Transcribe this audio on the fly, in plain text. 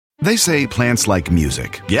They say plants like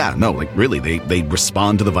music. Yeah, no, like really, they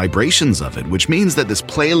respond to the vibrations of it, which means that this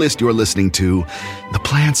playlist you're listening to, the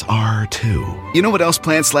plants are too. You know what else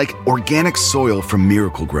plants like? Organic soil from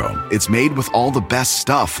Miracle Grow. It's made with all the best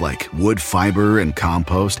stuff like wood fiber and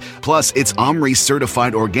compost. Plus, it's OMRI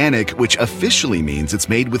certified organic, which officially means it's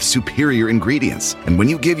made with superior ingredients. And when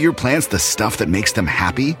you give your plants the stuff that makes them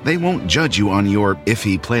happy, they won't judge you on your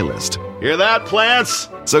iffy playlist. Hear that, plants?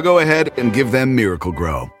 So go ahead and give them Miracle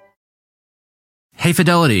Grow. Hey,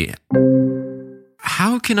 Fidelity.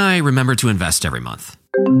 How can I remember to invest every month?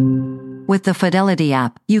 With the Fidelity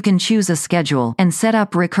app, you can choose a schedule and set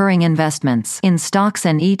up recurring investments in stocks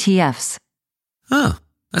and ETFs. Oh,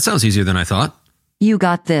 that sounds easier than I thought. You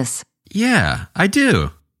got this. Yeah, I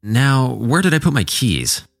do. Now, where did I put my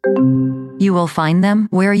keys? You will find them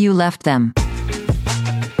where you left them.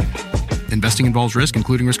 Investing involves risk,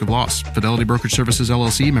 including risk of loss. Fidelity Brokerage Services,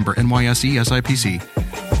 LLC, member NYSE, SIPC.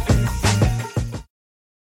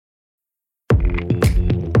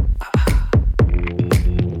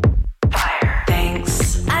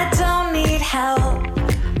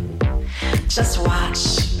 Just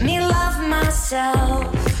watch me love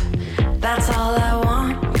myself. That's all I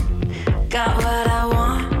want. Got what I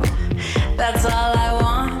want. That's all I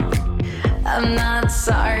want. I'm not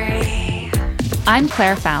sorry. I'm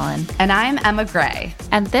Claire Fallon. And I'm Emma Gray.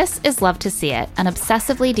 And this is Love to See It, an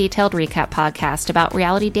obsessively detailed recap podcast about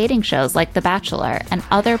reality dating shows like The Bachelor and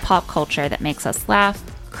other pop culture that makes us laugh,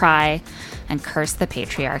 cry, and curse the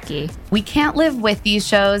patriarchy. We can't live with these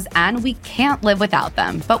shows and we can't live without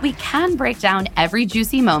them, but we can break down every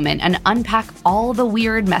juicy moment and unpack all the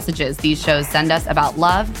weird messages these shows send us about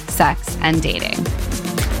love, sex, and dating.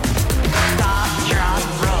 Stop, drop,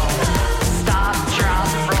 roll. Stop, drop,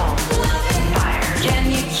 roll. Fire.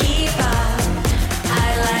 Can you keep up?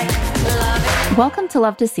 I like love it. Welcome to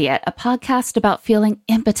Love to See It, a podcast about feeling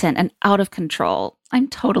impotent and out of control. I'm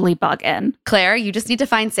totally bugging. Claire, you just need to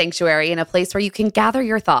find sanctuary in a place where you can gather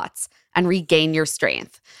your thoughts and regain your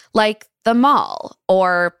strength, like the mall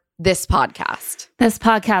or this podcast. This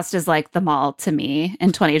podcast is like the mall to me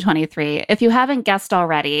in 2023. If you haven't guessed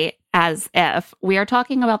already, as if, we are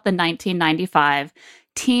talking about the 1995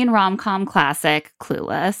 teen rom-com classic,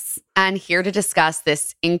 Clueless. And here to discuss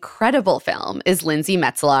this incredible film is Lindsey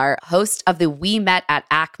Metselaar, host of the We Met At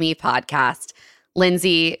Acme podcast.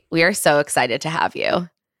 Lindsey, we are so excited to have you.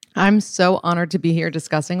 I'm so honored to be here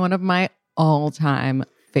discussing one of my all-time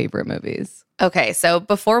favorite movies. Okay, so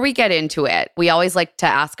before we get into it, we always like to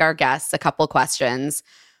ask our guests a couple questions.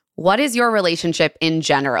 What is your relationship in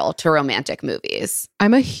general to romantic movies?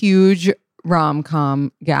 I'm a huge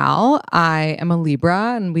rom-com gal. I am a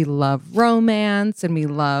Libra and we love romance and we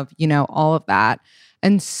love, all of that.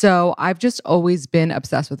 And so I've just always been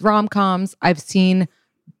obsessed with rom-coms. I've seen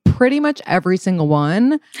pretty much every single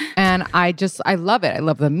one. And I love it. I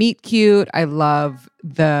love the meet cute. I love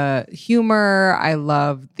the humor. I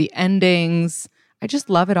love the endings. I just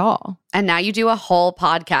love it all. And now you do a whole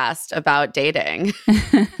podcast about dating.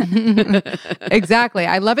 Exactly.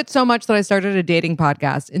 I love it so much that I started a dating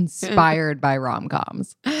podcast inspired by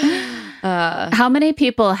rom-coms. How many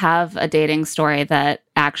people have a dating story that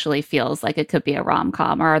actually feels like it could be a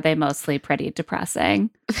rom-com, or are they mostly pretty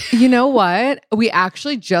depressing? You know what? We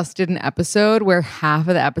actually just did an episode where half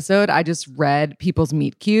of the episode I just read people's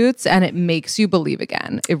meet cutes, and it makes you believe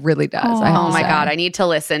again. It really does. Oh my God. I need to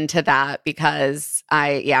listen to that because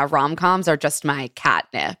rom-coms are just my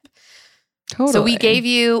catnip. Totally. So we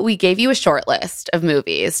gave you a short list of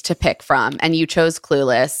movies to pick from, and you chose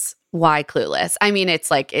Clueless. Why Clueless? I mean,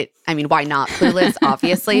 why not Clueless,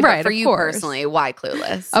 obviously, right, but for you personally, why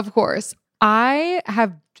Clueless? Of course.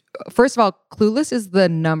 First of all, Clueless is the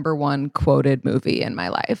number one quoted movie in my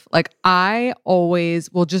life. Like, I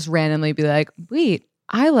always will just randomly be like, wait,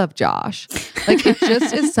 I love Josh. Like, it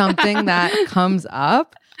just is something that comes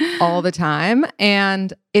up all the time.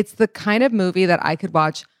 And it's the kind of movie that I could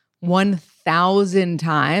watch 1,000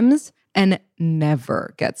 times and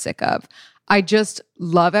never get sick of. I just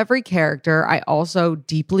love every character. I also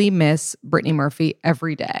deeply miss Brittany Murphy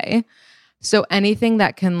every day. So anything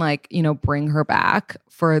that can bring her back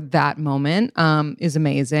for that moment is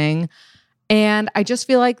amazing. And I just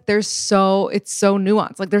feel like it's so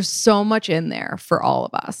nuanced. Like, there's so much in there for all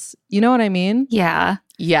of us. You know what I mean? Yeah.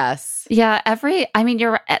 Yes. Yeah.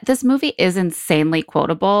 This movie is insanely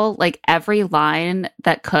quotable. Like, every line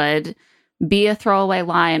that could be a throwaway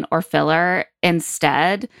line or filler,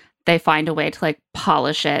 instead they find a way to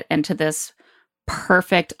polish it into this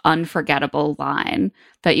perfect, unforgettable line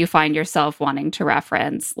that you find yourself wanting to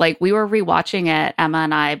reference. Like, we were rewatching it, Emma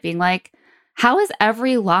and I, being like, how is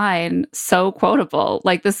every line so quotable?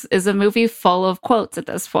 Like, this is a movie full of quotes at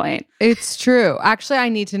this point. It's true. Actually, I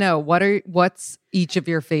need to know what's each of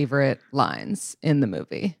your favorite lines in the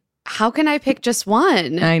movie? How can I pick just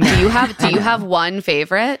one? I know. Do you have one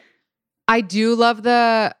favorite? I do love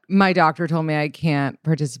my doctor told me I can't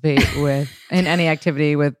participate in any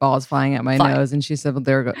activity with balls flying at my nose. And she said, well,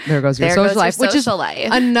 there goes your social life, which is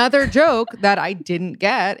another joke that I didn't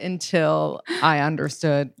get until I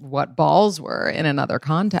understood what balls were in another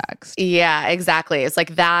context. Yeah, exactly. It's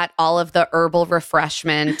like that, all of the herbal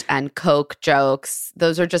refreshment and Coke jokes.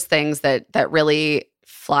 Those are just things that really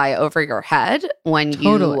fly over your head when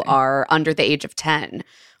you are under the age of 10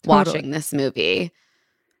 watching this movie.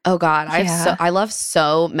 Oh God, I love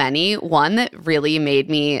so many. One that really made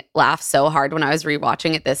me laugh so hard when I was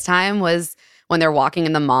rewatching it this time was when they're walking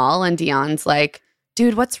in the mall and Dion's like,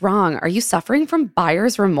 dude, what's wrong? Are you suffering from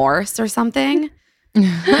buyer's remorse or something?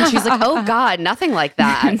 And she's like, oh God, nothing like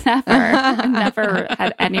that. Never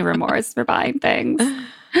had any remorse for buying things.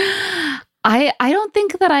 I don't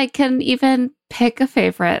think that I can even pick a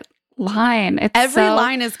favorite line. Every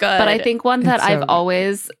line is good. But I think one that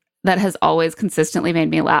that has always consistently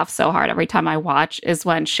made me laugh so hard every time I watch is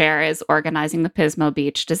when Cher is organizing the Pismo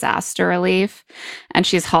Beach disaster relief and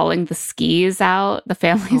she's hauling the skis out, the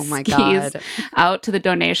family's skis out to the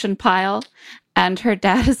donation pile. And her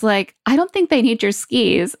dad is like, I don't think they need your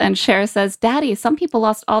skis. And Cher says, Daddy, some people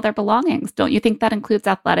lost all their belongings. Don't you think that includes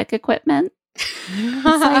athletic equipment? It's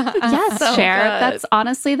like, yes, so Cher.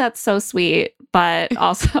 Good. That's so sweet, but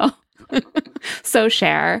also so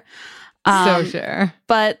Cher. So Cher.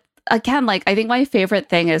 But again, like, I think my favorite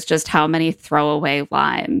thing is just how many throwaway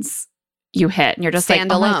lines you hit. And you're just like,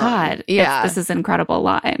 oh my God, this is an incredible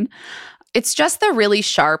line. It's just the really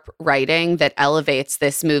sharp writing that elevates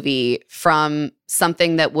this movie from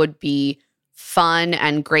something that would be fun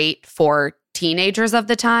and great for teenagers of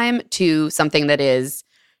the time to something that is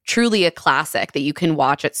truly a classic that you can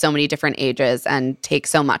watch at so many different ages and take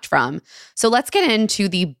so much from. So let's get into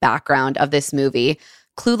the background of this movie.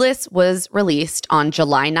 Clueless was released on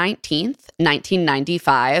July 19th,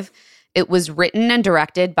 1995. It was written and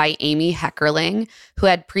directed by Amy Heckerling, who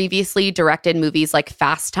had previously directed movies like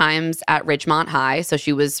Fast Times at Ridgemont High. So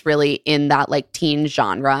she was really in that like teen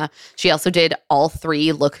genre. She also did all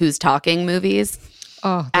 3 Look Who's Talking movies.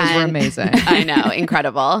 Oh, those were amazing. I know,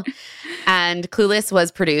 incredible. And Clueless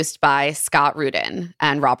was produced by Scott Rudin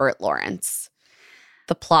and Robert Lawrence.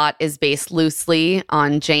 The plot is based loosely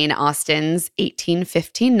on Jane Austen's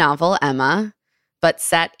 1815 novel, Emma, but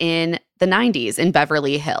set in the 90s in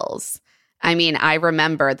Beverly Hills. I mean, I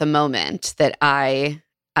remember the moment that I,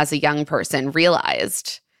 as a young person,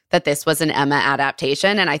 realized that this was an Emma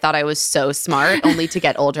adaptation, and I thought I was so smart, only to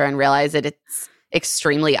get older and realize that it's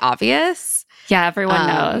extremely obvious. Yeah, everyone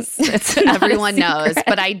knows. Everyone knows,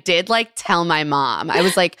 but I did like tell my mom. I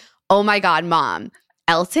was like, oh my God, Mom,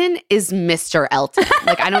 Elton is Mr. Elton.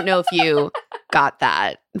 Like, I don't know if you got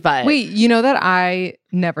that, but... Wait, you know that I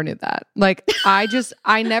never knew that. Like,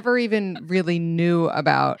 I never even really knew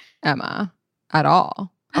about Emma at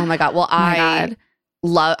all. Oh my God. Well,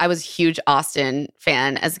 I was a huge Austen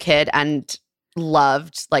fan as a kid and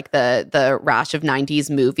loved like the rash of 90s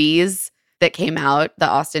movies that came out, the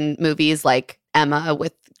Austen movies like Emma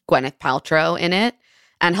with Gwyneth Paltrow in it.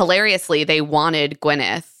 And hilariously, they wanted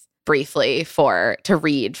Gwyneth briefly to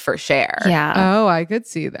read for Cher. Yeah. Oh, I could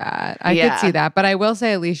see that. I could see that. But I will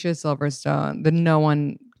say Alicia Silverstone, no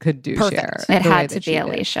one could do Cher. It had to be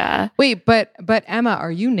Alicia. Wait, but Emma,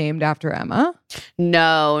 are you named after Emma?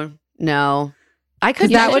 No. I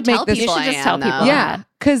could. That would make this. You should just tell people. Yeah,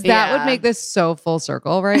 because that would make this so full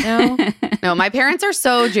circle right now. No, my parents are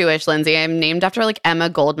so Jewish, Lindsay. I'm named after like Emma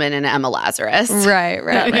Goldman and Emma Lazarus. Right.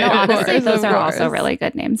 No, honestly, those are also really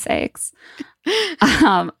good namesakes.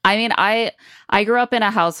 I mean, I grew up in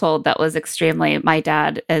a household that was my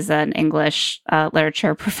dad is an English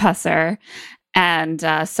literature professor, and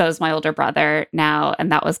so is my older brother now,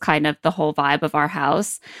 and that was kind of the whole vibe of our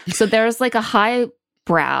house. So there's like a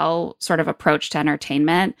highbrow sort of approach to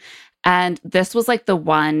entertainment. And this was like the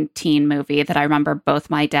one teen movie that I remember both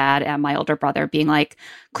my dad and my older brother being like,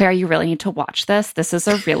 Claire, you really need to watch this. This is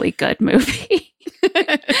a really good movie.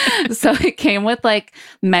 So it came with like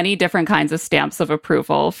many different kinds of stamps of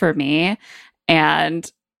approval for me.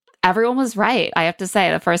 And everyone was right. I have to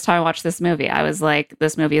say, the first time I watched this movie, I was like,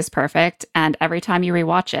 this movie is perfect. And every time you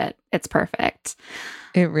rewatch it, it's perfect.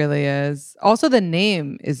 It really is. Also, the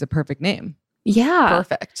name is a perfect name. Yeah.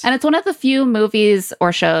 Perfect. And it's one of the few movies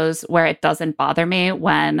or shows where it doesn't bother me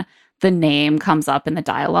when the name comes up in the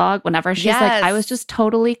dialogue. Whenever she's like, I was just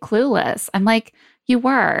totally clueless. I'm like, you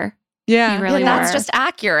were. Yeah. You really that's were. just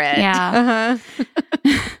accurate. Yeah.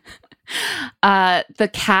 Uh-huh. The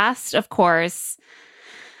cast, of course,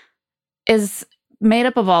 is made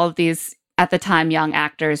up of all of these, at the time, young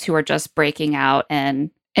actors who were just breaking out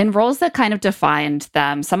in roles that kind of defined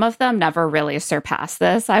them. Some of them never really surpassed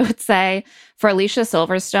this, I would say. For Alicia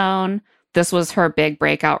Silverstone, this was her big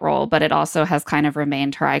breakout role, but it also has kind of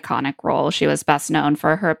remained her iconic role. She was best known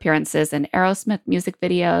for her appearances in Aerosmith music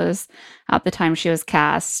videos at the time she was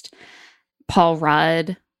cast. Paul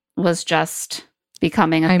Rudd was just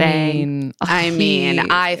becoming a thing.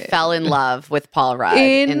 I fell in love with Paul Rudd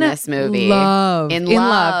in this movie. In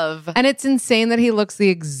love. And it's insane that he looks the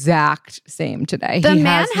exact same today. The he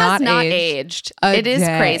man has not aged. aged. It is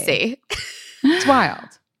crazy. It's wild.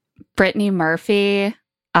 Brittany Murphy,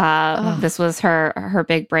 this was her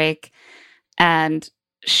big break. And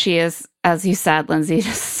she is, as you said, Lindsay,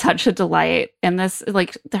 just such a delight in this.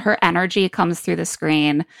 Like, her energy comes through the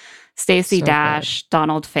screen. Stacey Dash,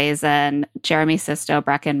 Donald Faison, Jeremy Sisto,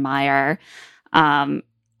 Breckin Meyer,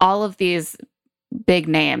 all of these big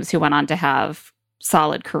names who went on to have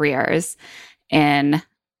solid careers in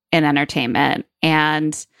entertainment.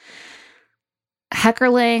 And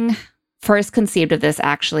Heckerling first conceived of this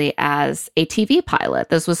actually as a TV pilot.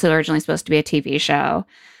 This was originally supposed to be a TV show.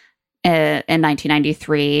 In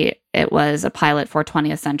 1993, it was a pilot for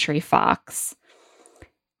 20th Century Fox.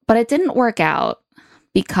 But it didn't work out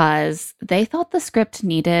because they thought the script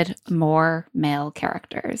needed more male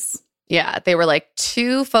characters. Yeah, they were like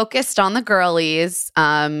too focused on the girlies.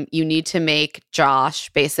 You need to make Josh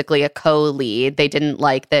basically a co-lead. They didn't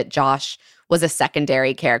like that Josh was a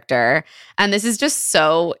secondary character. And this is just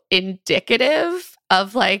so indicative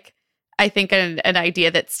of, like, I think an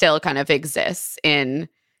idea that still kind of exists in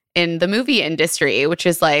the movie industry, which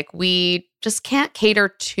is like, we just can't cater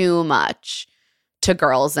too much to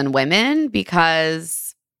girls and women,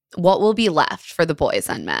 because what will be left for the boys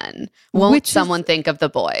and men? Won't someone think of the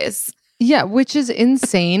boys? Yeah, which is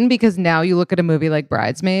insane, because now you look at a movie like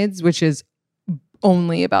Bridesmaids, which is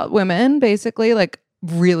only about women, basically, like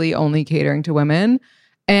really only catering to women.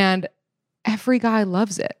 And every guy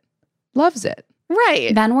loves it. Loves it.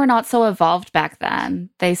 Right. Men were not so evolved back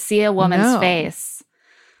then. They see a woman's face.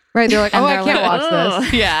 Right. They're like, oh, I can't watch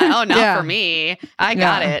this. Yeah. Oh, not for me. I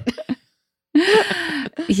got it.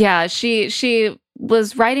 Yeah, she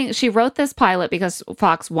was writing, she wrote this pilot because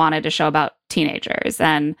Fox wanted a show about teenagers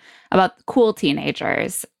and about cool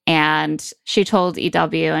teenagers. And she told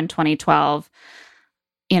EW in 2012,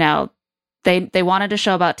 you know, they wanted a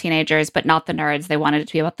show about teenagers, but not the nerds. They wanted it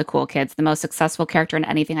to be about the cool kids. The most successful character in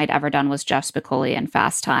anything I'd ever done was Jeff Spicoli in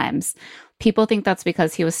Fast Times. People think that's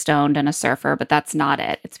because he was stoned and a surfer, but that's not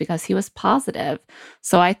it. It's because he was positive.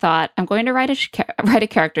 So I thought, I'm going to write a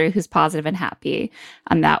character who's positive and happy.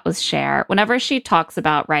 And that was Cher. Whenever she talks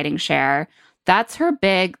about writing Cher, that's her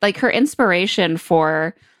big, like, her inspiration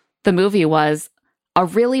for the movie was a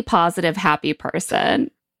really positive, happy person.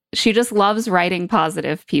 She just loves writing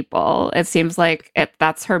positive people. It seems like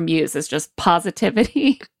that's her muse, is just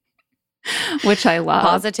positivity. Which I love.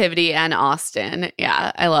 Positivity and Austin.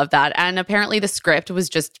 Yeah, I love that. And apparently the script was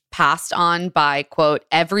just passed on by, quote,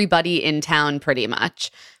 everybody in town pretty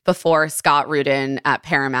much, before Scott Rudin at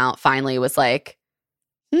Paramount finally was like,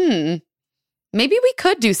 maybe we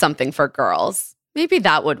could do something for girls. Maybe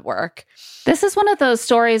that would work. This is one of those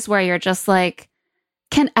stories where you're just like,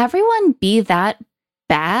 can everyone be that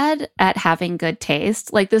bad at having good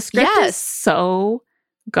taste? Like, the script is so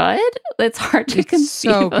good. It's hard to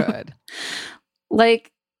conceive. So good.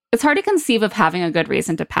 Like, it's hard to conceive of having a good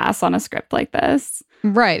reason to pass on a script like this.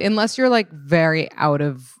 Right. Unless you're like very out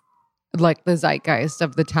of like the zeitgeist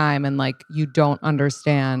of the time and like you don't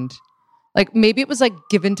understand. Like, maybe it was like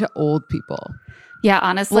given to old people. Yeah,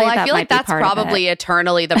 honestly, well, I feel like that's probably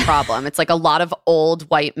eternally the problem. It's like a lot of old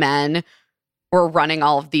white men were running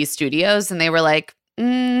all of these studios, and they were like,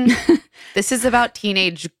 this is about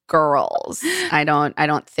teenage girls. I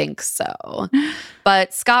don't think so.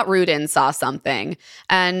 But Scott Rudin saw something.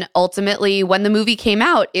 And ultimately, when the movie came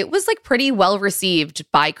out, it was like pretty well received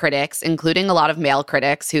by critics, including a lot of male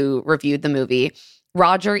critics who reviewed the movie.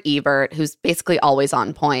 Roger Ebert, who's basically always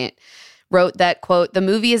on point, wrote that, quote, the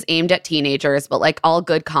movie is aimed at teenagers, but like all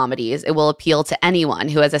good comedies, it will appeal to anyone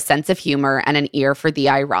who has a sense of humor and an ear for the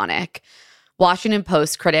ironic. Washington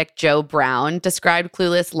Post critic Joe Brown described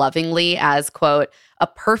Clueless lovingly as, quote, a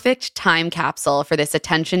perfect time capsule for this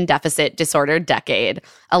attention deficit disordered decade,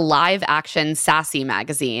 a live action sassy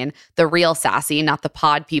magazine, the real sassy, not the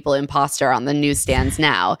pod people imposter on the newsstands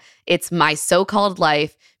now. It's My So-Called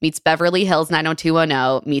Life meets Beverly Hills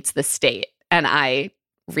 90210 meets The State. And I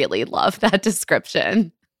really love that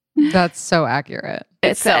description. That's so accurate.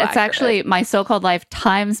 It's actually My So-Called Life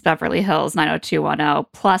times Beverly Hills 90210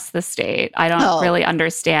 plus the state. I don't really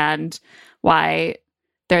understand why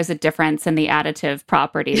there's a difference in the additive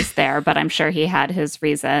properties there, but I'm sure he had his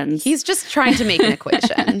reasons. He's just trying to make an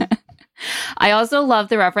equation. I also love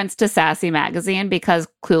the reference to Sassy Magazine because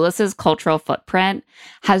Clueless's cultural footprint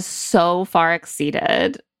has so far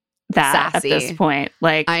exceeded that Sassy. At this point.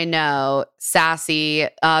 Like, I know. Sassy,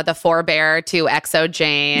 the forebear to XO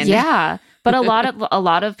Jane. Yeah. But a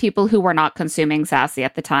lot of people who were not consuming Sassy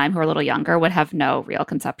at the time, who are a little younger, would have no real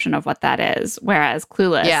conception of what that is, whereas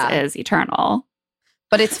Clueless is eternal.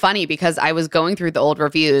 But it's funny because I was going through the old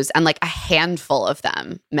reviews and like a handful of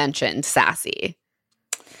them mentioned Sassy.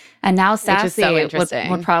 And now Sassy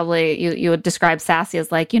would probably, you would describe Sassy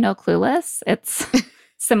as like, Clueless. It's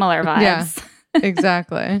similar vibes. Yeah,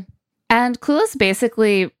 exactly. And Clueless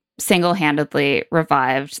basically single-handedly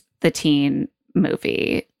revived the teen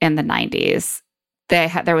movie in the 90s.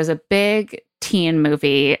 There was a big teen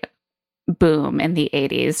movie boom in the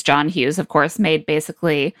 80s. John Hughes, of course, made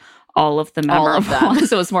basically all of the memorable ones.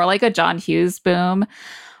 So it was more like a John Hughes boom.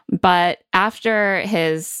 But after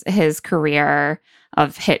his career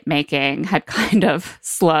of hit making had kind of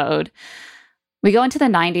slowed, we go into the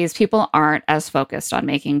 90s, people aren't as focused on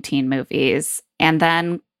making teen movies. And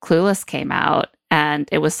then Clueless came out, and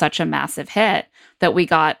it was such a massive hit that we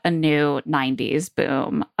got a new 90s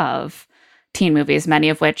boom of teen movies, many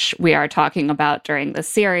of which we are talking about during the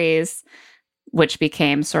series, which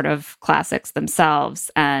became sort of classics themselves.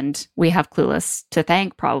 And we have Clueless to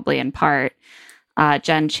thank, probably in part.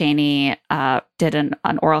 Jen Chaney did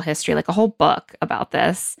an oral history, like a whole book about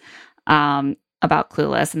this, about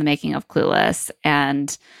Clueless and the making of Clueless.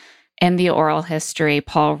 And in the oral history,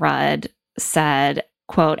 Paul Rudd said,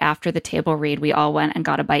 quote, "After the table read, we all went and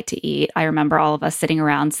got a bite to eat. I remember all of us sitting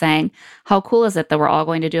around saying, how cool is it that we're all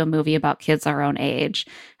going to do a movie about kids our own age,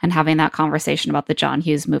 and having that conversation about the John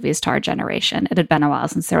Hughes movies to our generation. It had been a while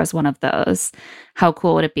since there was one of those. How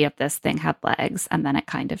cool would it be if this thing had legs?" And then it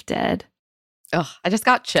kind of did. Oh, I just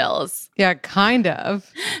got chills. Yeah, kind of.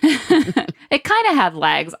 It kind of had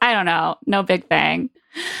legs. I don't know. No big thing.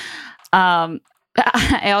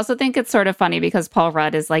 I also think it's sort of funny because Paul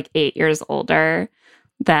Rudd is like 8 years older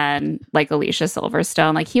than like Alicia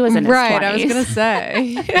Silverstone. Like he was in his 20s. I was going to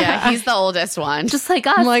say. Yeah, he's the oldest one. Just like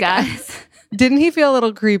us, guys. Didn't he feel a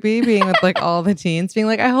little creepy being with like all the teens? Being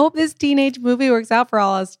like, I hope this teenage movie works out for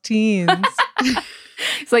all us teens.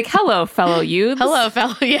 It's like, hello, fellow youths. Hello,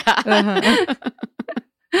 fellow, yeah. Uh-huh.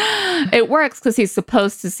 It works because he's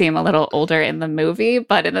supposed to seem a little older in the movie,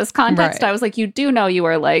 but in this context, I was like, you do know you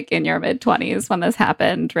were like in your mid-20s when this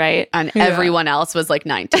happened, right? And everyone else was like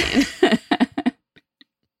 19.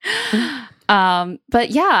 But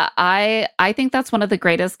yeah, I think that's one of the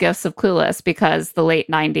greatest gifts of Clueless, because the late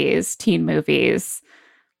 90s teen movies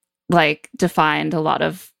like defined a lot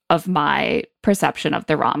of my perception of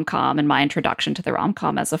the rom-com and my introduction to the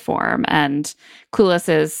rom-com as a form. And Clueless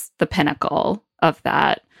is the pinnacle of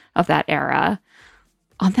that era.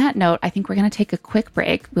 On that note, I think we're going to take a quick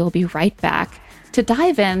break. We'll be right back to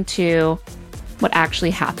dive into what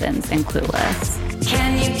actually happens in Clueless.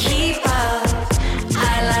 Can you keep up?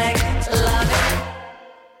 I love it.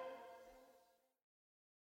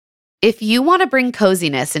 If you want to bring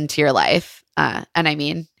coziness into your life, and I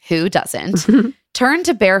mean, who doesn't? Turn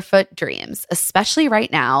to Barefoot Dreams, especially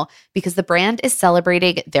right now, because the brand is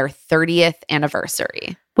celebrating their 30th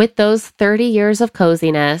anniversary. With those 30 years of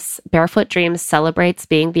coziness, Barefoot Dreams celebrates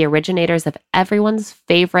being the originators of everyone's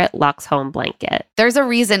favorite Luxe home blanket. There's a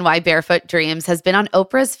reason why Barefoot Dreams has been on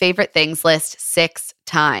Oprah's favorite things list 6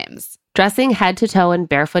 times. Dressing head to toe in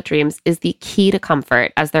Barefoot Dreams is the key to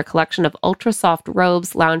comfort, as their collection of ultra-soft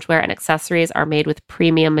robes, loungewear, and accessories are made with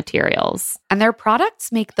premium materials. And their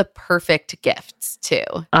products make the perfect gifts, too.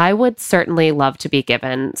 I would certainly love to be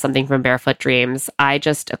given something from Barefoot Dreams. I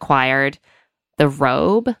just acquired the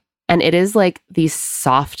robe, and it is like the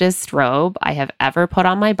softest robe I have ever put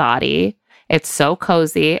on my body. It's so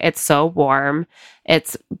cozy. It's so warm.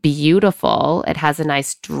 It's beautiful. It has a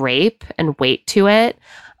nice drape and weight to it.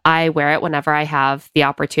 I wear it whenever I have the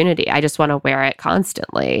opportunity. I just want to wear it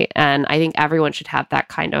constantly. And I think everyone should have that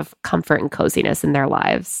kind of comfort and coziness in their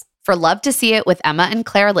lives. For Love to See It with Emma and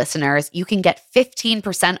Claire listeners, you can get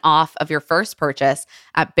 15% off of your first purchase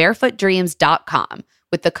at barefootdreams.com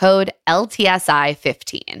with the code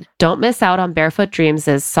LTSI15. Don't miss out on Barefoot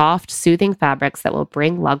Dreams' soft, soothing fabrics that will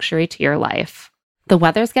bring luxury to your life. The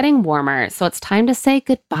weather's getting warmer, so it's time to say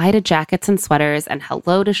goodbye to jackets and sweaters and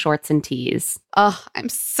hello to shorts and tees. Oh, I'm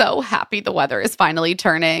so happy the weather is finally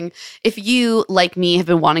turning. If you, like me, have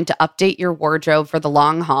been wanting to update your wardrobe for the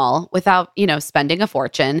long haul without, spending a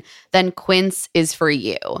fortune, then Quince is for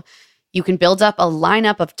you. You can build up a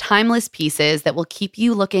lineup of timeless pieces that will keep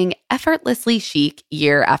you looking effortlessly chic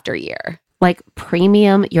year after year. Like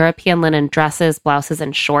premium European linen dresses, blouses,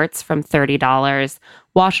 and shorts from $30,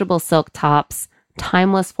 washable silk tops,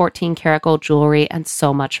 timeless 14-karat gold jewelry, and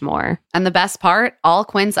so much more. And the best part, all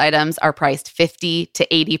Quince items are priced 50 to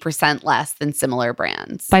 80% less than similar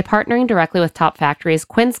brands. By partnering directly with top factories,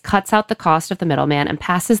 Quince cuts out the cost of the middleman and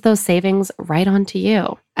passes those savings right on to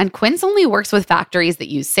you. And Quince only works with factories that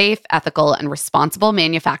use safe, ethical, and responsible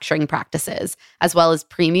manufacturing practices, as well as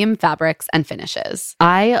premium fabrics and finishes.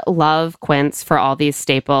 I love Quince for all these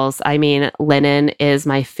staples. I mean, linen is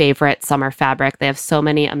my favorite summer fabric. They have so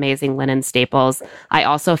many amazing linen staples. I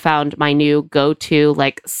also found my new go-to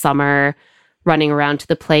summer running around to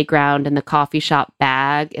the playground in the coffee shop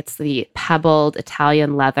bag. It's the pebbled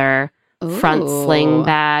Italian leather front sling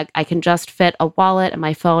bag. I can just fit a wallet and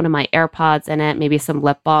my phone and my AirPods in it, maybe some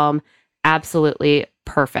lip balm. Absolutely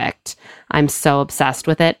perfect. I'm so obsessed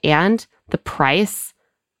with it. And the price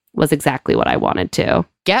was exactly what I wanted to.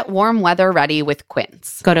 Get warm weather ready with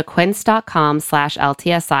Quince. Go to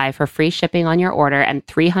quince.com/LTSI for free shipping on your order and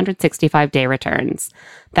 365-day returns.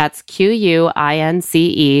 That's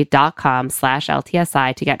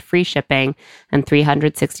QUINCE.com/LTSI to get free shipping and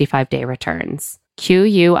 365-day returns.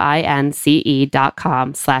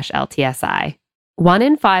 QUINCE.com/LTSI. 1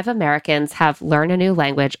 in 5 Americans have learn a new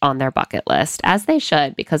language on their bucket list, as they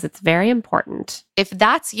should, because it's very important. If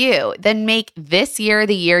that's you, then make this year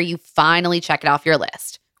the year you finally check it off your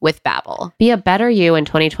list with Babbel. Be a better you in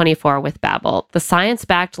 2024 with Babbel, the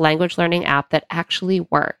science-backed language learning app that actually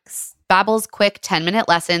works. Babbel's quick 10-minute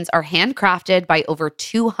lessons are handcrafted by over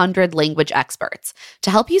 200 language experts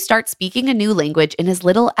to help you start speaking a new language in as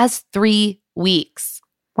little as 3 weeks.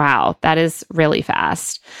 Wow, that is really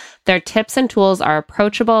fast. Their tips and tools are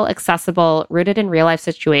approachable, accessible, rooted in real-life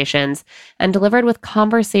situations, and delivered with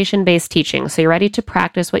conversation-based teaching, so you're ready to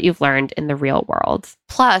practice what you've learned in the real world.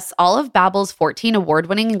 Plus, all of Babbel's 14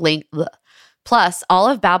 award-winning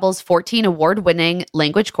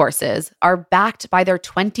language courses are backed by their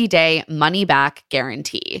 20-day money-back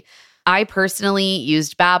guarantee. I personally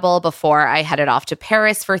used Babbel before I headed off to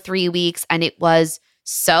Paris for 3 weeks, and it was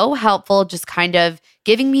so helpful, just kind of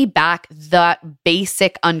giving me back that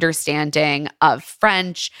basic understanding of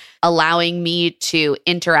French, allowing me to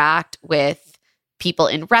interact with people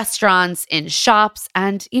in restaurants, in shops,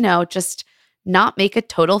 and, just not make a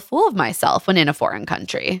total fool of myself when in a foreign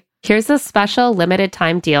country. Here's a special limited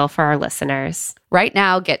time deal for our listeners. Right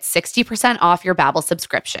now, get 60% off your Babbel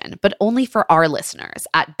subscription, but only for our listeners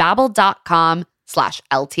at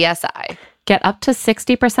babbel.com/LTSI. Get up to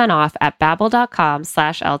 60% off at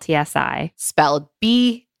babbel.com/LTSI. Spelled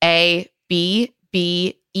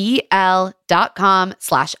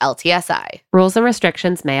BABBEL.com/LTSI. Rules and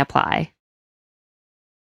restrictions may apply.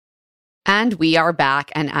 And we are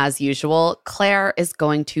back. And as usual, Claire is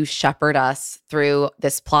going to shepherd us through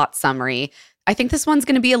this plot summary. I think this one's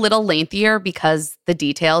going to be a little lengthier because the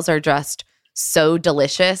details are just so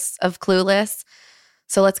delicious of Clueless.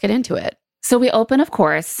 So let's get into it. So we open, of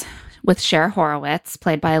course, with Cher Horowitz,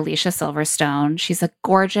 played by Alicia Silverstone. She's a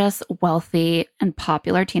gorgeous, wealthy, and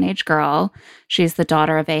popular teenage girl. She's the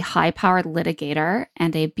daughter of a high-powered litigator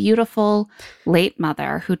and a beautiful late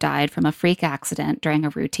mother who died from a freak accident during a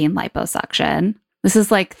routine liposuction. This is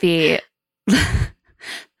like the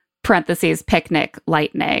parentheses picnic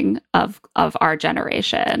lightning of our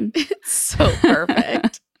generation. It's so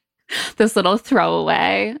perfect. This little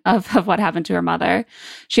throwaway of what happened to her mother.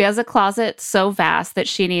 She has a closet so vast that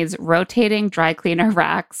she needs rotating dry cleaner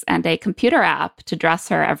racks and a computer app to dress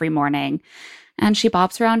her every morning. And she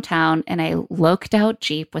bops around town in a loked out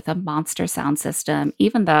Jeep with a monster sound system,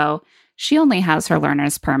 even though she only has her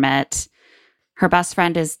learner's permit. Her best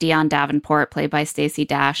friend is Dion Davenport, played by Stacey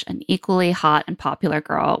Dash, an equally hot and popular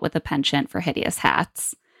girl with a penchant for hideous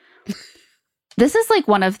hats. This is like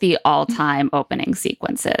one of the all-time opening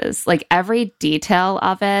sequences. Like every detail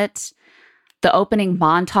of it, the opening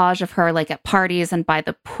montage of her like at parties and by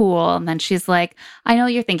the pool. And then she's like, I know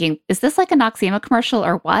you're thinking, is this like a Noxzema commercial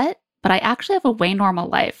or what? But I actually have a way normal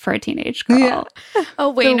life for a teenage girl. Yeah. A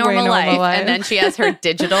way normal life. And then she has her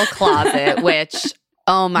digital closet, which,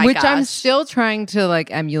 oh my gosh. Which I'm still trying to like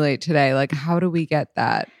emulate today. Like, how do we get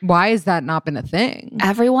that? Why has that not been a thing?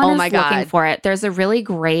 Everyone is looking for it. There's a really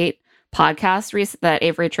great podcast that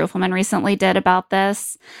Avery Trufelman recently did about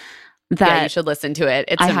this. Yeah, you should listen to it.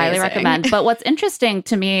 It's I amazing. highly recommend. But what's interesting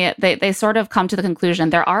to me, they sort of come to the conclusion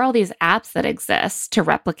there are all these apps that exist to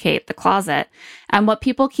replicate the closet. And what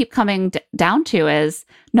people keep coming down to is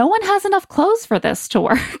no one has enough clothes for this to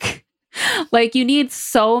work. Like, you need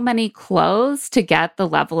so many clothes to get the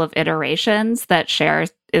level of iterations that Cher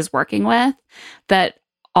is working with that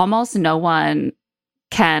almost no one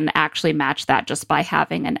can actually match that just by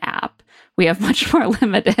having an app. We have much more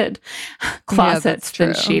limited closets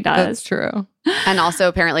than she does. That's true. And also,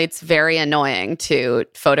 apparently, it's very annoying to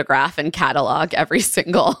photograph and catalog every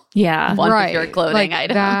single one of your clothing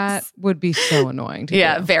items. That would be so annoying to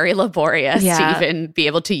do. Very laborious to even be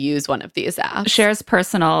able to use one of these apps. Cher's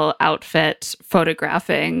personal outfit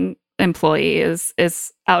photographing employee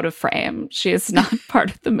is out of frame. She is not part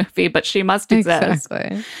of the movie, but she must exist.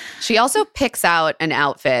 Exactly. She also picks out an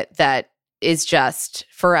outfit that is just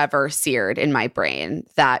forever seared in my brain.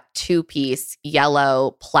 That 2-piece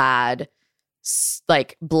yellow plaid,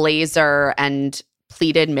 like blazer and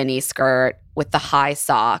pleated mini skirt with the high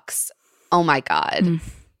socks. Oh my God.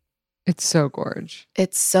 It's so gorge.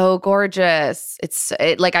 It's so gorgeous.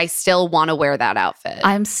 Like, I still want to wear that outfit.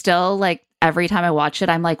 I'm still like, every time I watch it,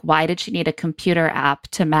 I'm like, why did she need a computer app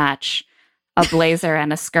to match a blazer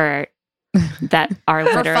and a skirt that are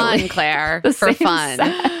literally for fun, Claire? For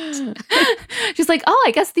fun. She's like, oh,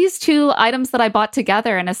 I guess these two items that I bought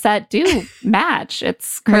together in a set do match.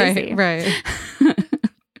 It's crazy. Right.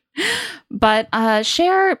 But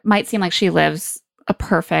Cher might seem like she lives a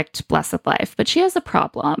perfect, blessed life, but she has a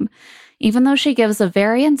problem. Even though she gives a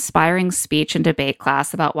very inspiring speech in debate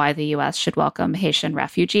class about why the U.S. should welcome Haitian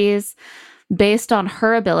refugees, based on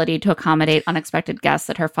her ability to accommodate unexpected guests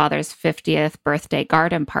at her father's 50th birthday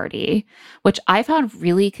garden party, which I found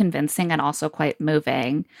really convincing and also quite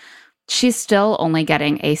moving, she's still only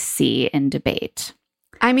getting a C in debate.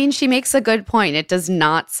 I mean, she makes a good point. It does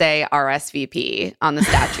not say RSVP on the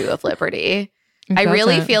Statue of Liberty. I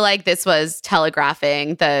really feel like this was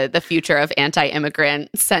telegraphing the future of anti-immigrant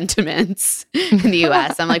sentiments in the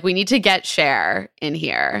U.S. I'm like, we need to get Cher in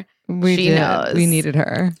here. She knows. We needed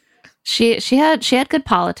her. She had good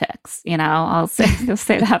politics, I'll say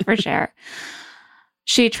that for Cher.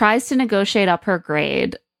 She tries to negotiate up her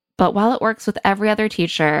grade, but while it works with every other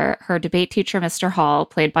teacher, her debate teacher, Mr. Hall,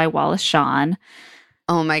 played by Wallace Shawn,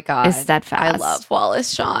 oh my God, is steadfast. I love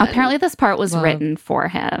Wallace Shawn. Apparently this part was written for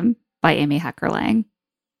him by Amy Heckerling.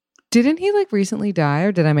 Didn't he recently die,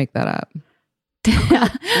 or did I make that up?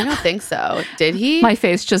 I don't think so. Did he? My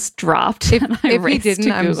face just dropped. If he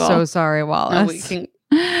didn't, I'm so sorry, Wallace.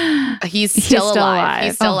 He's still alive.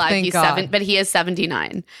 He's still alive. He's God. but he is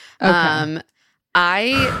 79. Okay.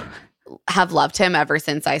 I have loved him ever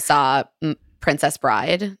since I saw Princess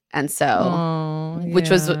Bride, and so which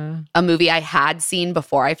was a movie I had seen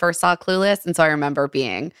before I first saw Clueless, and so I remember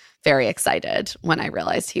being very excited when I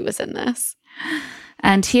realized he was in this.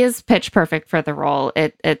 And he is pitch perfect for the role.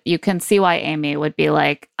 You can see why Amy would be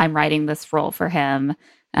like, I'm writing this role for him,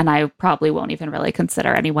 and I probably won't even really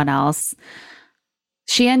consider anyone else.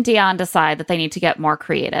 She and Dion decide that they need to get more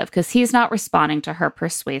creative because he's not responding to her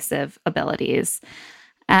persuasive abilities.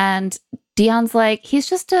 And Dion's like, he's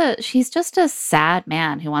just a sad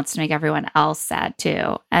man who wants to make everyone else sad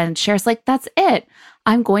too. And Cher's like, that's it.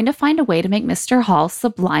 I'm going to find a way to make Mr. Hall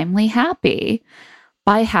sublimely happy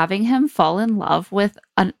by having him fall in love with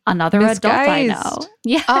another adult I know.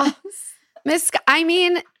 Yeah. I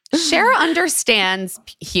mean, Cher understands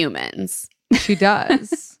humans. She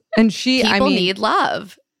does. And people need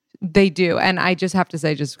love. They do. And I just have to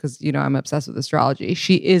say, just because, I'm obsessed with astrology,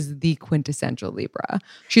 she is the quintessential Libra.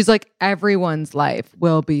 She's like, everyone's life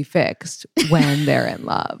will be fixed when they're in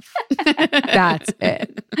love. That's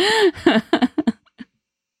it.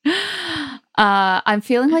 I'm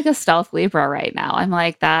feeling like a stealth Libra right now. I'm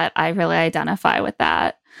like that. I really identify with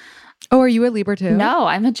that. Oh, are you a Libra too? No,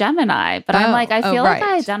 I'm a Gemini, but I'm like, I feel like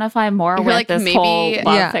I identify more with this whole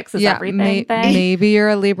love fixes everything thing. Maybe you're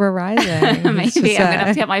a Libra rising. Maybe I'm gonna have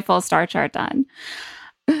to get my full star chart done.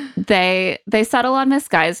 They settle on Miss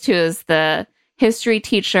Guys too as the history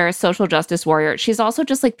teacher, social justice warrior. She's also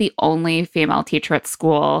just like the only female teacher at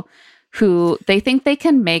school who they think they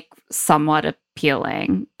can make somewhat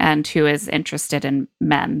appealing and who is interested in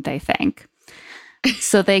men, they think.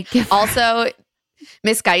 So they give also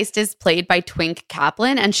Miss Geist is played by Twink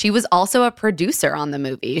Kaplan, and she was also a producer on the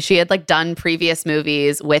movie. She had done previous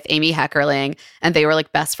movies with Amy Heckerling, and they were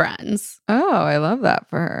best friends. Oh, I love that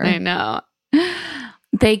for her. I know.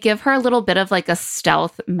 They give her a little bit of a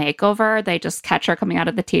stealth makeover. They just catch her coming out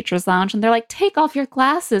of the teacher's lounge, and they're like, take off your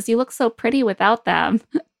glasses. You look so pretty without them.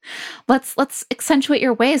 Let's accentuate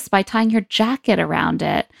your waist by tying your jacket around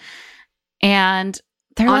it. And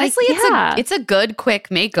They're honestly, like, it's a good quick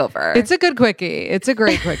makeover. It's a good quickie. It's a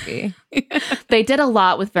great quickie. They did a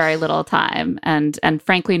lot with very little time and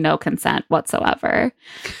frankly, no consent whatsoever.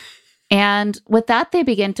 And with that, they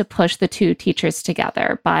begin to push the two teachers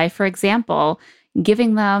together by, for example,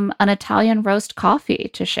 giving them an Italian roast coffee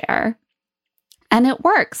to share. And it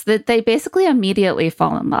works. That they basically immediately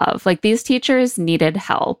fall in love. Like, these teachers needed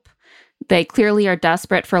help. They clearly are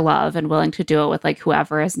desperate for love and willing to do it with like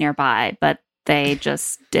whoever is nearby, but they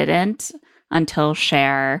just didn't until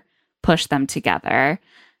Cher pushed them together.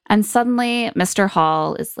 And suddenly, Mr.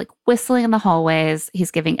 Hall is like whistling in the hallways.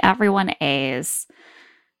 He's giving everyone A's.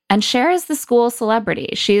 And Cher is the school celebrity.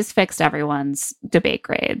 She's fixed everyone's debate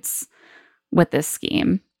grades with this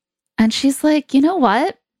scheme. And she's like, you know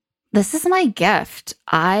what? This is my gift.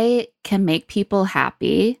 I can make people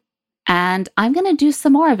happy, and I'm going to do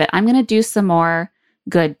some more of it. I'm going to do some more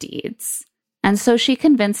good deeds. And so she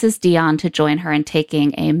convinces Dion to join her in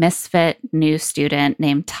taking a misfit new student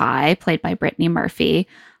named Ty, played by Brittany Murphy,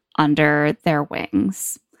 under their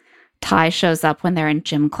wings. Ty shows up when they're in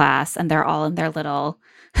gym class, and they're all in their little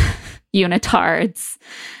unitards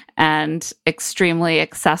and extremely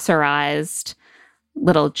accessorized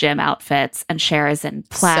little gym outfits, and Cher is in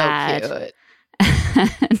plaid. So cute.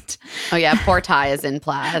 And oh yeah, poor Ty is in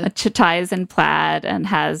plaid. Ty is in plaid and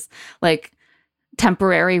has like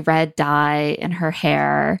temporary red dye in her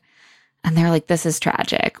hair. And they're like, this is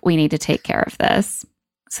tragic. We need to take care of this.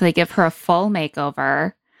 So they give her a full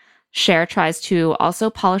makeover. Cher tries to also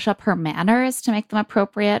polish up her manners to make them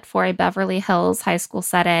appropriate for a Beverly Hills high school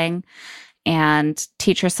setting and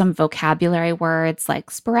teach her some vocabulary words like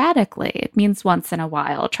sporadically. It means once in a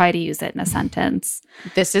while. Try to use it in a sentence.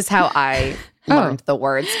 This is how I learned the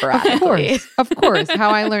word sporadically. Of course. How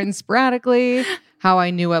I learned sporadically, how I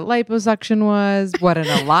knew what liposuction was, what an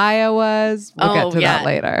Elia was. We'll get to that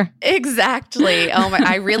later. Exactly. Oh my!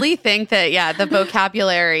 I really think that the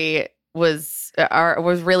vocabulary was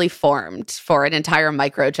really formed for an entire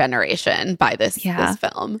micro generation by this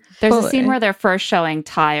film. There's a scene where they're first showing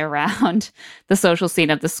Ty around the social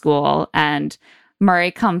scene of the school, and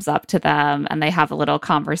Murray comes up to them and they have a little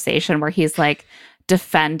conversation where he's like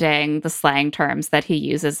defending the slang terms that he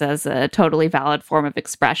uses as a totally valid form of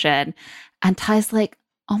expression. And Ty's like,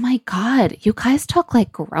 oh my God, you guys talk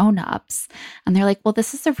like grown-ups. And they're like, well,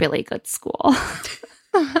 this is a really good school.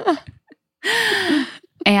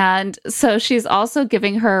 And so she's also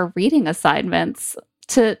giving her reading assignments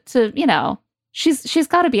to you know, she's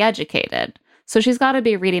got to be educated. So she's got to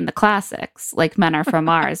be reading the classics, like Men Are From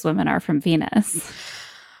Mars, Women Are From Venus.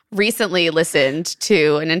 Recently listened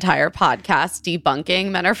to an entire podcast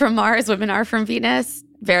debunking Men Are From Mars, Women Are From Venus.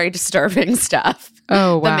 Very disturbing stuff.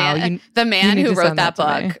 Oh, wow. The man who wrote that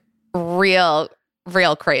book,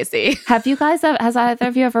 real crazy. Has either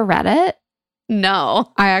of you ever read it?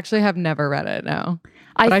 No. I actually have never read it, no.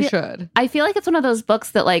 But I should. I feel like it's one of those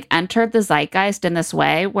books that like entered the zeitgeist in this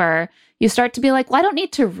way where you start to be like, well, I don't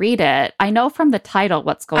need to read it. I know from the title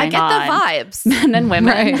what's going on. I get the vibes. Men and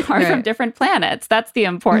women are from different planets. That's the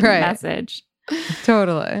important message.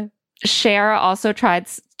 Totally. Cher also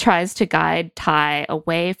tries to guide Ty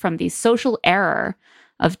away from the social error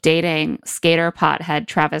of dating skater pothead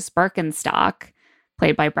Travis Birkenstock,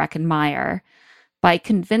 played by Breckin Meyer, by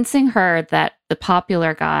convincing her that the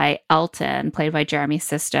popular guy, Elton, played by Jeremy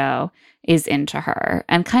Sisto, is into her,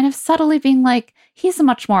 and kind of subtly being like, he's a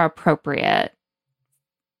much more appropriate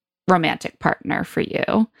romantic partner for you.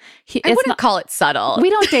 I wouldn't call it subtle.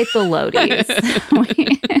 We don't date the Lodies.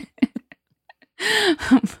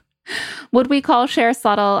 Would we call Cher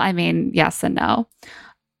subtle? I mean, yes and no.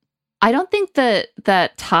 I don't think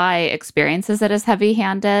that Ty experiences it as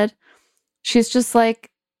heavy-handed. She's just like,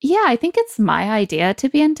 yeah, I think it's my idea to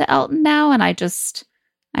be into Elton now, and I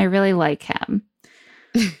really like him.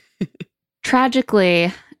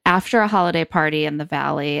 Tragically, after a holiday party in the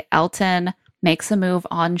Valley, Elton makes a move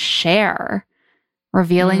on Cher,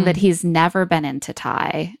 revealing that he's never been into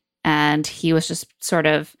Ty, and he was just sort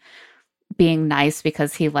of being nice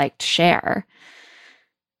because he liked Cher.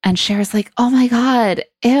 And Cher's like, oh my God,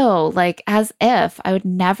 ew, like as if I would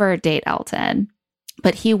never date Elton.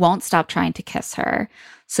 But he won't stop trying to kiss her.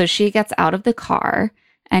 So she gets out of the car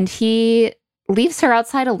and he leaves her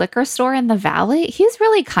outside a liquor store in the Valley. He's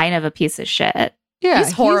really kind of a piece of shit. Yeah,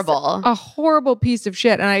 he's horrible. A horrible piece of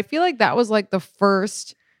shit. And I feel like that was like the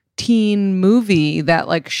first teen movie that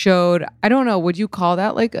like showed, I don't know, would you call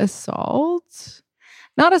that like assault?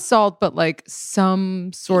 Not assault, but like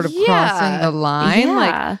some sort of crossing the line. Yeah.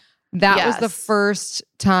 Like that was the first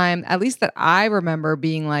time, at least that I remember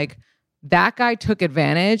being like, that guy took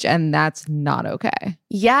advantage, and that's not okay.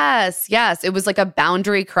 Yes. It was like a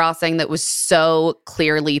boundary crossing that was so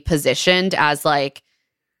clearly positioned as like,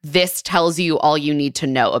 this tells you all you need to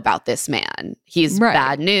know about this man. He's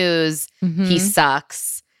bad news. He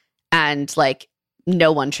sucks. And like,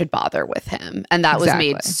 no one should bother with him. And that was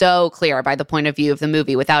made so clear by the point of view of the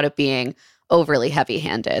movie without it being overly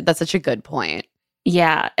heavy-handed. That's such a good point.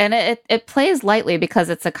 Yeah, and it plays lightly because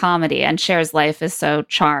it's a comedy, and Cher's life is so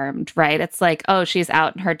charmed, right? It's like, oh, she's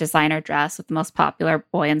out in her designer dress with the most popular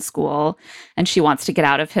boy in school, and she wants to get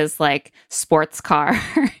out of his like sports car.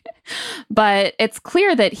 But it's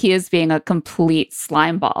clear that he is being a complete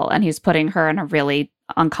slimeball, and he's putting her in a really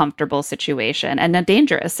uncomfortable situation and a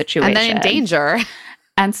dangerous situation. And then in danger.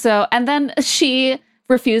 And then she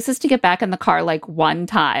refuses to get back in the car like one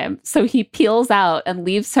time. So he peels out and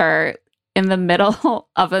leaves her in the middle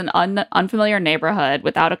of an unfamiliar neighborhood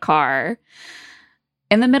without a car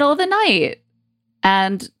in the middle of the night.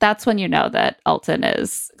 And that's when you know that Elton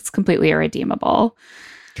is completely irredeemable.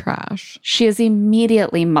 Trash. She is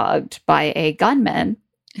immediately mugged by a gunman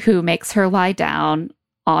who makes her lie down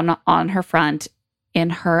on her front in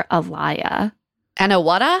her Alaya. And a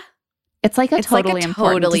what-a? It's like a totally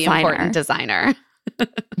important designer. The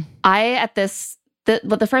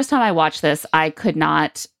first time I watched this, I could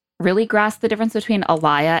not really grasp the difference between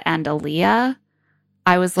Alaya and Aaliyah.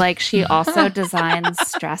 I was like, she also designs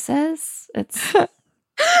dresses.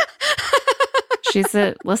 She's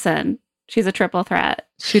a triple threat.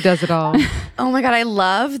 She does it all. Oh my God, I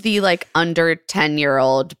love the like under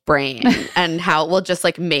 10-year-old brain and how it will just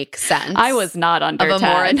like make sense. I was not under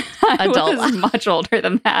 10. I was much older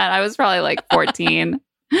than that. I was probably like 14.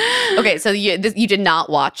 Okay, so you did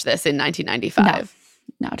not watch this in 1995.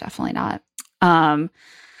 No, definitely not.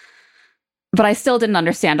 But I still didn't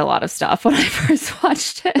understand a lot of stuff when I first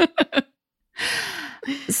watched it.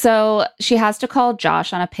 So she has to call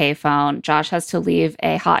Josh on a payphone. Josh has to leave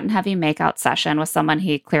a hot and heavy makeout session with someone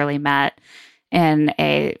he clearly met in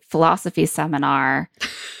a philosophy seminar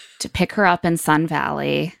to pick her up in Sun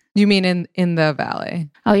Valley. You mean in the valley?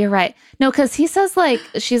 Oh, you're right. No, because he says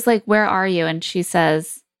she's like, where are you? And she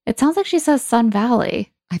says, it sounds like she says Sun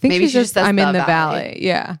Valley. I think maybe she just says I'm in the valley.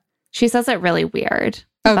 Yeah. She says it really weird.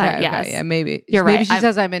 Okay, yeah, maybe. You're maybe right. She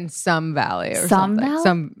says I'm in some valley or something.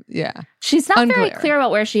 Valley? Yeah. She's not very clear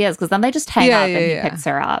about where she is because then they just hang up and he picks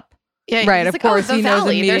her up. Yeah, right, of course. He knows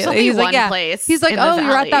immediately. There's only one place. He's like, oh,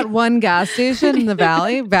 you're at that one gas station in the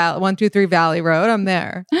valley, 123 Valley Road. I'm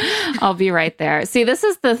there. I'll be right there. See, this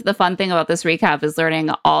is the fun thing about this recap is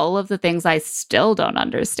learning all of the things I still don't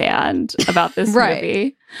understand about this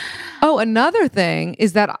movie. Oh, another thing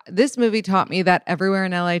is that this movie taught me that everywhere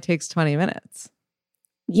in LA takes 20 minutes.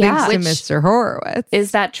 Yeah. Thanks to Mr. Horowitz.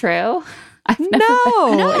 Is that true? No,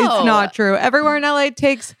 it's not true. Everywhere in LA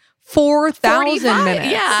takes 4,000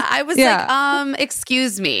 minutes. Yeah, I was like,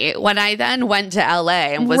 excuse me. When I then went to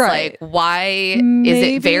LA and was like, why is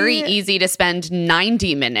it very easy to spend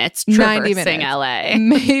 90 minutes traversing LA?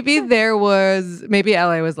 Maybe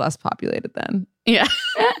LA was less populated then. Yeah.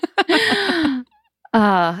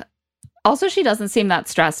 Also, she doesn't seem that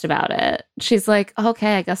stressed about it. She's like,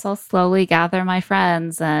 okay, I guess I'll slowly gather my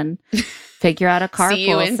friends and figure out a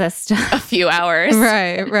carpool system. A few hours.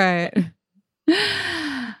 Right.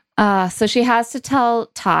 So she has to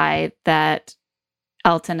tell Ty that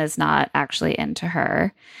Elton is not actually into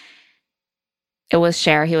her. It was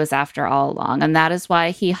Cher he was after all along. And that is why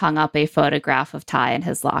he hung up a photograph of Ty in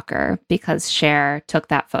his locker, because Cher took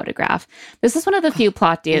that photograph. This is one of the few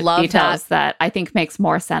plot details that I think makes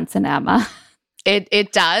more sense in Emma.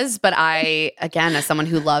 It does, but I, again, as someone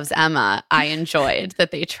who loves Emma, I enjoyed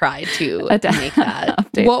that they tried to make that.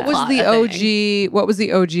 What was the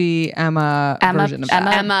OG Emma version of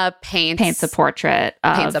that? Emma paints a portrait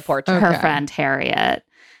of her friend Harriet.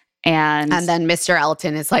 And then Mr.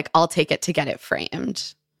 Elton is like, I'll take it to get it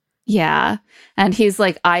framed. Yeah. And he's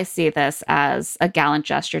like, I see this as a gallant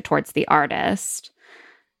gesture towards the artist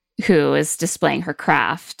who is displaying her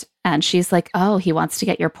craft. And she's like, oh, he wants to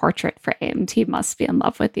get your portrait framed. He must be in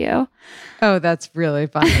love with you. Oh, that's really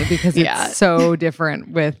funny because it's so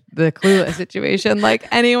different with the Clueless situation. Like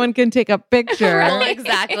anyone can take a picture. Well,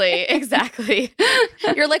 exactly.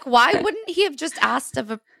 You're like, why wouldn't he have just asked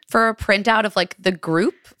for a printout of like the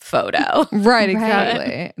group photo? Right,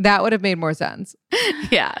 exactly. That would have made more sense.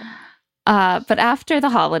 Yeah. But after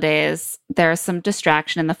the holidays, there's some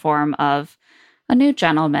distraction in the form of a new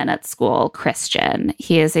gentleman at school, Christian.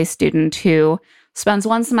 He is a student who spends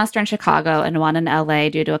one semester in Chicago and one in LA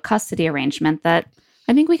due to a custody arrangement that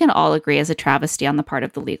I think we can all agree is a travesty on the part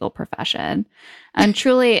of the legal profession. And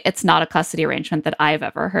truly, it's not a custody arrangement that I've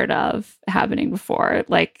ever heard of happening before.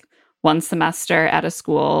 Like, one semester at a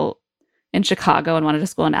school in Chicago and one at a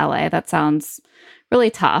school in LA. That sounds really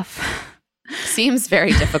tough. Seems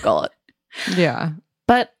very difficult. Yeah.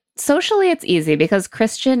 But socially, it's easy because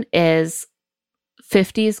Christian is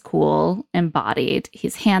 50s cool embodied.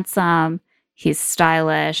 He's handsome. He's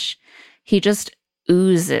stylish. He just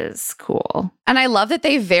oozes cool. And I love that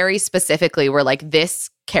they very specifically were like, this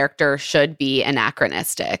character should be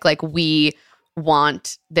anachronistic. Like, we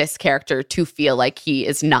want this character to feel like he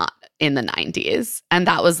is not in the 90s. And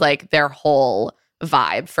that was like their whole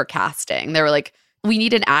vibe for casting. They were like, we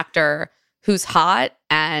need an actor who's hot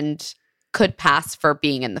and could pass for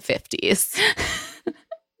being in the 50s.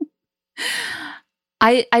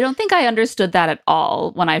 I don't think I understood that at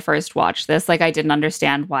all when I first watched this. Like, I didn't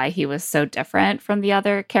understand why he was so different from the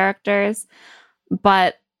other characters.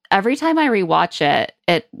 But every time I rewatch it,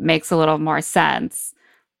 it makes a little more sense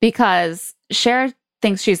because Cher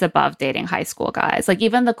thinks she's above dating high school guys. Like,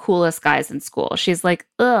 even the coolest guys in school, she's like,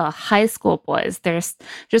 ugh, high school boys. They're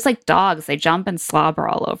just like dogs. They jump and slobber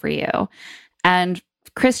all over you. And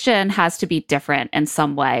Christian has to be different in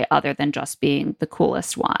some way other than just being the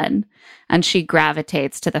coolest one. And she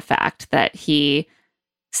gravitates to the fact that he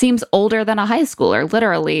seems older than a high schooler,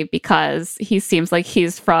 literally, because he seems like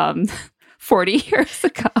he's from 40 years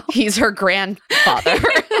ago. He's her grandfather.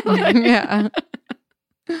 Yeah.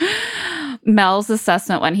 Mel's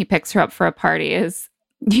assessment when he picks her up for a party is,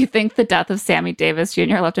 do you think the death of Sammy Davis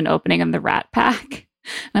Jr. left an opening in the Rat Pack?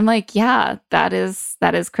 And I'm like, yeah, that is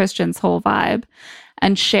Christian's whole vibe.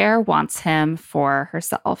 And Cher wants him for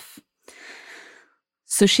herself.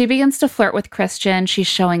 So she begins to flirt with Christian. She's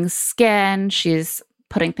showing skin. She's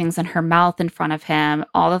putting things in her mouth in front of him.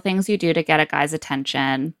 All the things you do to get a guy's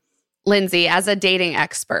attention. Lindsay, as a dating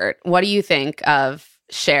expert, what do you think of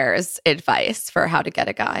Cher's advice for how to get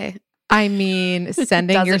a guy? I mean,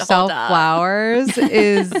 sending yourself flowers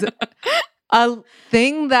is a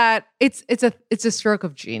thing that it's a stroke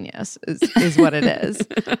of genius is what it is.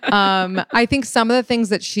 I think some of the things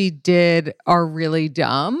that she did are really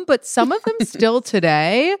dumb, but some of them still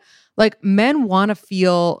today, like, men want to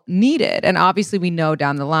feel needed. And obviously we know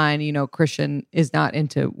down the line, Christian is not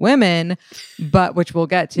into women, but which we'll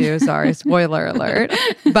get to. Sorry, spoiler alert.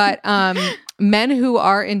 But men who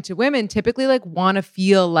are into women typically like want to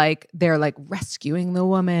feel like they're like rescuing the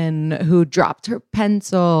woman who dropped her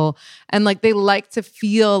pencil, and like they like to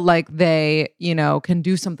feel like they, can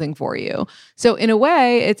do something for you. So in a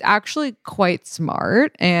way, it's actually quite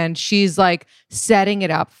smart, and she's like setting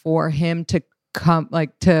it up for him to come,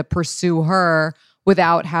 like, to pursue her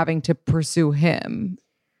without having to pursue him.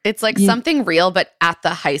 It's like something real, but at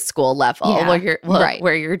the high school level,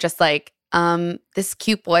 where you're just like, this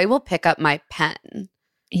cute boy will pick up my pen.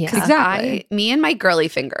 Yeah, exactly. Me and my girly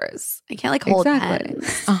fingers, I can't like hold pens.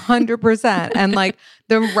 100%. And like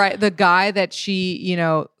the guy that she,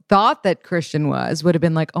 thought that Christian would have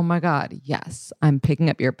been like, oh my God, yes, I'm picking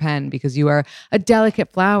up your pen because you are a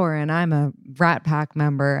delicate flower and I'm a Rat Pack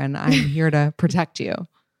member and I'm here to protect you.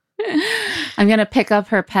 I'm going to pick up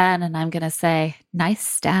her pen and I'm going to say, nice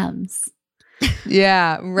stems.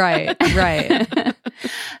 Yeah, right.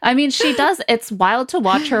 I mean, she does. It's wild to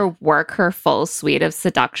watch her work her full suite of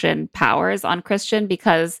seduction powers on Christian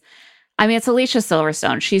because, I mean, it's Alicia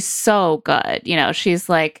Silverstone. She's so good. She's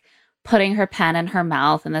like putting her pen in her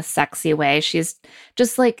mouth in this sexy way. She's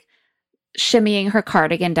just like shimmying her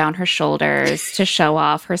cardigan down her shoulders to show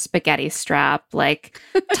off her spaghetti strap like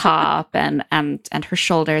top and her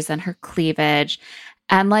shoulders and her cleavage.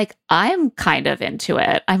 And like, I'm kind of into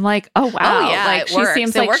it. I'm like, oh wow. Oh, yeah, like she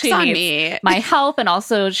seems like she needs my help. And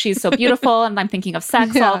also she's so beautiful. And I'm thinking of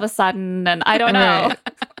sex all of a sudden. And I don't know. Right.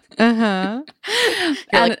 Uh-huh.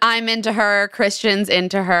 You're like, I'm into her, Christian's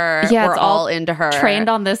into her, we're all into her. Trained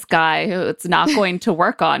on this guy who it's not going to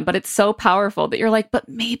work on, but it's so powerful that you're like, but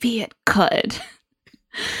maybe it could.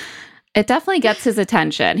 It definitely gets his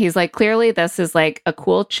attention. He's like, clearly this is like a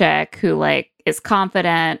cool chick who like is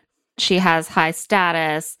confident. She has high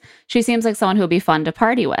status. She seems like someone who would be fun to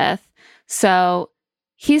party with. So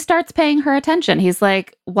he starts paying her attention. He's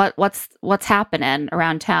like, what's happening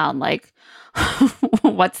around town? Like,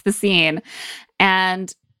 what's the scene?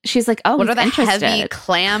 And she's like, oh, what are the interested. Heavy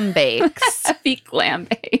clam bakes? Heavy clam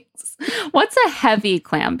bakes. What's a heavy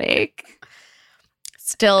clam bake?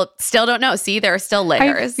 Still don't know. See, there are still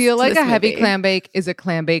layers. I feel like a heavy clam bake is a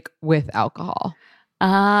clam bake with alcohol.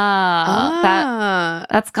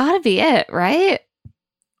 That's gotta be it, right?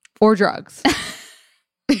 Or drugs.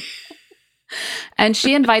 And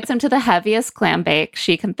she invites him to the heaviest clam bake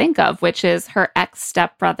she can think of, which is her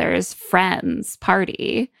ex-stepbrother's friend's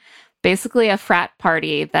party. Basically a frat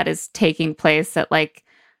party that is taking place at like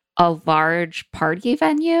a large party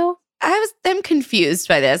venue. I'm confused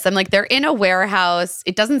by this. I'm like, they're in a warehouse.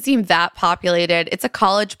 It doesn't seem that populated. It's a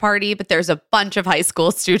college party, but there's a bunch of high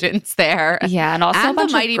school students there. Yeah, and also a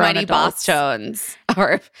bunch the mighty, of grown mighty adults. Bosstones.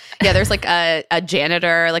 There's like a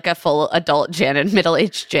janitor, like a full adult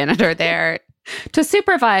middle-aged janitor there. To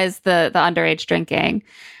supervise the underage drinking.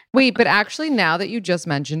 Wait, but actually now that you just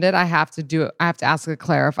mentioned it, I have to ask a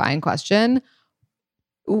clarifying question.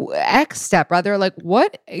 Ex-stepbrother, like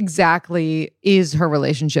what exactly is her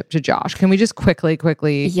relationship to Josh? Can we just quickly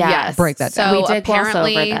Yes. break that down? We did gloss over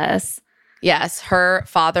this. Yes, her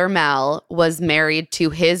father, Mel, was married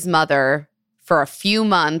to his mother for a few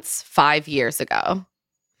months 5 years ago.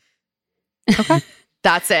 Okay.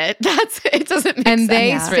 That's it. It doesn't make sense. And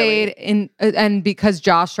they really. stayed in, and because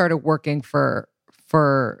Josh started working for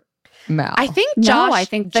Mel. I think Josh. I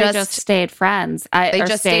think they just stayed friends. They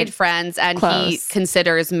just stayed friends, and close. he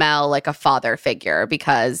considers Mel like a father figure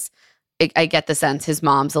because I get the sense his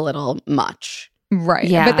mom's a little much. Right.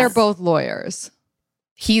 Yes. But they're both lawyers.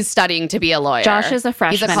 He's studying to be a lawyer. Josh is a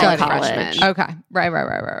freshman He's a in college. freshman. Okay.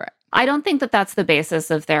 Right. I don't think that that's the basis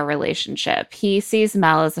of their relationship. He sees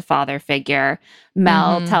Mel as a father figure.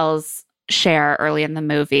 Mel tells Cher early in the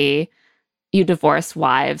movie, "You divorce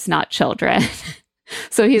wives, not children."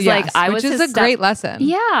 So he's like, which is a great lesson.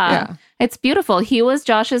 Yeah. It's beautiful. He was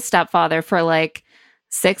Josh's stepfather for like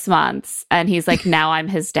 6 months. And he's like, now I'm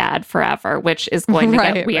his dad forever, which is going to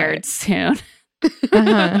get weird soon.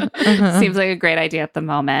 Seems like a great idea at the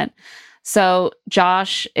moment. So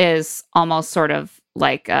Josh is almost sort of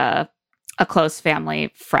like a close family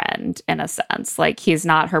friend in a sense. Like he's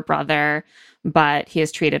not her brother, but he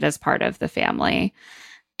is treated as part of the family.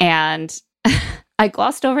 And I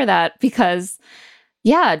glossed over that because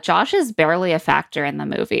Josh is barely a factor in the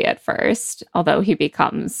movie at first, although he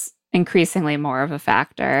becomes increasingly more of a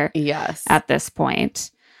factor at this point.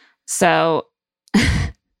 So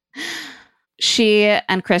she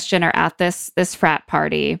and Christian are at this frat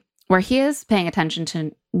party where he is paying attention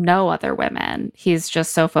to no other women. He's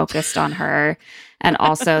just so focused on her and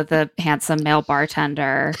also the handsome male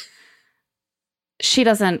bartender. She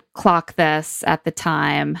doesn't clock this at the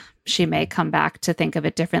time. She may come back to think of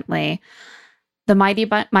it differently. The Mighty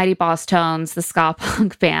Bosstones, the ska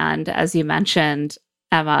punk band, as you mentioned,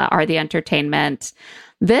 Emma, are the entertainment.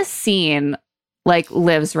 This scene like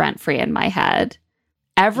lives rent-free in my head.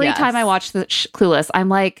 Every time I watch the Clueless, I'm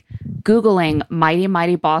like Googling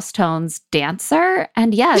Mighty Bosstones dancer.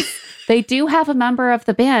 And yes, they do have a member of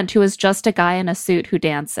the band who is just a guy in a suit who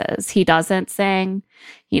dances. He doesn't sing.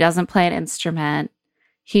 He doesn't play an instrument.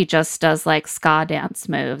 He just does like ska dance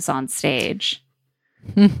moves on stage.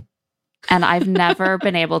 And I've never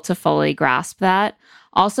been able to fully grasp that.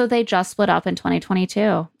 Also, they just split up in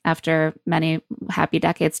 2022 after many happy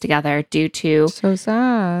decades together due to so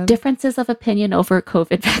sad differences of opinion over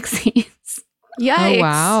COVID vaccines. Yikes. Oh,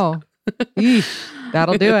 wow. Eesh,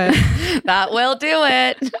 that'll do it. That will do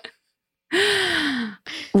it.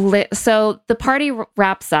 So the party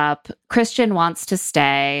wraps up. Christian wants to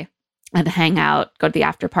stay and hang out, go to the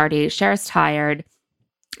after party. Cher's tired.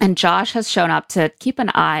 And Josh has shown up to keep an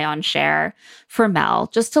eye on Cher for Mel,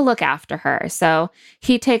 just to look after her. So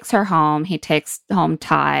he takes her home. He takes home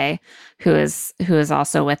Ty, who is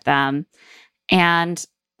also with them. And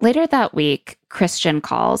later that week, Christian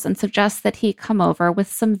calls and suggests that he come over with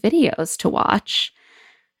some videos to watch.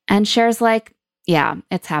 And Cher's like, yeah,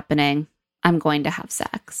 it's happening. I'm going to have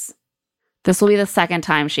sex. This will be the second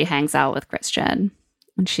time she hangs out with Christian.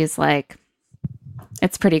 And she's like,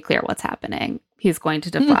 it's pretty clear what's happening. He's going to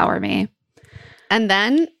deflower me. And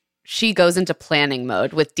then she goes into planning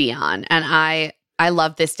mode with Dion. And I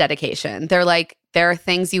love this dedication. They're like, there are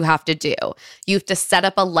things you have to do. You have to set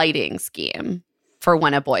up a lighting scheme for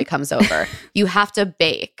when a boy comes over. You have to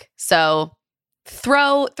bake. So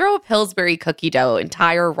throw a Pillsbury cookie dough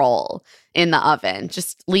entire roll in the oven.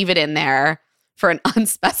 Just leave it in there for an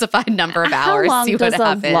unspecified number of hours. How long see does what a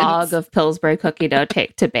happens. vlog of Pillsbury cookie dough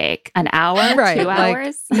take to bake? An hour? Right, 2 like,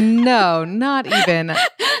 hours? No, not even.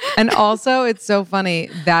 And also, it's so funny.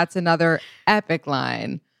 That's another epic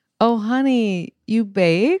line. Oh, honey, you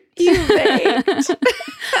baked? You baked.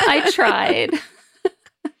 I tried.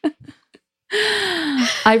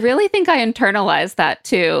 I really think I internalized that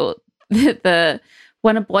too.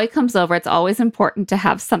 When a boy comes over, it's always important to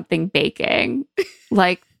have something baking.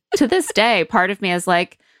 Like, to this day, part of me is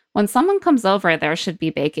like, when someone comes over, there should be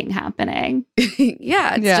baking happening.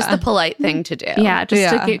 Yeah, it's just the polite thing to do. Yeah,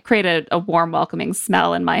 just to create a warm, welcoming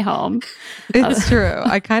smell in my home. It's true.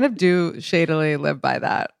 I kind of do shadily live by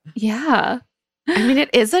that. Yeah. I mean, it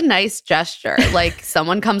is a nice gesture. Like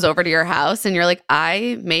someone comes over to your house and you're like,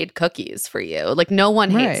 I made cookies for you. Like no one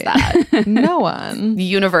hates that. No one.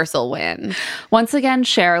 Universal win. Once again,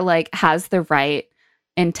 Cher like has the right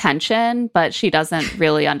intention, but she doesn't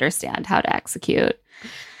really understand how to execute.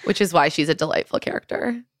 Which is why she's a delightful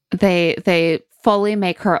character. They fully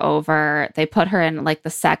make her over. They put her in like the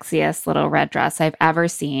sexiest little red dress I've ever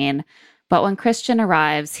seen. But when Christian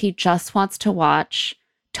arrives, he just wants to watch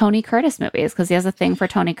Tony Curtis movies because he has a thing for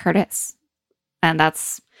Tony Curtis. And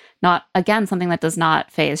that's not, again, something that does not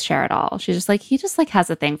faze Cher at all. She's just like, he just like has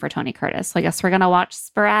a thing for Tony Curtis. So I guess we're going to watch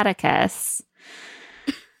Sporadicus.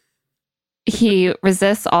 He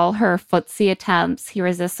resists all her footsie attempts. He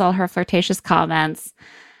resists all her flirtatious comments.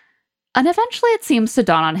 And eventually it seems to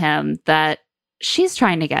dawn on him that she's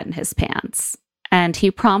trying to get in his pants. And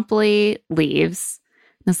he promptly leaves.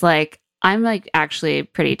 It's like, I'm like actually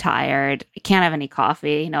pretty tired. I can't have any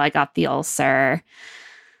coffee. You know, I got the ulcer.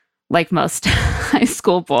 Like most high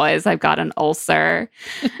school boys, I've got an ulcer.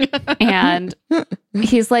 And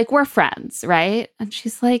he's like, we're friends, right? And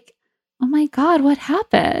she's like, oh my God, what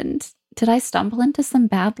happened? Did I stumble into some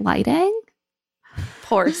bad lighting?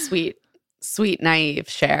 Poor, sweet, naive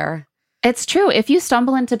Cher. It's true. If you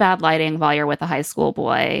stumble into bad lighting while you're with a high school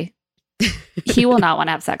boy, he will not want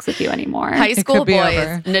to have sex with you anymore. High school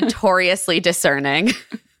boys, notoriously discerning.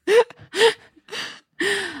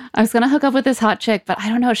 I was going to hook up with this hot chick, but I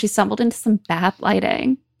don't know. She stumbled into some bad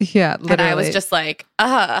lighting. Yeah, literally. And I was just like,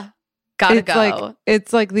 gotta go.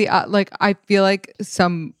 It's like the, like, I feel like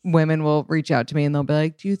some women will reach out to me and they'll be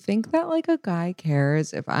like, do you think that like a guy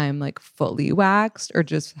cares if I'm like fully waxed or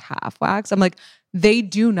just half waxed? I'm like, they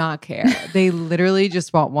do not care. They literally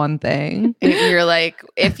just want one thing. And you're like,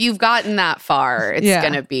 if you've gotten that far, it's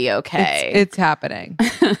gonna be okay. It's happening.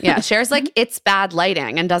 Yeah, Cher's like, it's bad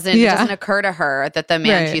lighting, and it doesn't occur to her that the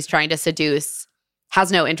man she's trying to seduce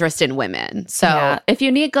has no interest in women. So if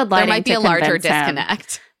you need good lighting, there might be a larger Him,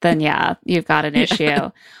 disconnect. then you've got an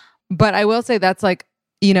issue. But I will say that's like,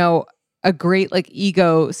 you know, a great like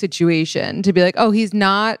ego situation to be like, oh, he's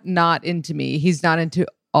not into me. He's not into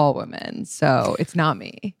all women. So it's not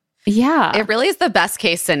me. Yeah. It really is the best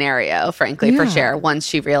case scenario, frankly, for Cher once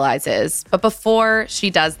she realizes. But before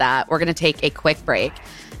she does that, we're going to take a quick break.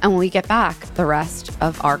 And when we get back, the rest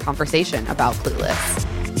of our conversation about Clueless.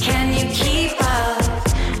 Can you keep up?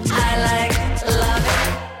 I love it.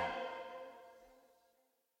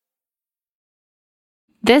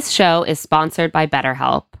 This show is sponsored by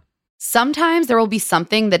BetterHelp. Sometimes there will be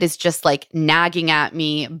something that is just like nagging at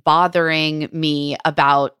me, bothering me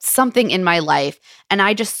about something in my life. And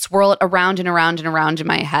I just swirl it around and around and around in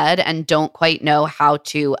my head and don't quite know how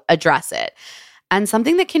to address it. And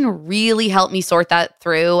something that can really help me sort that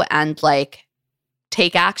through and like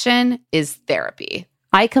take action is therapy.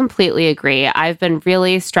 I completely agree. I've been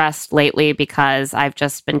really stressed lately because I've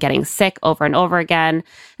just been getting sick over and over again.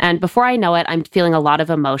 And before I know it, I'm feeling a lot of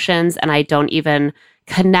emotions and I don't even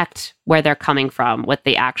connect where they're coming from with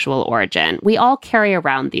the actual origin. We all carry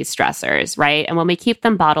around these stressors, right? And when we keep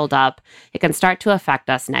them bottled up, it can start to affect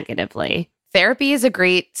us negatively. Therapy is a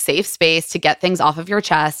great safe space to get things off of your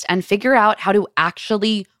chest and figure out how to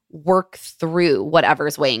actually work through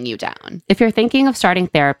whatever's weighing you down. If you're thinking of starting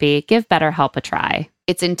therapy, give BetterHelp a try.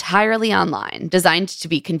 It's entirely online, designed to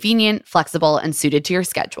be convenient, flexible, and suited to your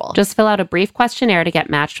schedule. Just fill out a brief questionnaire to get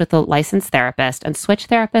matched with a licensed therapist and switch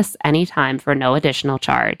therapists anytime for no additional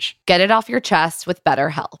charge. Get it off your chest with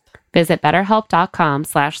BetterHelp. Visit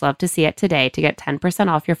betterhelp.com/love-to-see-it today to get 10%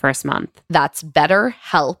 off your first month. That's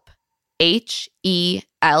BetterHelp,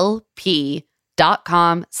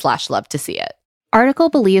 HELP.com/love-to-see-it. Article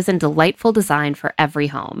believes in delightful design for every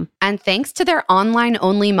home. And thanks to their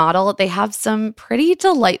online-only model, they have some pretty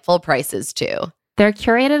delightful prices too. Their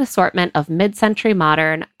curated assortment of mid-century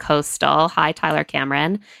modern, coastal, hi Tyler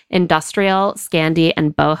Cameron, industrial, Scandi,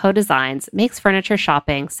 and boho designs makes furniture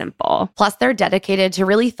shopping simple. Plus, they're dedicated to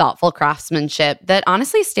really thoughtful craftsmanship that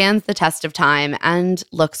honestly stands the test of time and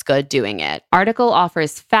looks good doing it. Article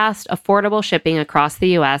offers fast, affordable shipping across the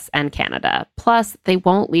US and Canada. Plus, they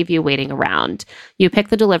won't leave you waiting around. You pick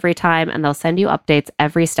the delivery time and they'll send you updates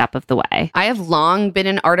every step of the way. I have long been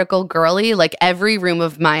an Article girly. Like every room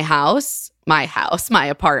of my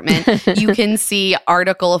apartment, you can see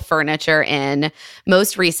Article furniture in.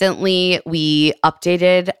 Most recently, we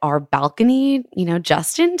updated our balcony,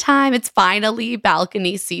 just in time. It's finally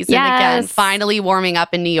balcony season again, finally warming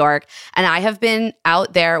up in New York. And I have been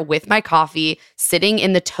out there with my coffee, sitting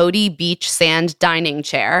in the Toady Beach Sand dining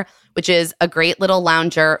chair, which is a great little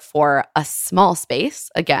lounger for a small space.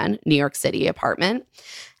 Again, New York City apartment.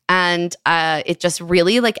 And it just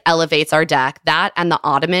really like elevates our deck. That and the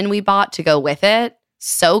ottoman we bought to go with it.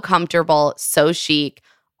 So comfortable, so chic.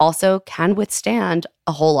 Also can withstand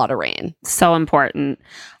a whole lot of rain. So important.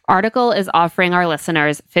 Article is offering our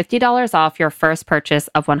listeners $50 off your first purchase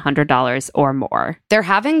of $100 or more. They're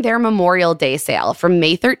having their Memorial Day sale from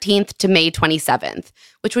May 13th to May 27th,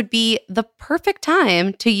 which would be the perfect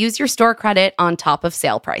time to use your store credit on top of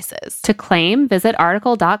sale prices. To claim, visit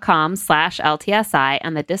article.com/LTSI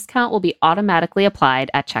and the discount will be automatically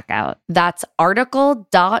applied at checkout. That's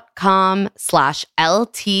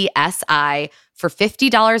article.com/LTSI for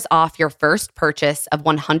 $50 off your first purchase of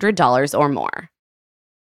 $100 or more.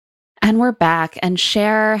 And we're back, and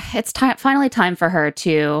Cher, it's finally time for her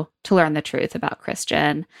to learn the truth about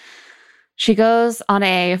Christian. She goes on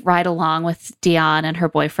a ride along with Dion and her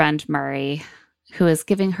boyfriend Murray, who is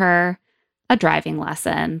giving her a driving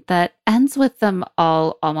lesson that ends with them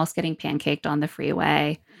all almost getting pancaked on the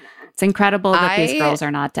freeway. It's incredible that these girls are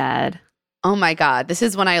not dead. Oh my God. This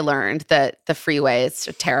is when I learned that the freeway is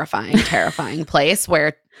a terrifying, terrifying place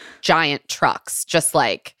where giant trucks just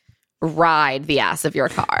like ride the ass of your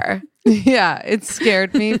car. Yeah, it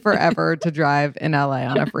scared me forever to drive in LA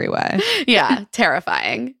on a freeway. Yeah,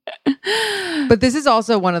 terrifying. But this is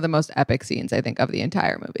also one of the most epic scenes, I think, of the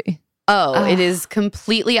entire movie. Oh, it is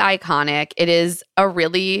completely iconic. It is a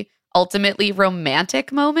really ultimately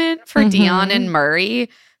romantic moment for Dion and Murray,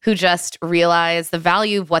 who just realize the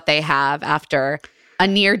value of what they have after a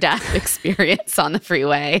near-death experience on the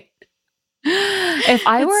freeway. If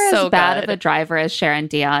I were as bad of a driver as Sharon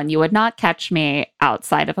Dion, you would not catch me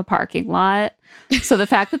outside of a parking lot. So the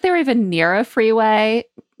fact that they're even near a freeway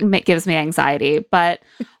gives me anxiety. But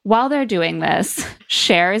while they're doing this,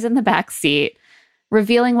 Cher is in the back seat,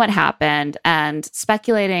 revealing what happened and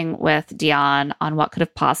speculating with Dion on what could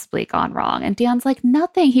have possibly gone wrong. And Dion's like,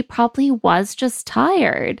 nothing. He probably was just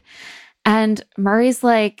tired. And Murray's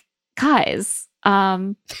like, guys,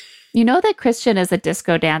 you know that Christian is a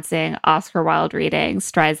disco dancing, Oscar Wilde reading,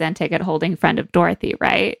 Streisand ticket holding friend of Dorothy,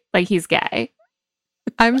 right? Like he's gay.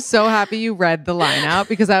 I'm so happy you read the line out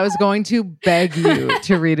because I was going to beg you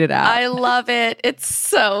to read it out. I love it. It's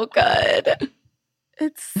so good.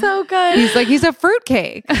 It's so good. He's like, he's a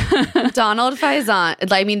fruitcake. Donald Faison.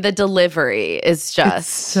 I mean, the delivery is just it's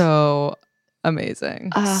so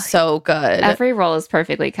amazing. So good. Every role is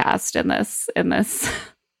perfectly cast in this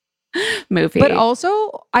movie. But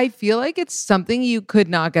also, I feel like it's something you could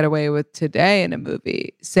not get away with today in a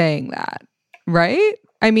movie saying that, right?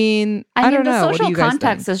 I mean, I don't know. The social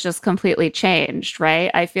context has just completely changed, right?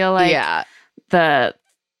 I feel like the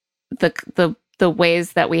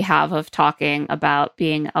ways that we have of talking about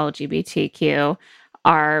being LGBTQ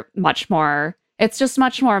are much more, it's just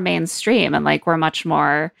much more mainstream, and like we're much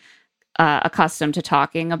more accustomed to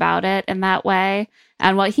talking about it in that way.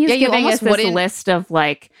 And what he's giving us this list of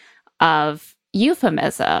of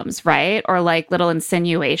euphemisms, right? Or like little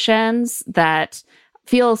insinuations that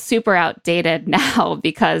feel super outdated now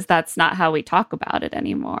because that's not how we talk about it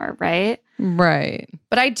anymore, right? Right.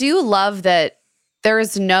 But I do love that there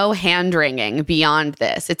is no hand-wringing beyond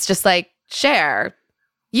this. It's just like, Cher,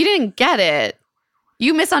 you didn't get it.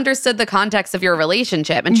 You misunderstood the context of your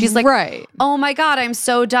relationship. And she's like, right. Oh my God, I'm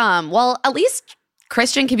so dumb. Well, at least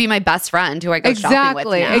Christian can be my best friend who I go shopping with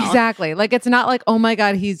now. Exactly. Like, it's not like, oh my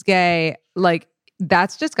God, he's gay. Like,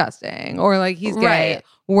 that's disgusting. Or like, he's gay. Right.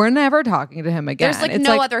 We're never talking to him again. There's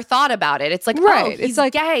no other thought about it. It's like, right. He's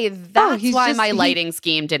like, gay. That's why my lighting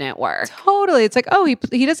scheme didn't work. Totally. It's like, oh,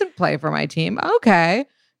 he doesn't play for my team. Okay.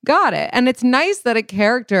 Got it. And it's nice that a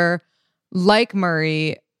character like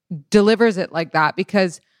Murray delivers it like that,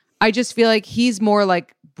 because I just feel like he's more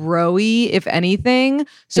like bro-y, if anything.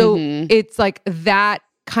 So it's like that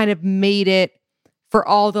kind of made it for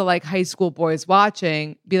all the like high school boys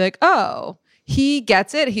watching, be like, oh, he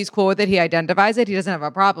gets it. He's cool with it. He identifies it. He doesn't have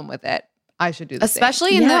a problem with it. I should do the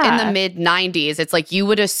Especially same. in the mid 90s. It's like you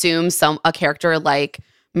would assume a character like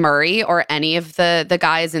Murray or any of the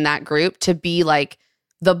guys in that group to be like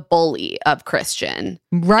the bully of Christian.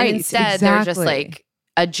 Right. And instead, they're just like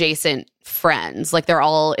adjacent friends. Like they're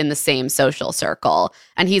all in the same social circle.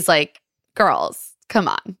 And he's like, girls, come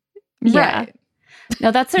on. Yeah. Right.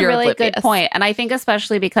 No, that's a really good point. And I think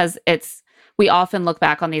especially because we often look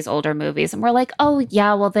back on these older movies and we're like, oh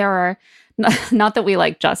yeah, well there are, not that we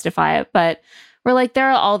like justify it, but we're like,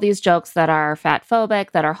 there are all these jokes that are fat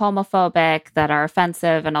phobic, that are homophobic, that are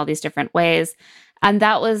offensive in all these different ways. And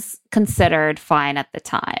that was considered fine at the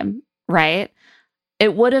time, right?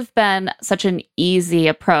 It would have been such an easy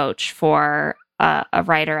approach for a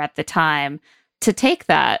writer at the time to take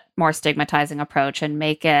that more stigmatizing approach and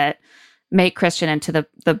make it make Christian into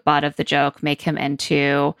the butt of the joke, make him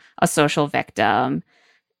into a social victim.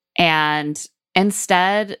 And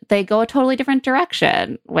instead, they go a totally different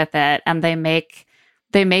direction with it. And they make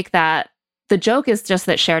that the joke is just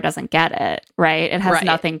that Cher doesn't get it, right? It has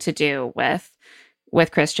nothing to do with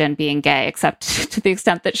Christian being gay, except to the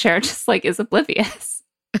extent that Cher just like is oblivious.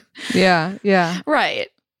 Yeah. Right.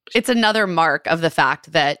 It's another mark of the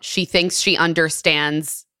fact that she thinks she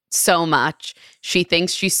understands so much. She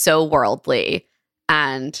thinks she's so worldly,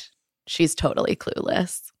 and she's totally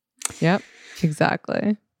clueless. Yep,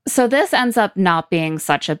 exactly. So this ends up not being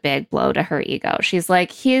such a big blow to her ego. She's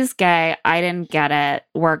like, he's gay. I didn't get it.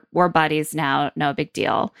 We're buddies now. No big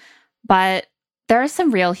deal. But there are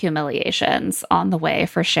some real humiliations on the way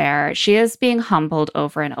for Cher. She is being humbled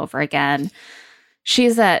over and over again.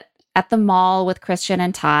 She's at the mall with Christian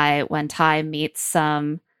and Ty when Ty meets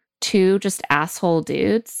some two just asshole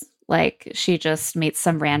dudes. Like, she just meets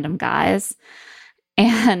some random guys.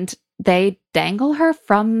 And they dangle her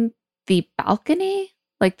from the balcony,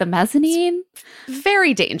 like the mezzanine.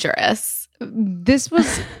 Very dangerous. This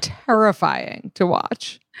was terrifying to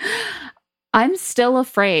watch. I'm still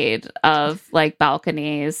afraid of like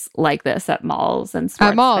balconies like this at malls and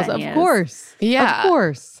sports venues. Of course. Yeah. Of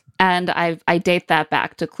course. And I date that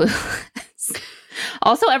back to Clueless.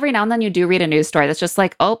 Also, every now and then you do read a news story that's just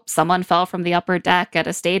like, oh, someone fell from the upper deck at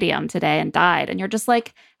a stadium today and died. And you're just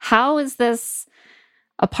like, how is this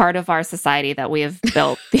a part of our society that we have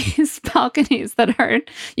built these balconies that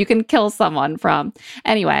you can kill someone from?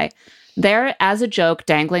 Anyway, they're, as a joke,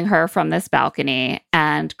 dangling her from this balcony,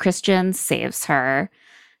 and Christian saves her.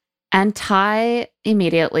 And Ty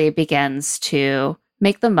immediately begins to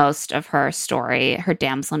make the most of her story, her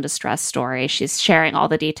damsel in distress story. She's sharing all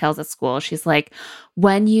the details at school. She's like,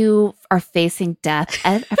 when you are facing death,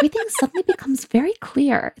 everything suddenly becomes very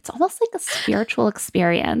clear. It's almost like a spiritual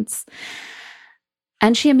experience.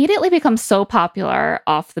 And she immediately becomes so popular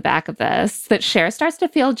off the back of this that Cher starts to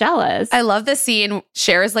feel jealous. I love the scene.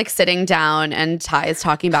 Cher is like sitting down and Ty is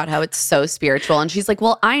talking about how it's so spiritual. And she's like,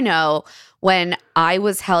 well, I know when I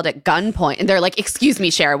was held at gunpoint. And they're like, excuse me,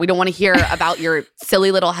 Cher, we don't want to hear about your silly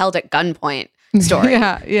little held at gunpoint story.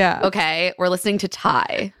 Yeah. Okay, we're listening to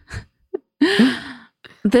Ty.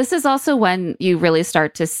 This is also when you really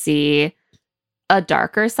start to see a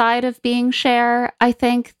darker side of being Cher. I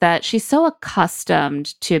think that she's so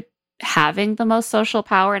accustomed to having the most social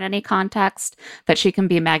power in any context that she can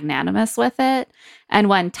be magnanimous with it. And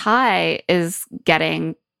when Ty is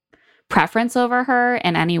getting preference over her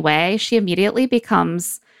in any way, she immediately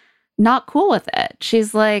becomes not cool with it.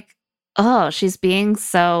 She's like, oh, she's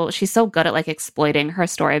so good at like exploiting her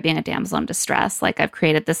story of being a damsel in distress. Like, I've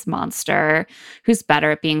created this monster who's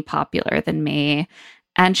better at being popular than me.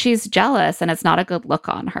 And she's jealous, and it's not a good look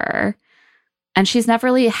on her. And she's never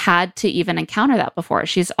really had to even encounter that before.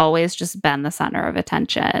 She's always just been the center of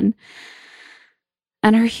attention.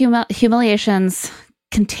 And her humiliations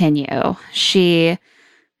continue. She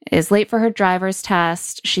is late for her driver's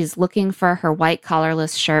test. She's looking for her white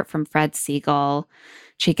collarless shirt from Fred Siegel.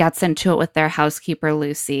 She gets into it with their housekeeper,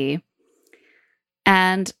 Lucy.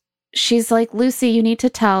 And she's like, Lucy, you need to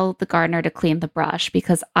tell the gardener to clean the brush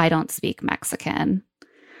because I don't speak Mexican.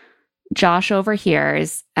 Josh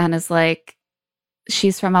overhears and is like,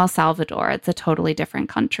 she's from El Salvador. It's a totally different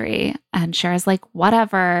country. And Cher's like,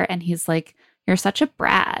 whatever. And he's like, you're such a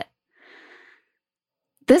brat.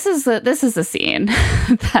 This is a scene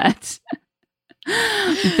that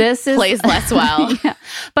plays less well. Yeah.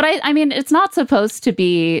 But I mean, it's not supposed to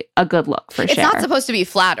be a good look for Cher. It's not supposed to be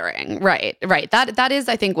flattering. Right. That is,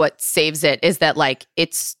 I think, what saves it is that like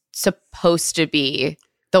it's supposed to be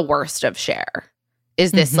the worst of Cher.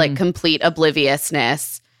 Is this like complete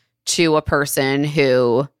obliviousness to a person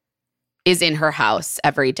who is in her house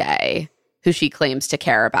every day, who she claims to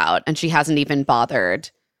care about, and she hasn't even bothered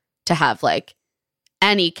to have like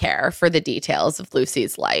any care for the details of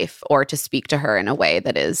Lucy's life or to speak to her in a way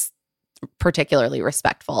that is particularly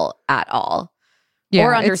respectful at all. Yeah,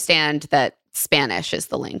 or understand that Spanish is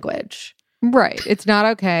the language. Right. It's not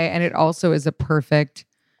okay. And it also is a perfect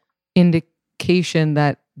indication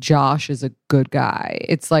that Josh is a good guy.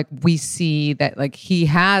 It's like we see that like he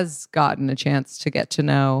has gotten a chance to get to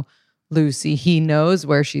know Lucy. He knows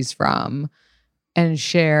where she's from. And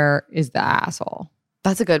Cher is the asshole.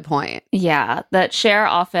 That's a good point. Yeah, that Cher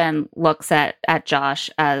often looks at Josh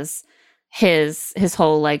as his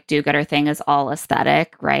whole like do-gooder thing is all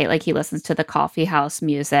aesthetic, right? Like he listens to the coffee house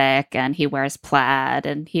music and he wears plaid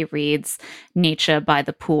and he reads Nietzsche by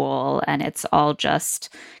the pool, and it's all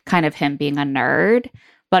just kind of him being a nerd.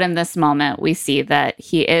 But in this moment, we see that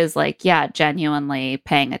he is like, yeah, genuinely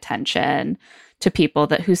paying attention to people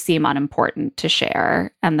who seem unimportant to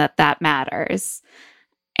Cher, and that matters.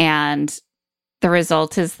 And the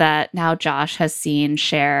result is that now Josh has seen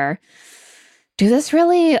Cher do this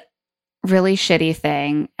really, really shitty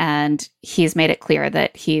thing, and he's made it clear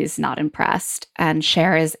that he's not impressed. And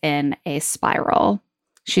Cher is in a spiral.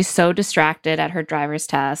 She's so distracted at her driver's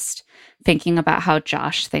test, thinking about how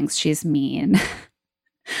Josh thinks she's mean,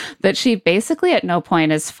 that she basically at no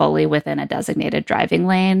point is fully within a designated driving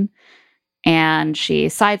lane. And she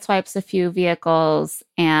sideswipes a few vehicles,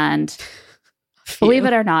 and believe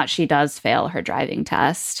it or not, she does fail her driving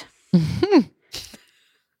test.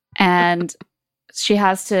 And she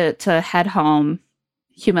has to head home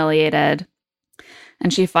humiliated.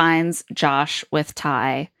 And she finds Josh with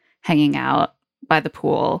Ty hanging out by the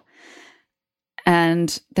pool.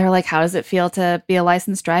 And they're like, how does it feel to be a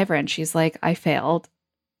licensed driver? And she's like, I failed.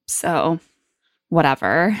 So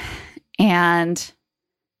whatever. And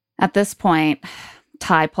at this point,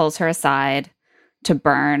 Ty pulls her aside to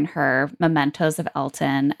burn her mementos of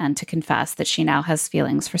Elton and to confess that she now has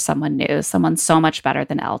feelings for someone new, someone so much better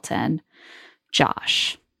than Elton,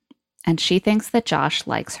 Josh. And she thinks that Josh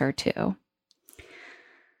likes her too.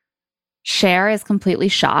 Cher is completely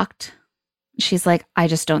shocked. She's like, I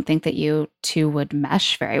just don't think that you two would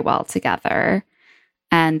mesh very well together.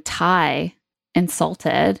 And Ty,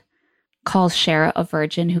 insulted, calls Cher a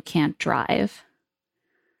virgin who can't drive.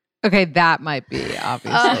 Okay, that might be,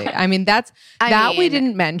 obviously. I mean, we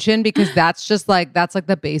didn't mention because that's like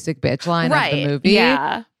the basic bitch line of the movie.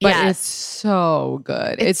 Yeah. But it's so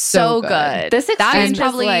good. It's so good. This exchange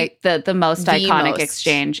is like the most iconic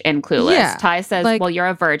exchange in Clueless. Yeah. Ty says, well, you're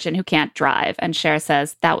a virgin who can't drive. And Cher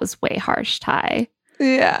says, that was way harsh, Ty.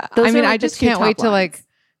 Yeah. I just can't wait to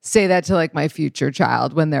say that to my future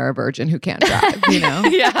child when they're a virgin who can't drive, you know?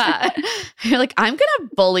 Yeah. You're like, I'm going to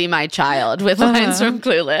bully my child with lines from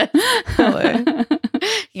Clueless.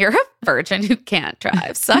 You're a virgin who can't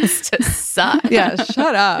drive. Sucks to suck. Yeah,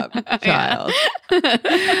 shut up, child.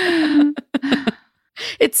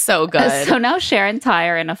 It's so good. So now Cher and Ty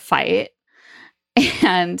are in a fight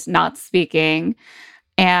and not speaking.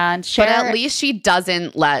 And Cher... But at least she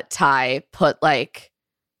doesn't let Ty put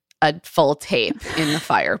a full tape in the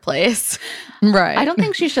fireplace. Right. I don't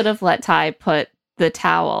think she should have let Ty put the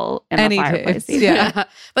towel in the fireplace. Yeah.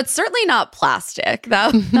 But certainly not plastic.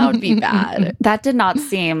 That would be bad. That did not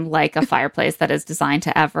seem like a fireplace that is designed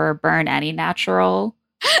to ever burn any natural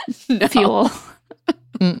fuel.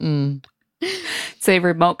 Mm-mm. It's a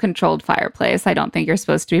remote controlled fireplace. I don't think you're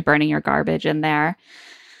supposed to be burning your garbage in there.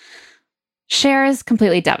 Cher is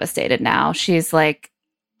completely devastated now. She's like,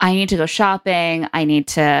 I need to go shopping. I need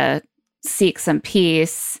to seek some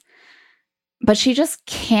peace. But she just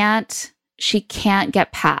can't. She can't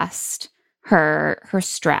get past her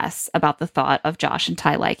stress about the thought of Josh and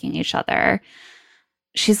Ty liking each other.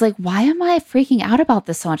 She's like, why am I freaking out about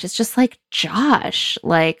this so much? It's just like Josh.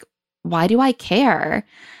 Like, why do I care?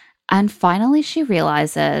 And finally she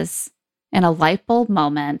realizes in a light bulb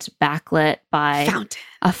moment, backlit by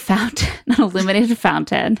a fountain, an illuminated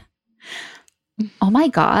fountain. Oh my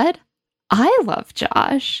God, I love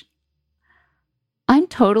Josh. I'm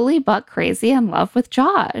totally butt crazy in love with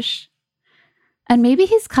Josh. And maybe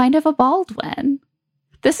he's kind of a Baldwin.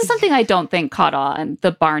 This is something I don't think caught on,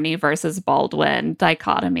 the Barney versus Baldwin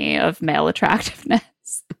dichotomy of male attractiveness.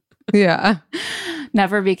 Yeah.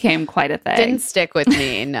 Never became quite a thing. Didn't stick with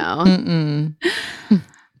me, no. Mm-mm.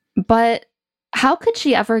 But how could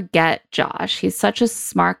she ever get Josh? He's such a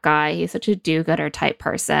smart guy. He's such a do-gooder type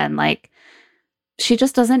person. She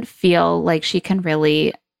just doesn't feel like she can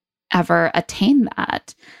really ever attain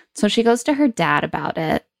that. So she goes to her dad about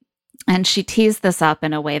it, and she tees this up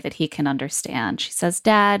in a way that he can understand. She says,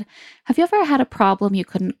 Dad, have you ever had a problem you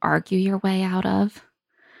couldn't argue your way out of?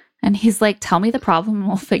 And he's like, tell me the problem and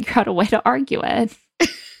we'll figure out a way to argue it.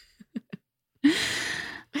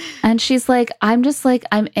 And she's like,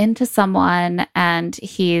 I'm into someone, and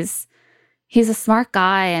he's a smart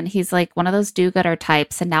guy, and he's like one of those do-gooder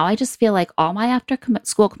types. And now I just feel like all my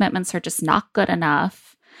after-school commitments are just not good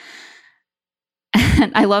enough.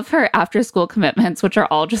 And I love her after-school commitments, which are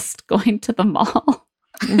all just going to the mall.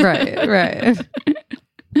 Right.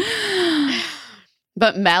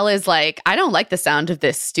 But Mel is like, I don't like the sound of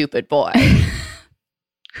this stupid boy.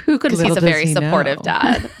 Who could He's a very supportive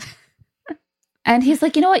dad. And he's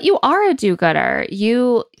like, you know what? You are a do-gooder.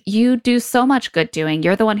 You do so much good doing.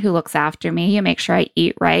 You're the one who looks after me. You make sure I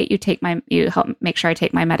eat right. You help make sure I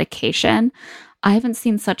take my medication. I haven't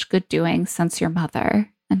seen such good doing since your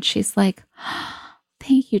mother. And she's like,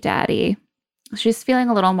 thank you, Daddy. She's feeling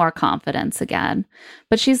a little more confidence again.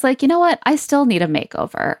 But she's like, you know what? I still need a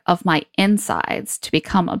makeover of my insides to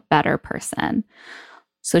become a better person.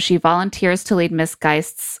 So she volunteers to lead Miss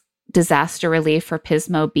Geist's disaster relief for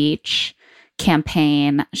Pismo Beach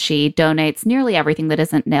campaign. She donates nearly everything that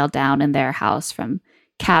isn't nailed down in their house, from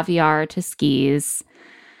caviar to skis.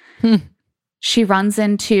 She runs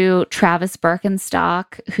into Travis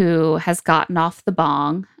Birkenstock, who has gotten off the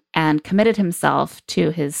bong and committed himself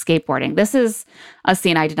to his skateboarding. This is a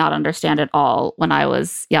scene I did not understand at all when I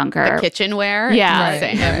was younger. The kitchenware? Yeah.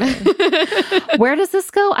 Right. Where does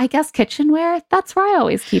this go? I guess kitchenware. That's where I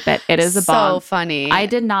always keep it. It is a bong. So funny. I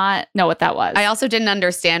did not know what that was. I also didn't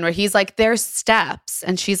understand where he's like, there's steps.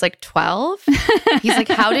 And she's like, 12? He's like,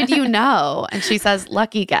 how did you know? And she says,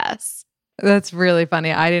 lucky guess. That's really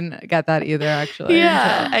funny. I didn't get that either, actually.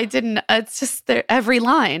 Yeah, I didn't. It's just every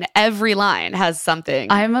line has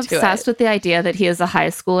something. I'm obsessed with the idea that he is a high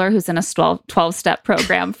schooler who's in a 12-step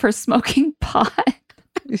program for smoking pot.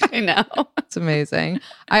 I know. It's amazing.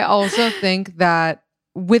 I also think that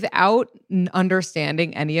without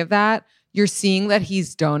understanding any of that, you're seeing that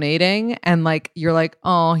he's donating and like you're like,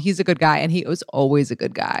 oh, he's a good guy, and he was always a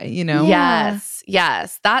good guy, you know? Yes.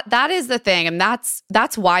 That is the thing, and that's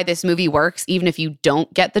why this movie works, even if you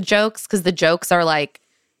don't get the jokes, because the jokes are like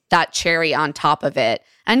that cherry on top of it.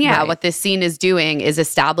 And what this scene is doing is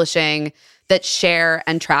establishing that Cher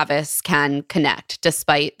and Travis can connect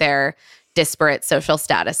despite their disparate social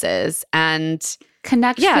statuses and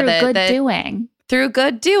connect through good doing. Through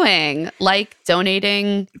good doing, like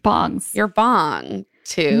donating your bong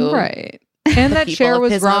to and that Cher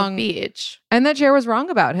was wrong. Beach. And that Cher was wrong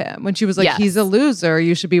about him when she was like, he's a loser.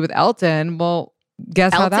 You should be with Elton. Well,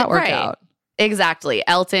 guess how that worked out. Exactly.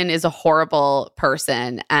 Elton is a horrible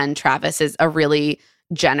person, and Travis is a really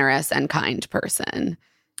generous and kind person.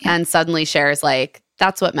 Yeah. And suddenly Cher's like,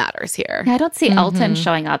 that's what matters here. I don't see Elton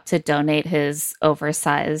showing up to donate his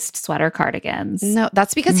oversized sweater cardigans. No,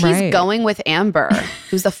 that's because he's going with Amber,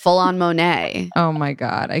 who's a full-on Monet. Oh my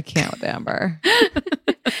God, I can't with Amber.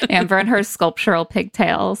 Amber and her sculptural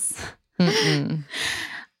pigtails.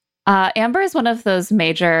 Amber is one of those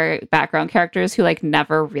major background characters who like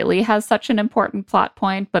never really has such an important plot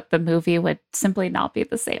point, but the movie would simply not be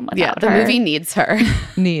the same without her. The movie needs her.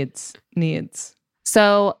 Needs.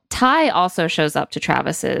 So Ty also shows up to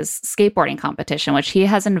Travis's skateboarding competition, which he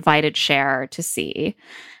has invited Cher to see.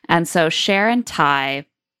 And so Cher and Ty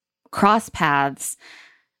cross paths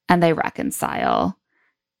and they reconcile.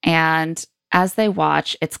 And as they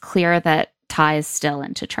watch, it's clear that Ty is still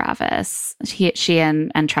into Travis. She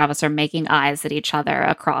and Travis are making eyes at each other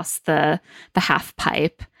across the half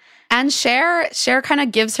pipe. And Cher kind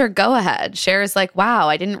of gives her go-ahead. Cher is like, wow,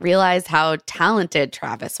 I didn't realize how talented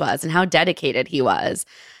Travis was and how dedicated he was.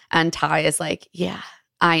 And Ty is like, yeah,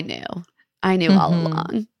 I knew all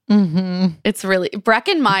along. It's really,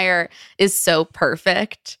 Breckin Meyer is so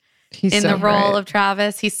perfect in the role of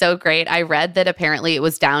Travis. He's so great. I read that apparently it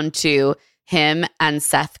was down to him and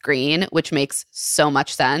Seth Green, which makes so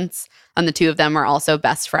much sense. And the two of them are also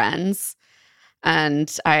best friends.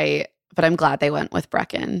 But I'm glad they went with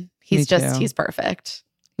Breckin. He's perfect.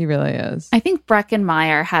 He really is. I think Breckin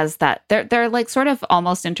Meyer has that. They're like sort of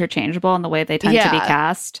almost interchangeable in the way they tend to be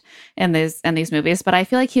cast in these movies. But I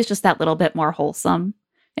feel like he's just that little bit more wholesome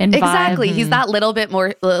in vibe. Exactly. He's that little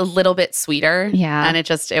bit sweeter. Yeah. And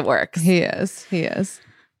it works. He is.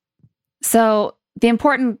 So the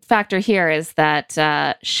important factor here is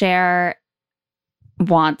that Cher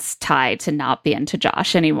wants Ty to not be into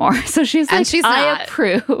Josh anymore. So she's like, I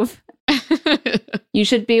approve. You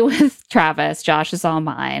should be with Travis. Josh is all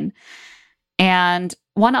mine. And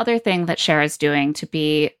one other thing that Cher is doing to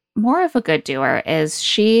be more of a good doer is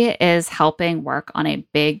she is helping work on a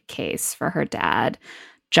big case for her dad.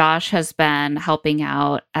 Josh has been helping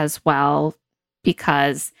out as well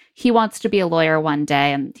because he wants to be a lawyer one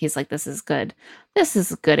day. And he's like, this is good. This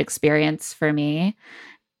is a good experience for me.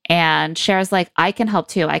 And Cher's like, I can help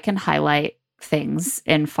too. I can highlight things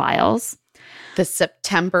in files. The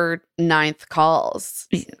September 9th calls.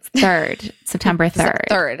 September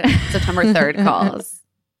 3rd. September 3rd calls.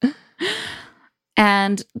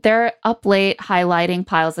 And they're up late highlighting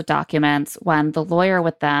piles of documents when the lawyer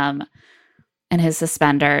with them in his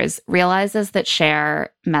suspenders realizes that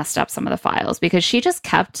Cher messed up some of the files because she just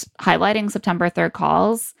kept highlighting September 3rd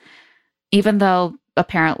calls, even though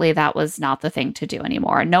apparently that was not the thing to do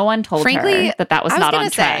anymore. No one told her that was not on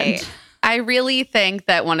trend. I really think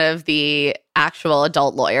that one of the actual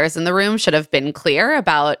adult lawyers in the room should have been clear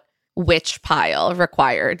about which pile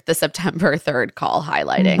required the September 3rd call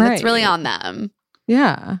highlighting. Right. It's really on them.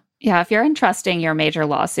 Yeah. Yeah, if you're entrusting your major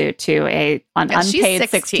lawsuit to an unpaid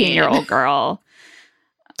 16-year-old girl,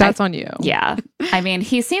 that's on you. Yeah. I mean,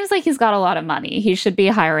 he seems like he's got a lot of money. He should be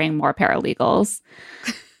hiring more paralegals.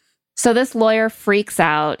 So this lawyer freaks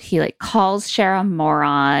out. He like calls Cher a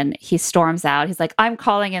moron. He storms out. He's like, I'm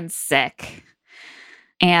calling in sick.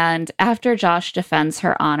 And after Josh defends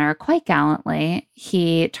her honor quite gallantly,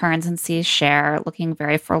 he turns and sees Cher looking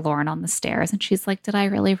very forlorn on the stairs. And she's like, did I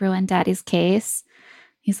really ruin Daddy's case?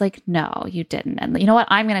 He's like, no, you didn't. And you know what?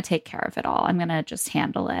 I'm going to take care of it all. I'm going to just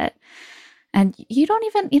handle it. And you don't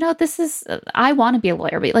even, this is, I want to be a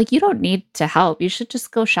lawyer, but like, you don't need to help. You should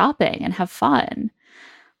just go shopping and have fun.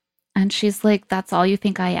 And she's like, that's all you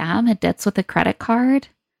think I am? A ditz with a credit card?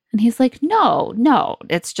 And he's like, no,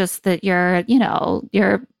 it's just that you're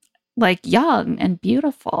like young and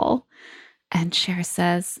beautiful. And Cher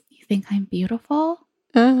says, you think I'm beautiful?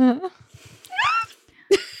 Uh-huh.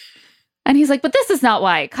 And he's like, but this is not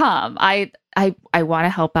why I come. I want to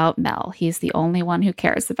help out Mel. He's the only one who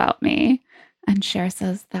cares about me. And Cher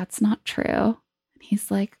says, that's not true. And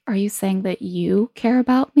he's like, are you saying that you care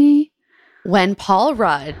about me? When Paul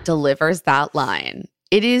Rudd delivers that line,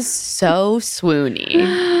 it is so swoony.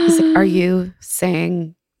 He's like, are you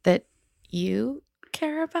saying that you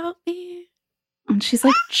care about me? And she's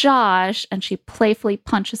like, Josh. And she playfully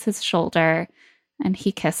punches his shoulder and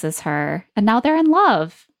he kisses her. And now they're in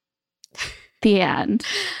love. The end.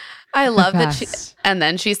 I love that. And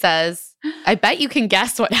then she says, I bet you can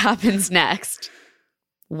guess what happens next.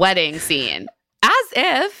 Wedding scene. As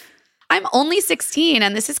if I'm only 16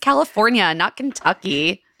 and this is California, not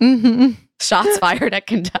Kentucky. Mm-hmm. Shots fired at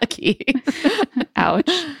Kentucky.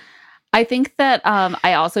 Ouch. I think that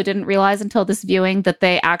I also didn't realize until this viewing that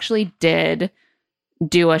they actually did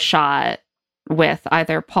do a shot with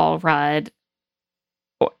either Paul Rudd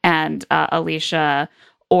and Alicia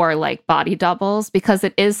or like body doubles, because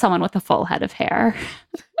it is someone with a full head of hair.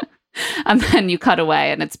 And then you cut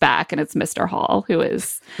away and it's back and it's Mr. Hall, who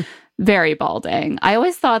is very balding. I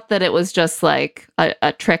always thought that it was just like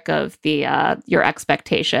a trick of the your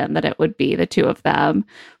expectation that it would be the two of them,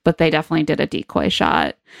 but they definitely did a decoy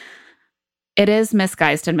shot. It is Miss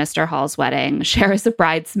Geist and Mr. Hall's wedding. Cher is a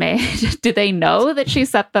bridesmaid. Do they know that she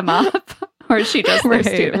set them up, or is she just their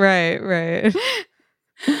student? Right.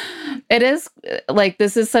 It is like,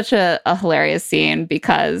 this is such a hilarious scene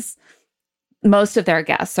because most of their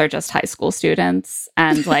guests are just high school students,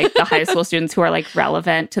 and like the high school students who are like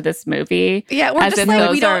relevant to this movie. Yeah, we're just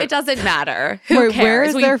like, it doesn't matter. Who cares? Where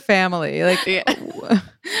is their family? Like,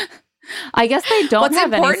 I guess they don't What's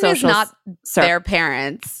have any important social is not their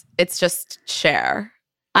parents. It's just Cher.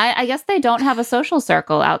 I guess they don't have a social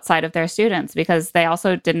circle outside of their students because they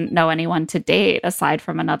also didn't know anyone to date aside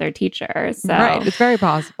from another teacher. So right, it's very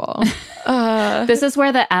possible. This is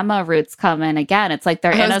where the Emma roots come in again. It's like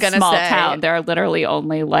they're in a small town. There are literally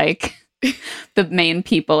only like the main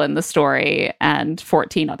people in the story and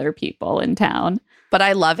 14 other people in town. But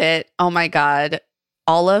I love it. Oh my God.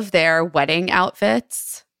 All of their wedding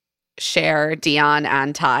outfits, Cher, Dion,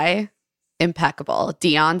 and Ty, impeccable.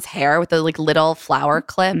 Dion's hair with the like little flower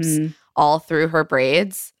clips all through her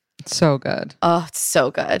braids. So good. Oh, it's so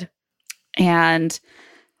good. And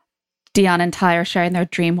Dion and Ty are sharing their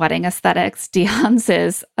dream wedding aesthetics. Dion's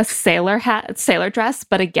is a sailor dress,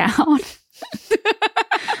 but a gown.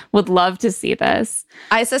 Would love to see this.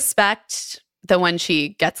 I suspect that when she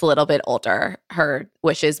gets a little bit older, her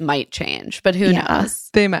wishes might change, but who knows?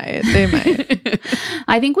 They might.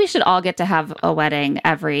 I think we should all get to have a wedding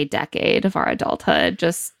every decade of our adulthood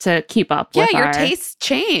just to keep up with your tastes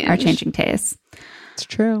change. Our changing tastes. It's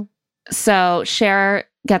true. So Cher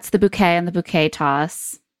gets the bouquet and the bouquet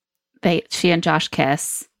toss. She and Josh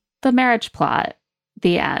kiss. The marriage plot.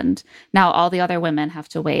 The end. Now all the other women have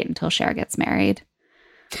to wait until Cher gets married.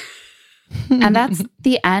 And that's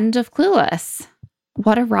the end of Clueless.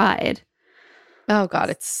 What a ride. Oh God,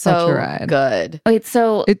 it's so good. Wait,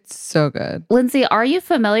 so it's so good. Lindsay, are you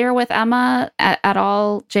familiar with Emma at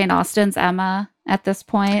all? Jane Austen's Emma at this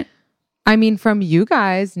point? I mean, from you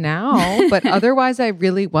guys now, but otherwise I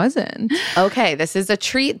really wasn't. Okay, this is a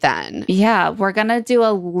treat then. Yeah, we're going to do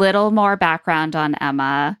a little more background on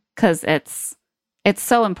Emma because it's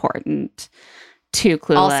so important to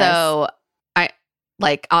Clueless. Also,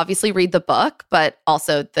 I obviously read the book, but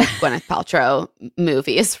also the Gwyneth Paltrow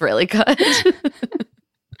movie is really good.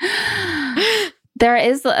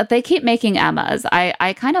 They keep making Emmas.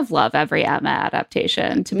 I kind of love every Emma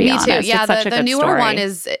adaptation, to be honest. Me too. Yeah, it's the newer story. one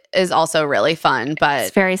is also really fun, but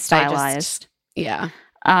it's very stylized.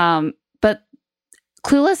 But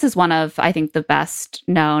Clueless is one of, I think, the best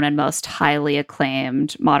known and most highly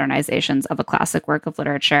acclaimed modernizations of a classic work of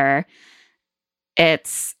literature.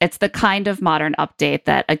 it's the kind of modern update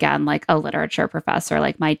that, again, like a literature professor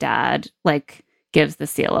like my dad like gives the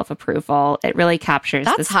seal of approval. It really captures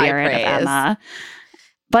the spirit of Emma.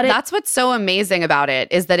 But that's what's so amazing about it,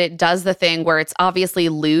 is that it does the thing where it's obviously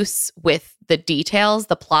loose with the details,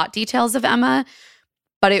 the plot details of Emma,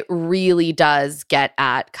 but it really does get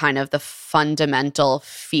at kind of the fundamental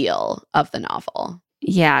feel of the novel.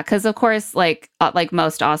 Yeah, because of course, like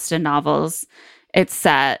most Austen novels, it's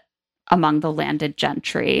set among the landed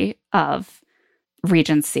gentry of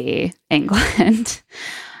Regency England.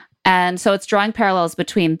 And so it's drawing parallels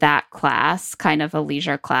between that class, kind of a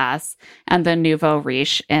leisure class, and the nouveau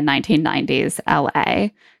riche in 1990s LA,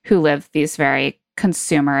 who live these very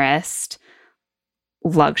consumerist,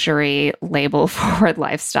 luxury, label-forward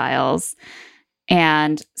lifestyles.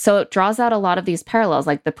 And so it draws out a lot of these parallels,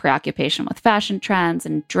 like the preoccupation with fashion trends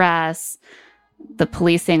and dress, the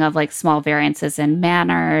policing of like small variances in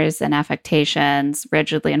manners and affectations,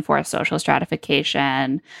 rigidly enforced social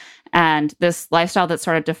stratification, and this lifestyle that's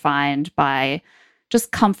sort of defined by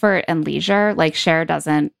just comfort and leisure. Like Cher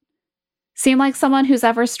doesn't seem like someone who's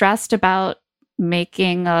ever stressed about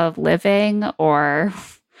making a living or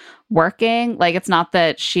working. Like, it's not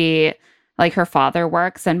that she, like, her father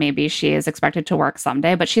works and maybe she is expected to work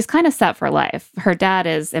someday, but she's kind of set for life. Her dad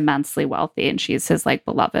is immensely wealthy and she's his like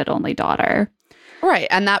beloved only daughter. Right.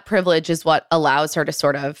 And that privilege is what allows her to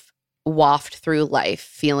sort of waft through life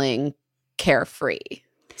feeling carefree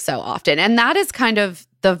so often. And that is kind of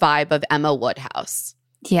the vibe of Emma Woodhouse.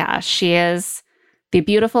 Yeah, she is the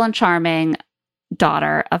beautiful and charming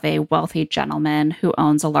daughter of a wealthy gentleman who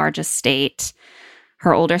owns a large estate.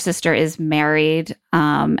 Her older sister is married,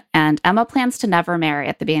 and Emma plans to never marry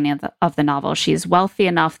at the beginning of the novel. She's wealthy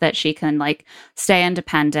enough that she can like stay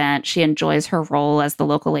independent. She enjoys her role as the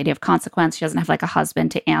local lady of consequence. She doesn't have like a husband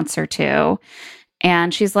to answer to.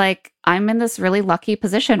 And she's like, I'm in this really lucky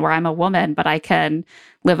position where I'm a woman, but I can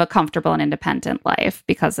live a comfortable and independent life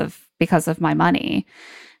because of my money.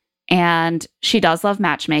 And she does love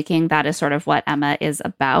matchmaking. That is sort of what Emma is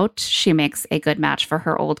about. She makes a good match for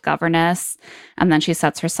her old governess. And then she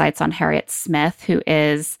sets her sights on Harriet Smith, who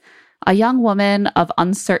is a young woman of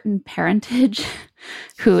uncertain parentage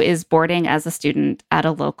who is boarding as a student at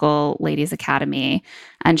a local ladies' academy.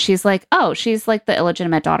 And she's like, oh, she's like the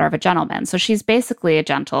illegitimate daughter of a gentleman. So she's basically a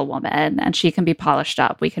gentlewoman and she can be polished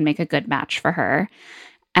up. We can make a good match for her.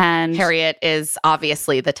 And Harriet is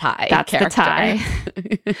obviously the tie. That's character.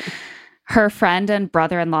 The tie. Her friend and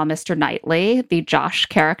brother-in-law, Mr. Knightley, the Josh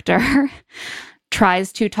character,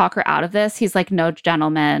 tries to talk her out of this. He's like, no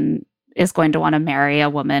gentleman is going to want to marry a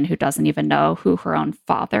woman who doesn't even know who her own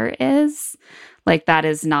father is. Like, that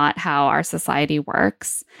is not how our society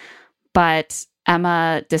works. But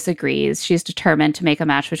Emma disagrees. She's determined to make a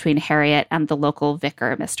match between Harriet and the local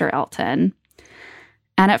vicar, Mr. Elton.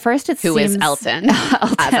 And at first it seems... Who is Elton,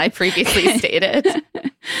 as I previously stated.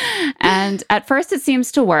 And at first it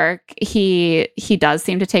seems to work. He does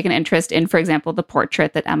seem to take an interest in, for example, the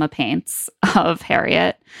portrait that Emma paints of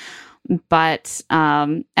Harriet. But,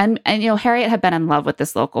 and you know, Harriet had been in love with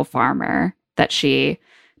this local farmer that she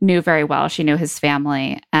knew very well. She knew his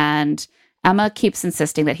family. And Emma keeps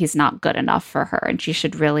insisting that he's not good enough for her. And she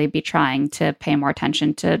should really be trying to pay more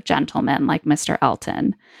attention to gentlemen like Mr.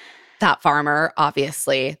 Elton. That farmer,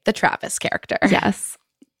 obviously, the Travis character. Yes.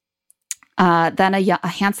 Then a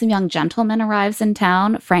handsome young gentleman arrives in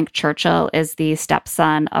town. Frank Churchill is the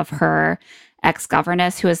stepson of her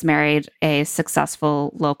ex-governess who has married a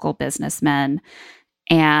successful local businessman.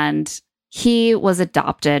 And he was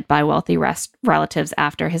adopted by wealthy relatives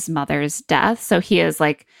after his mother's death. So he is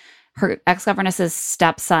like her ex-governess's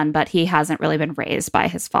stepson, but he hasn't really been raised by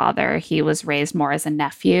his father. He was raised more as a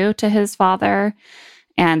nephew to his father.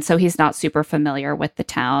 And so he's not super familiar with the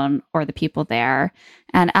town or the people there.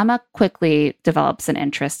 And Emma quickly develops an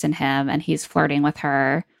interest in him and he's flirting with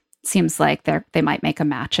her. Seems like they might make a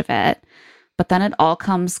match of it. But then it all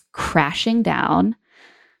comes crashing down.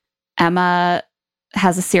 Emma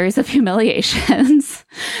has a series of humiliations.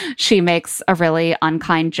 She makes a really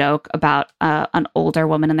unkind joke about an older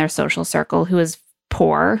woman in their social circle who is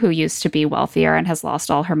poor, who used to be wealthier and has lost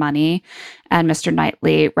all her money. And Mr.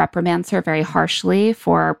 Knightley reprimands her very harshly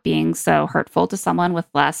for being so hurtful to someone with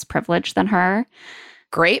less privilege than her.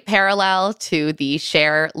 Great parallel to the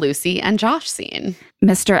Cher, Lucy, and Josh scene.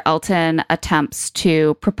 Mr. Elton attempts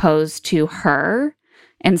to propose to her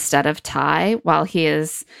instead of Ty while he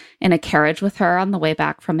is in a carriage with her on the way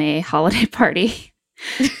back from a holiday party.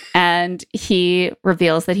 And he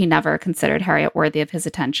reveals that he never considered Harriet worthy of his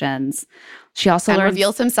attentions. She also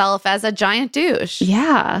reveals himself as a giant douche.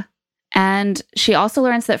 Yeah. And she also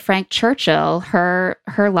learns that Frank Churchill, her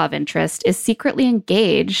love interest, is secretly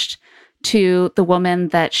engaged to the woman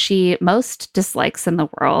that she most dislikes in the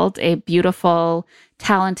world, a beautiful,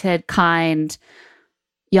 talented, kind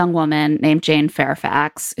young woman named Jane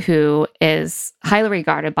Fairfax, who is highly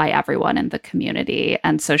regarded by everyone in the community.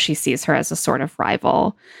 And so she sees her as a sort of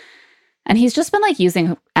rival. And he's just been like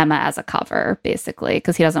using Emma as a cover, basically,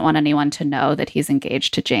 because he doesn't want anyone to know that he's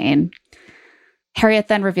engaged to Jane. Harriet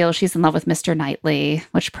then reveals she's in love with Mr. Knightley,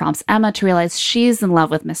 which prompts Emma to realize she's in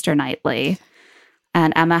love with Mr. Knightley.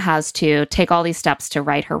 And Emma has to take all these steps to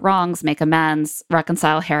right her wrongs, make amends,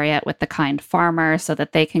 reconcile Harriet with the kind farmer so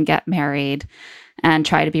that they can get married and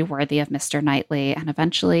try to be worthy of Mr. Knightley. And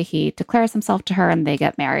eventually he declares himself to her and they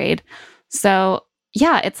get married. So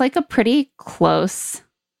yeah, it's like a pretty close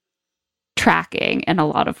tracking in a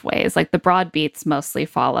lot of ways. Like the broad beats mostly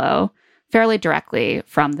follow fairly directly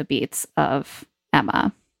from the beats of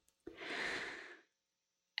Emma.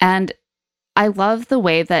 And I love the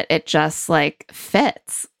way that it just like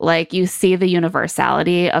fits. Like you see the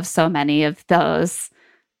universality of so many of those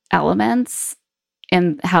elements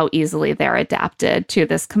and how easily they're adapted to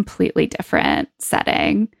this completely different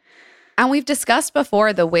setting. And we've discussed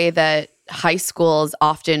before the way that high schools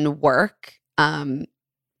often work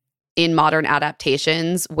in modern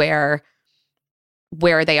adaptations where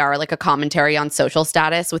they are like a commentary on social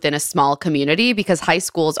status within a small community, because high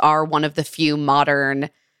schools are one of the few modern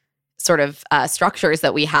sort of structures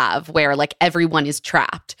that we have where like everyone is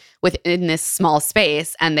trapped within this small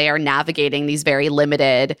space and they are navigating these very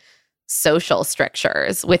limited social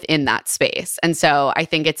strictures within that space. And so I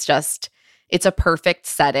think it's a perfect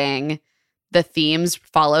setting. The themes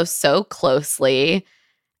follow so closely.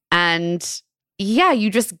 And yeah, you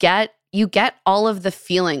get all of the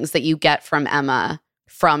feelings that you get from Emma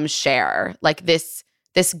from Cher. Like this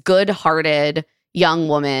good-hearted young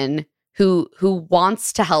woman who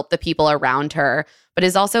wants to help the people around her, but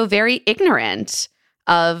is also very ignorant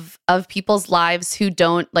of people's lives who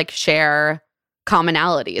don't like share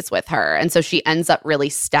commonalities with her. And so she ends up really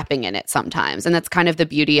stepping in it sometimes. And that's kind of the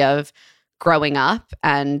beauty of growing up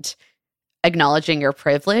and acknowledging your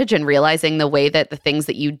privilege and realizing the way that the things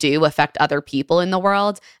that you do affect other people in the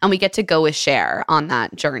world. And we get to go with Cher on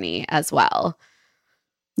that journey as well.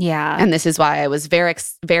 Yeah. And this is why I was very,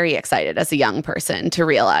 very excited as a young person to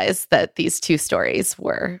realize that these two stories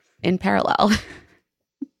were in parallel.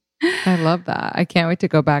 I love that. I can't wait to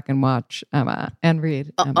go back and watch Emma and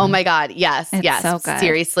read Emma. Oh my God. Yes. It's yes. so good.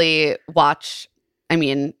 Seriously, watch, I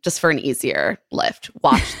mean, just for an easier lift,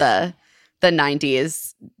 watch the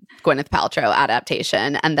 90s Gwyneth Paltrow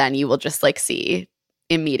adaptation, and then you will just like see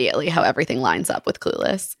immediately how everything lines up with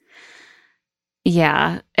Clueless.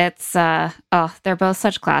 Yeah, it's they're both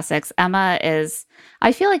such classics. Emma is,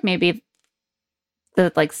 I feel like maybe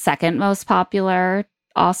the like second most popular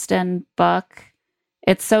Austen book.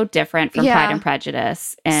 It's so different from Pride and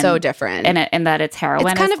Prejudice. And so different. In that its heroine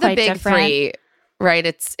it's kind is of the quite big different. three, right?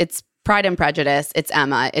 It's Pride and Prejudice, it's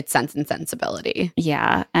Emma, it's Sense and Sensibility.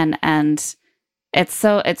 Yeah, and it's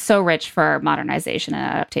so rich for modernization and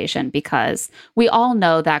adaptation because we all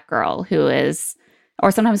know that girl who is, or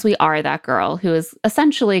sometimes we are that girl who is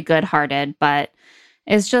essentially good-hearted, but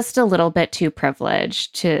is just a little bit too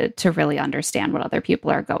privileged to really understand what other people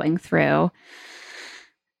are going through.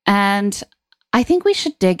 And I think we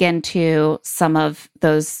should dig into some of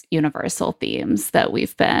those universal themes that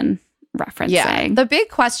we've been referencing. Yeah. The big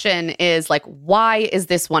question is like, why is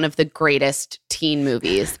this one of the greatest teen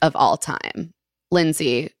movies of all time?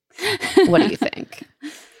 Lindsay, what do you think?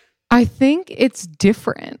 I think it's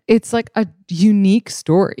different. It's like a unique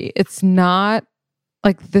story. It's not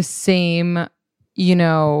like the same,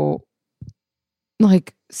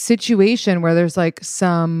 like situation where there's like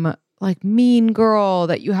some like mean girl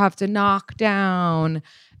that you have to knock down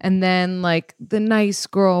and then like the nice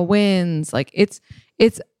girl wins. Like it's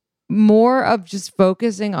more of just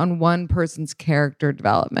focusing on one person's character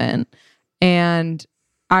development. And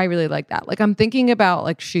I really like that. Like I'm thinking about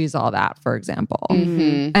like She's All That, for example.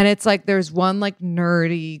 Mm-hmm. And it's like there's one like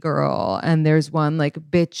nerdy girl and there's one like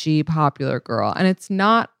bitchy popular girl. And it's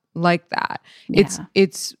not like that. Yeah.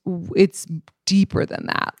 It's deeper than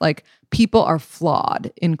that. Like people are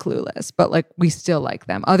flawed in Clueless, but like we still like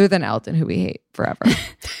them, other than Elton, who we hate forever.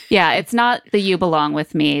 Yeah, it's not the you belong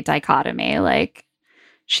with me dichotomy. Like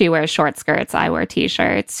she wears short skirts, I wear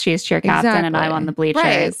t-shirts. She's cheer captain and I'm on the bleachers.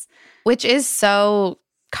 Right. Which is so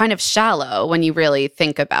kind of shallow when you really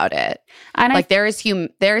think about it. And like there is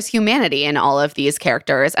humanity in all of these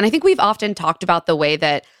characters. And I think we've often talked about the way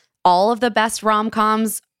that all of the best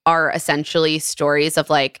rom-coms are essentially stories of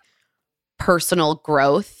like personal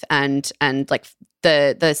growth and like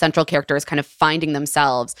the central character is kind of finding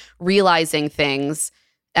themselves, realizing things,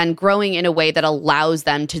 and growing in a way that allows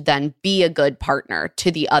them to then be a good partner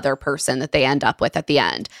to the other person that they end up with at the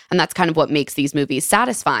end. And that's kind of what makes these movies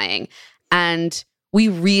satisfying. And we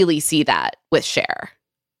really see that with Cher.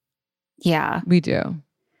 Yeah. We do.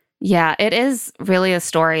 Yeah, it is really a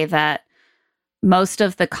story that most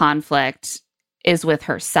of the conflict is with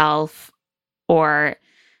herself, or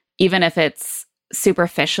even if it's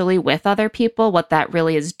superficially with other people, what that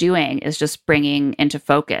really is doing is just bringing into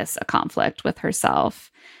focus a conflict with herself.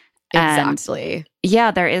 Exactly. And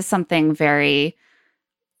yeah, there is something very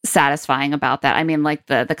satisfying about that. I mean, like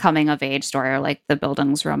the coming of age story, or like the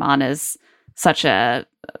Bildungsroman, is such a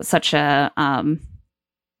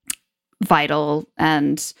vital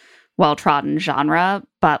and well-trodden genre,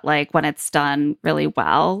 but like when it's done really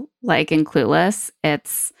well, like in Clueless,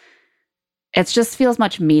 it's just feels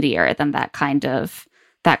much meatier than that kind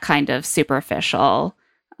of superficial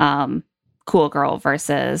cool girl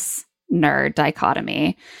versus nerd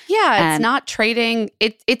dichotomy. Yeah, it's not trading.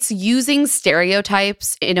 It's using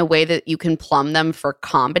stereotypes in a way that you can plumb them for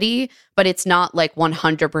comedy, but it's not like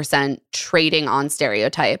 100% trading on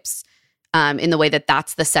stereotypes in the way that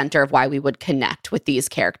that's the center of why we would connect with these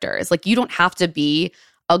characters. Like, you don't have to be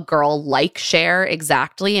a girl like Cher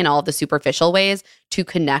exactly in all the superficial ways to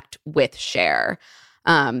connect with Cher.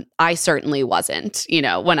 I certainly wasn't,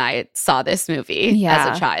 when I saw this movie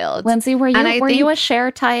as a child. Lindsay, were you a Cher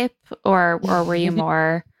type, or were you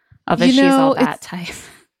more of a she's all that type?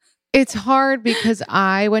 It's hard because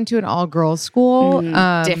I went to an all-girls school.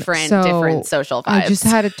 Different social vibes. I just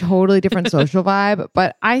had a totally different social vibe.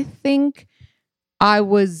 But I think I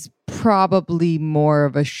was probably more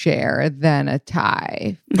of a Cher than a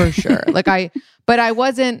Ty, for sure. But I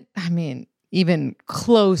wasn't, even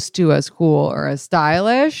close to as cool or as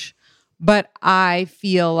stylish. But I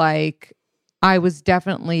feel like I was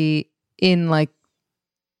definitely in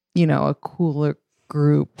a cooler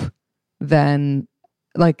group than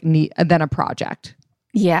a project.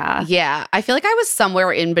 Yeah. I feel like I was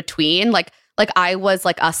somewhere in between. Like I was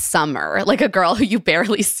like a Summer, like a girl who you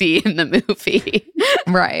barely see in the movie.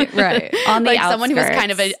 Right. On the like someone who was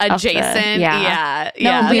kind of adjacent. I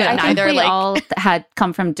think we all had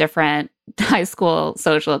come from different high school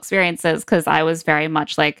social experiences, because I was very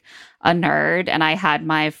much like a nerd, and I had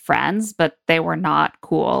my friends, but they were not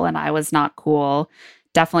cool, and I was not cool.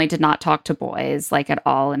 Definitely did not talk to boys like at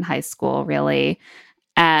all in high school, really.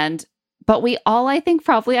 But we all, I think,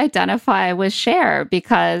 probably identify with Cher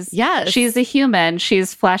because she's a human,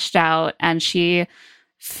 she's fleshed out, and she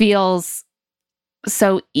feels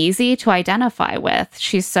so easy to identify with.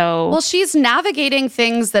 She's navigating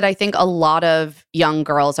things that I think a lot of young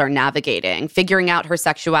girls are navigating, figuring out her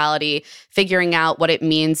sexuality, figuring out what it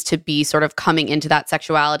means to be sort of coming into that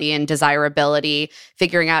sexuality and desirability,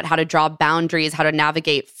 figuring out how to draw boundaries, how to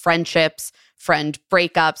navigate friendships, friend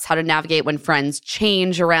breakups, how to navigate when friends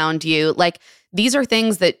change around you. Like, these are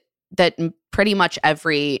things that pretty much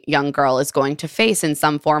every young girl is going to face in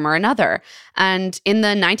some form or another. And in the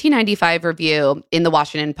 1995 review in the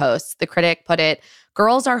Washington Post, the critic put it,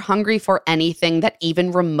 "Girls are hungry for anything that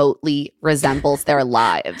even remotely resembles their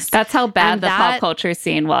lives." That's how bad the pop culture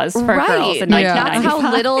scene was for girls in 1995. That's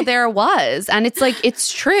how little there was. And it's like,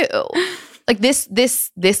 it's true. Like this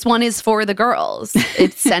one is for the girls.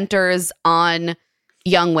 It centers on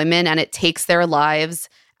young women, and it takes their lives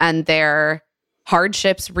and their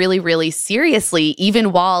hardships really, really seriously,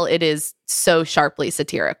 even while it is so sharply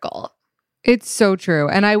satirical. It's so true.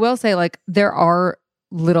 And I will say, there are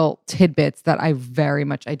little tidbits that I very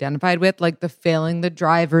much identified with, like the failing the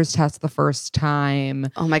driver's test the first time.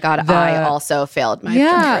 Oh my God, I also failed my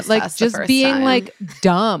driver's test just the first being time.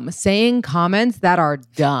 Dumb, saying comments that are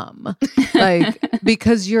dumb,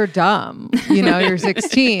 because you're dumb, you're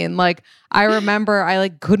 16. I remember I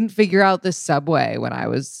couldn't figure out the subway when I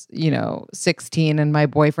was, 16, and my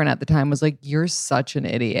boyfriend at the time was like, "You're such an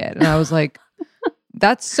idiot." And I was like,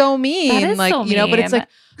 that's so mean. That is so mean.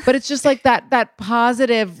 But it's just that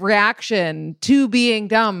positive reaction to being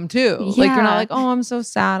dumb too. Yeah. You're not like, "Oh, I'm so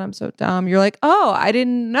sad, I'm so dumb." You're like, "Oh, I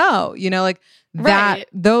didn't know." That Right.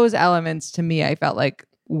 Those elements to me, I felt like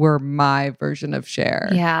were my version of Cher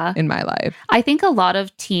in my life. I think a lot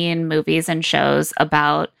of teen movies and shows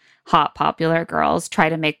about hot popular girls try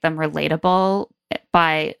to make them relatable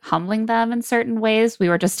by humbling them in certain ways. We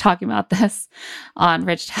were just talking about this on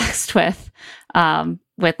Rich Text with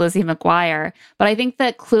Lizzie McGuire. But I think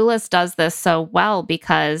that Clueless does this so well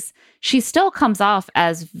because she still comes off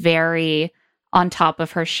as very on top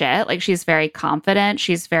of her shit. She's very confident.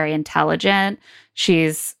 She's very intelligent.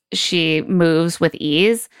 She moves with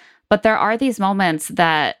ease. But there are these moments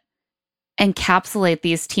that encapsulate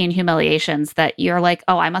these teen humiliations that you're like,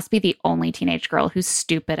 oh, I must be the only teenage girl who's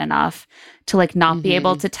stupid enough to like not be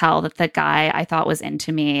able to tell that the guy I thought was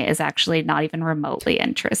into me is actually not even remotely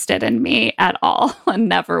interested in me at all and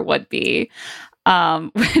never would be.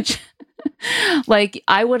 Which like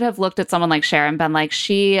I would have looked at someone like Cher and been like,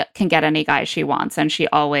 she can get any guy she wants and she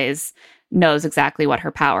always knows exactly what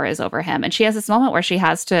her power is over him. And she has this moment where she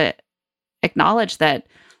has to acknowledge that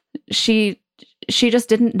she just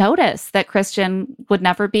didn't notice that Christian would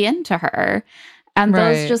never be into her. And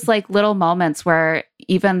those just like little moments where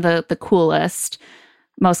even the coolest,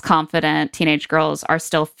 most confident teenage girls are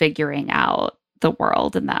still figuring out the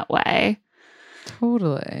world in that way.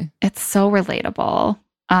 Totally. It's so relatable.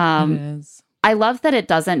 It is. I love that it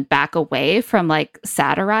doesn't back away from like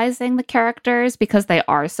satirizing the characters because they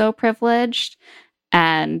are so privileged.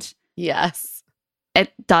 And yes,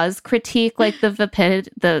 it does critique like the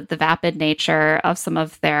vapid nature of some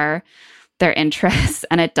of their interests,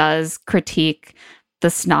 and it does critique the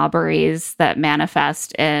snobberies that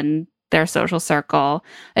manifest in their social circle.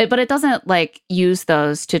 But it doesn't like use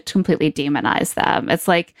those to completely demonize them. It's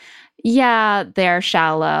like, yeah, they're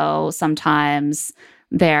shallow sometimes.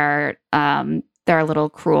 They're a little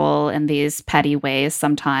cruel in these petty ways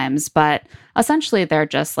sometimes, but essentially they're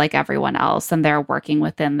just like everyone else, and they're working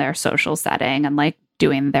within their social setting and like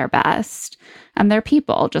doing their best, and they're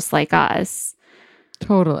people just like us.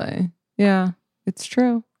 Totally. Yeah, it's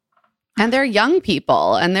true. And they're young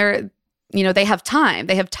people, and they have time.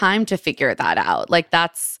 They have time to figure that out. Like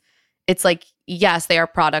it's like, yes, they are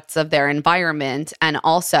products of their environment, and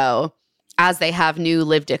also as they have new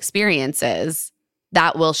lived experiences,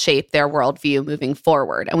 that will shape their worldview moving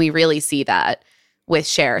forward. And we really see that with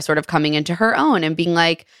Cher sort of coming into her own and being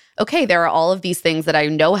like, okay, there are all of these things that I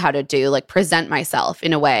know how to do, like present myself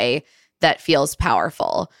in a way that feels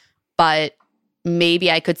powerful. But maybe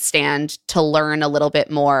I could stand to learn a little bit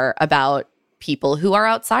more about people who are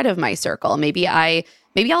outside of my circle. Maybe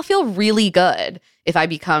I'll feel really good if I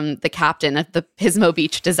become the captain of the Pismo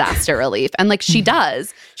Beach disaster relief. And like she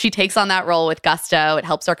does. She takes on that role with gusto. It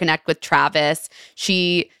helps her connect with Travis.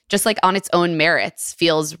 She just like on its own merits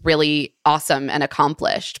feels really awesome and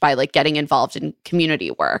accomplished by like getting involved in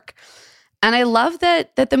community work. And I love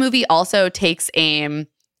that the movie also takes aim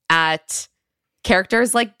at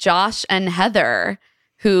characters like Josh and Heather,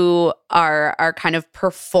 who are kind of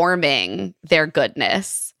performing their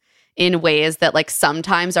goodness in ways that like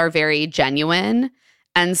sometimes are very genuine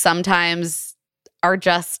and sometimes are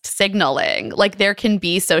just signaling. Like there can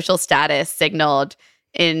be social status signaled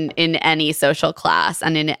in any social class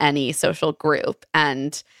and in any social group.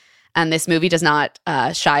 And this movie does not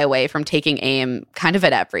shy away from taking aim kind of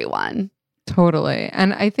at everyone. Totally.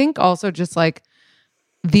 And I think also just like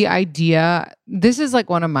the idea, this is like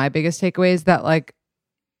one of my biggest takeaways, that like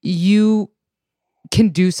you can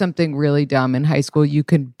do something really dumb in high school. You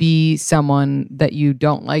can be someone that you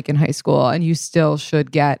don't like in high school, and you still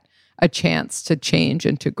should get a chance to change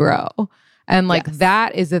and to grow. And like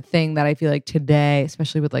that is a thing that I feel like today,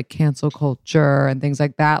 especially with like cancel culture and things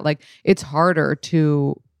like that, like it's harder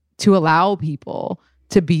to allow people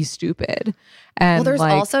to be stupid. And well, there's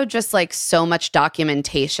like, also just like so much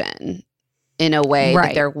documentation in a way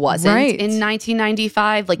that there wasn't in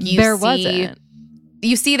 1995. Like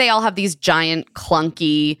you see they all have these giant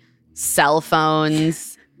clunky cell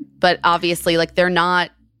phones, but obviously like they're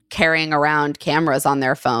not carrying around cameras on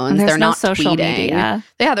their phones. They're not social tweeting. Media.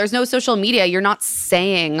 Yeah, there's no social media. You're not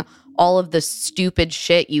saying all of the stupid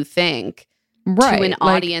shit you think to an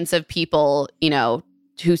audience of people,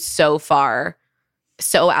 who's so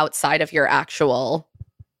outside of your actual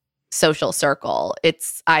social circle.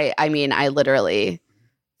 I mean, I literally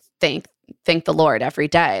thank the Lord every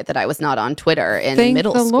day that I was not on Twitter in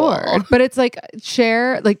middle school. Lord. But it's like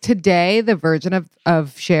Cher, like today, the version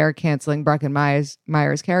of Cher canceling Breckin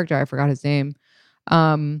Meyer's character, I forgot his name,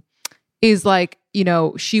 is like,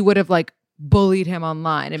 she would have like bullied him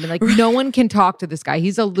online. I mean, like, no one can talk to this guy.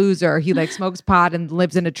 He's a loser. He like smokes pot and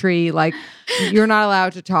lives in a tree. Like, you're not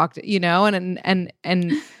allowed to talk to,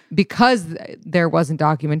 and because there wasn't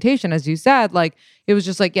documentation, as you said, like it was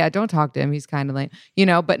just like, yeah, don't talk to him. He's kind of lame,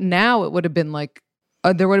 but now it would have been like,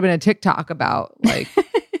 there would have been a TikTok about like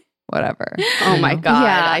whatever. Oh my God.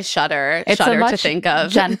 Yeah. I shudder. It's shudder a much to think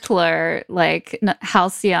of. Gentler, like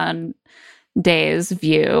Halcyon Days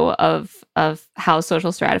view of how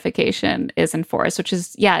social stratification is enforced, which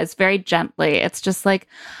is, it's very gently. It's just like,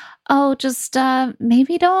 oh, just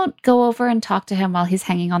maybe don't go over and talk to him while he's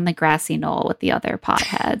hanging on the grassy knoll with the other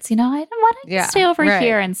potheads. Why don't you stay over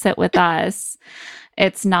here and sit with us?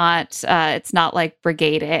 It's not like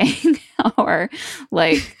brigading or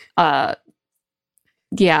like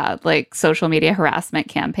like social media harassment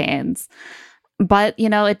campaigns. But, you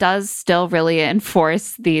know, it does still really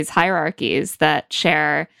enforce these hierarchies that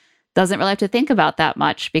Cher doesn't really have to think about that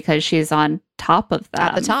much because she's on top of them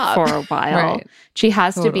At the top. for a while. Right. She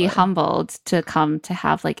has to be Totally. humbled to come to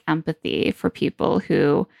have like empathy for people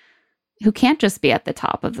who can't just be at the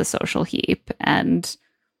top of the social heap and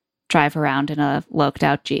drive around in a loked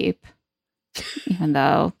out Jeep, even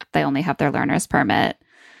though they only have their learner's permit.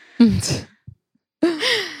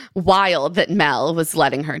 Wild that Mel was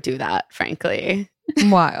letting her do that, frankly.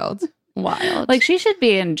 Wild. Wild. Like, she should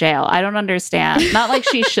be in jail. I don't understand. Not like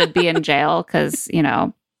she should be in jail because, you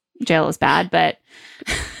know, jail is bad, but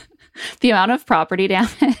the amount of property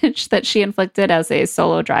damage that she inflicted as a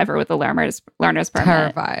solo driver with a learner's permit.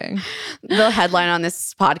 Terrifying. The headline on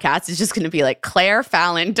this podcast is just going to be like, Claire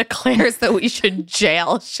Fallon declares that we should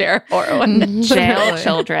jail Cher Horowitz. Jail Literally.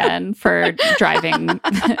 children for driving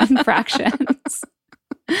infractions.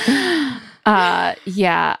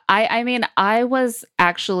 Yeah. I mean, I was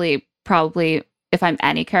actually probably, if I'm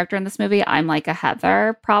any character in this movie, I'm like a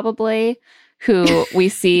Heather, probably, who we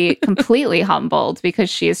see completely humbled because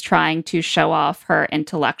she is trying to show off her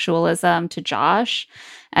intellectualism to Josh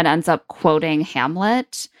and ends up quoting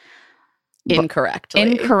Hamlet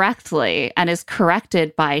incorrectly and is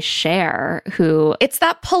corrected by Cher, who... It's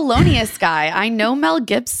that Polonius guy. I know Mel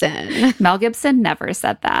Gibson. Mel Gibson never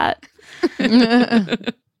said that.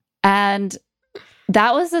 And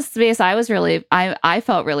that was the space I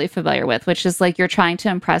felt really familiar with, which is like, you're trying to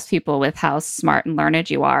impress people with how smart and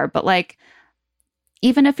learned you are. But like,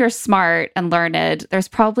 even if you're smart and learned, there's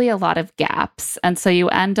probably a lot of gaps. And so you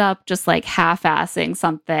end up just like half-assing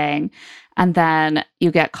something. And then you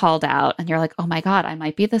get called out and you're like, oh my God, I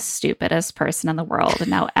might be the stupidest person in the world. And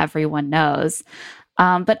now everyone knows.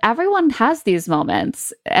 But everyone has these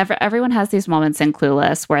moments. Everyone has these moments in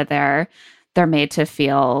Clueless where they're made to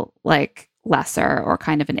feel like lesser or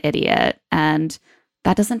kind of an idiot. And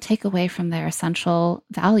that doesn't take away from their essential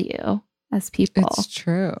value as people. It's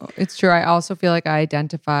true. It's true. I also feel like I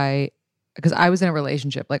identify, because I was in a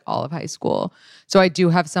relationship like all of high school. So I do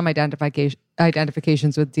have some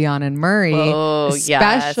identifications with Dion and Murray,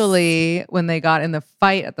 especially when they got in the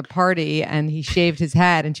fight at the party and he shaved his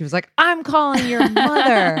head and she was like, I'm calling your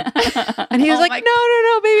mother. And he was like,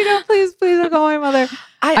 no, baby, no, please don't call my mother.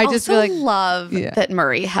 I just also feel like, love that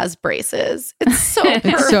Murray has braces. It's so perfect.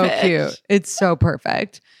 It's so cute. It's so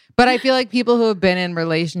perfect. But I feel like people who have been in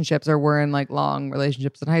relationships or were in like long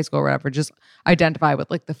relationships in high school or whatever just identify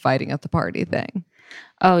with like the fighting at the party thing.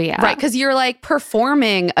 Oh, yeah. Right. Because you're like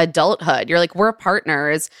performing adulthood. You're like, we're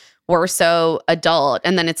partners. We're so adult.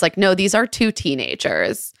 And then it's like, no, these are two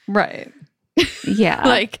teenagers. Right. Yeah.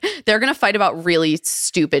 Like, they're going to fight about really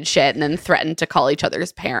stupid shit and then threaten to call each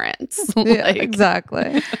other's parents. Yeah, Like,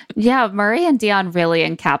 exactly. Yeah, Murray and Dion really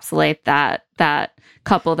encapsulate that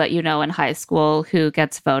couple that you know in high school who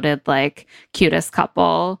gets voted like cutest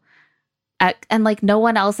couple. And like no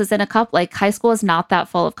one else is in a couple. Like high school is not that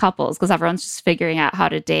full of couples because everyone's just figuring out how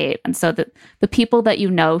to date. And so the people that you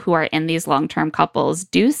know who are in these long-term couples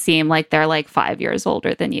do seem like they're like 5 years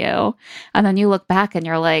older than you. And then you look back and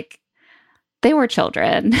you're like, they were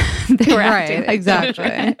children. They were acting like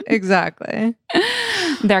children. Exactly.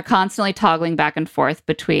 They're constantly toggling back and forth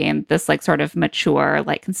between this like sort of mature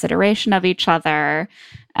like consideration of each other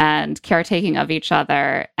and caretaking of each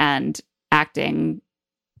other and acting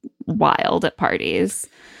wild at parties.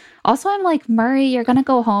 Also, I'm like, Murray, you're going to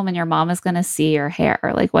go home and your mom is going to see your hair.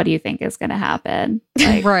 Like, what do you think is going to happen?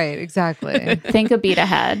 Like, Right, exactly. think a beat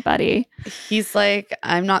ahead, buddy. he's like,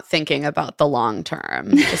 I'm not thinking about the long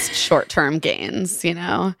term, just short term gains, you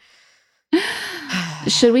know?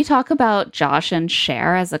 Should we talk about Josh and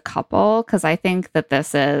Cher as a couple? Because I think that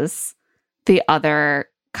this is the other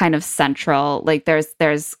kind of central, like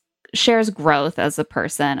there's Cher's growth as a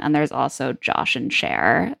person, and there's also Josh and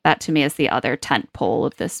Cher. That to me is the other tent pole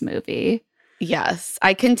of this movie. Yes.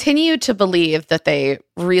 I continue to believe that they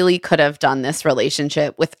really could have done this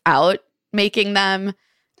relationship without making them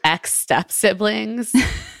ex-step siblings.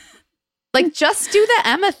 Like, just do the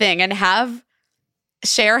Emma thing and have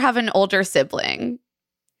Cher have an older sibling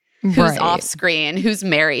who's Right. off screen, who's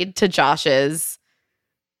married to Josh's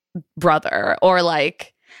brother, or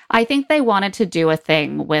like, I think they wanted to do a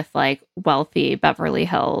thing with like wealthy Beverly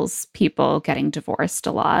Hills people getting divorced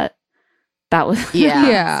a lot. That was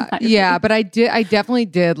Yeah. But I definitely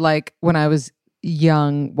did, like when I was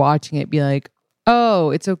young watching it, be like, oh,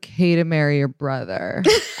 it's okay to marry your brother.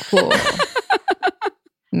 Cool.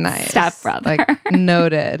 Nice. Stepbrother. Like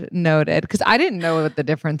noted. Because I didn't know what the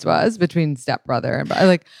difference was between stepbrother and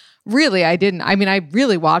like really I didn't. I mean, I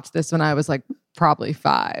really watched this when I was like probably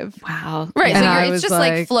 5. Wow. Right. And So I it's was just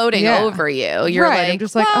like floating yeah. over you. You're right. like, I'm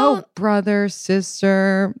just like, well, oh, brother,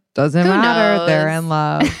 sister, doesn't who matter. knows? They're in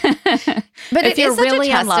love. But if it you're is such really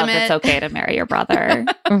a in love, testament. it's okay to marry your brother.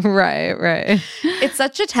 right. It's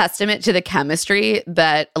such a testament to the chemistry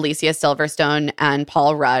that Alicia Silverstone and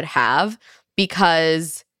Paul Rudd have,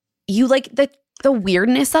 because you like the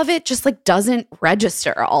weirdness of it just like doesn't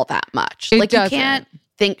register all that much. It like doesn't. you can't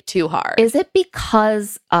think too hard. Is it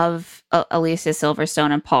because of Alicia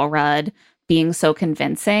Silverstone and Paul Rudd being so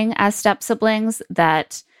convincing as step siblings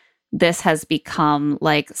that this has become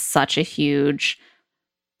like such a huge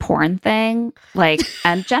porn thing, like,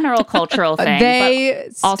 and general cultural thing? They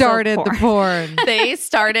but also started the porn. They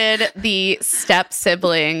started the step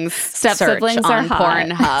siblings Step search siblings on are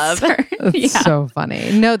hot. Pornhub. It's so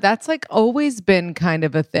funny. No, that's like always been kind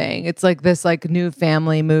of a thing. It's like this like new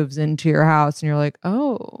family moves into your house and you're like,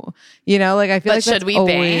 oh, you know, like I feel But like should that's we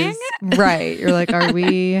always right. You're like, are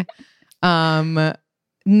we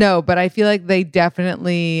no, but I feel like they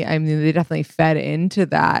definitely fed into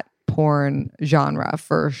that porn genre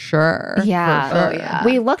for sure. Yeah. For sure. Oh, yeah.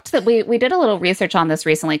 We looked that we did a little research on this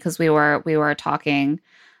recently because we were talking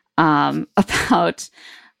about,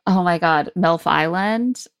 oh my God, MILF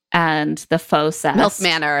Island and the faux cest. MILF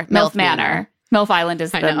Manor. MILF Manor. MILF Island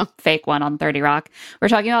is the fake one on 30 Rock. We're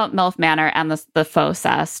talking about MILF Manor and the faux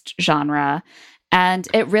cest genre. And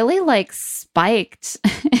it really like spiked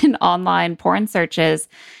in online porn searches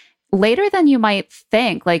later than you might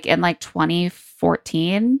think, like in like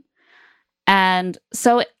 2014. And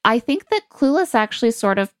so I think that Clueless actually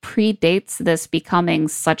sort of predates this becoming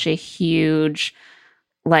such a huge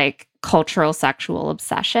like cultural sexual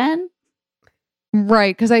obsession.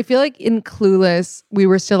 Right. Because I feel like in Clueless, we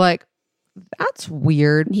were still like, that's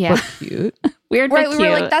weird, but cute. Weird, but cute. We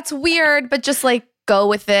were like, that's weird, but just like go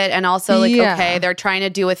with it. And also like, okay, they're trying to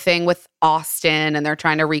do a thing with Austin and they're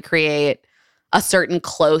trying to recreate a certain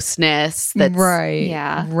closeness that's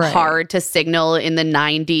hard to signal in the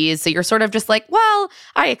 90s. So you're sort of just like, well,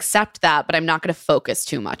 I accept that, but I'm not going to focus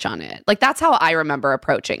too much on it. Like that's how I remember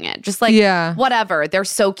approaching it. Just like, whatever. They're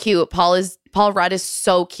so cute. Paul Rudd is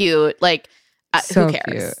so cute. Like, so who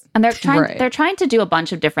cares? Cute. And they're trying to do a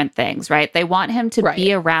bunch of different things, right? They want him to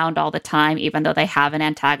be around all the time, even though they have an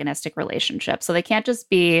antagonistic relationship. So they can't just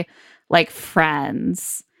be like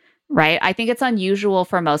friends, right? I think it's unusual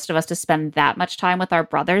for most of us to spend that much time with our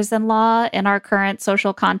brothers-in-law in our current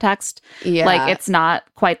social context. Yeah. Like it's not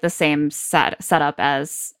quite the same setup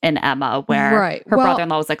as in Emma, where her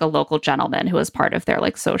brother-in-law was like a local gentleman who was part of their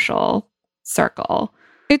like social circle.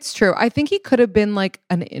 It's true. I think he could have been like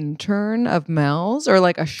an intern of Mel's or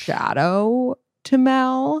like a shadow to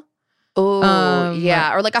Mel. Oh,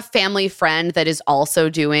 yeah. Or like a family friend that is also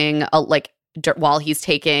doing while he's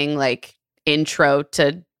taking like intro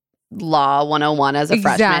to Law 101 as a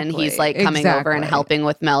freshman, he's like coming over and helping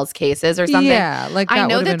with Mel's cases or something. Yeah, like that I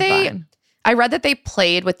know would have that been fine. I read that they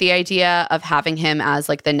played with the idea of having him as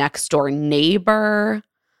like the next door neighbor,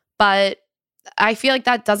 but I feel like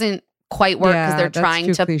that doesn't quite work because they're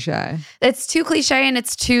trying to cliche. It's too cliche and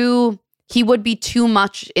he would be too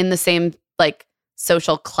much in the same like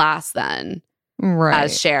social class then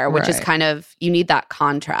as Cher, which is kind of, you need that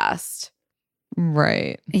contrast.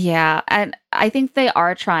 Right. Yeah. And I think they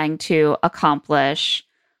are trying to accomplish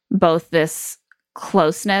both this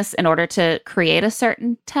closeness in order to create a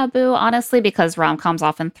certain taboo, honestly, because rom-coms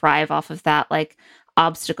often thrive off of that like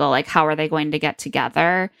obstacle, like how are they going to get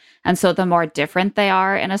together? And so the more different they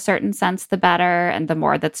are in a certain sense, the better. And the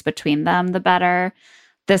more that's between them, the better.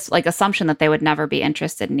 This like assumption that they would never be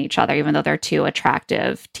interested in each other, even though they're two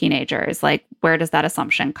attractive teenagers, like where does that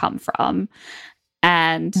assumption come from?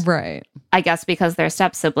 And I guess because they're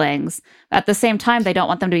step siblings, at the same time, they don't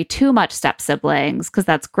want them to be too much step siblings because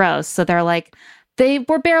that's gross. So they're like, they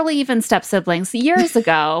were barely even step siblings years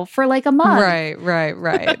ago for like a month.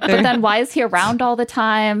 Right. But then why is he around all the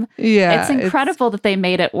time? Yeah. It's incredible that they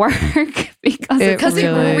made it work because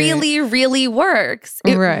it really, really works.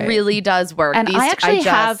 It really does work. And I actually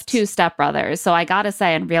have two stepbrothers. So I got to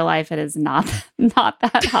say, in real life, it is not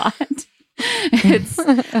that hot. It's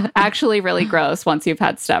actually really gross once you've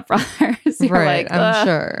had stepbrothers. You're like, I'm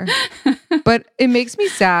sure. But it makes me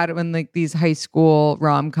sad when like these high school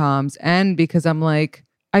rom-coms end because I'm like,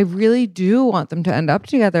 I really do want them to end up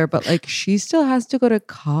together, but like she still has to go to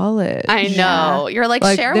college. I know. You're like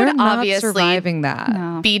Cher would obviously surviving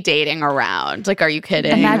that. Be dating around. Like, are you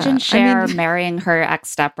kidding? Imagine Cher marrying her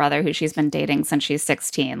ex-stepbrother who she's been dating since she's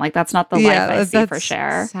 16. Like that's not the life I see for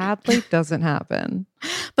Cher. Sadly doesn't happen.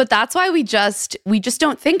 But that's why we just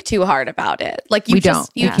don't think too hard about it. Like you have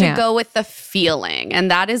to go with the feeling. And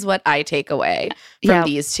that is what I take away from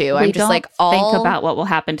these two. I'm just like, think about what will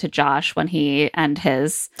happen to Josh when he and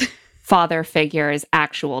his father figure's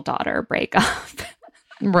actual daughter break up.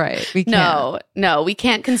 Right. We can't. No, we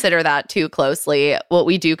can't consider that too closely. What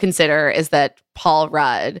we do consider is that Paul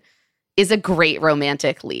Rudd is a great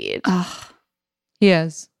romantic lead. He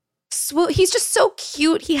is. So he's just so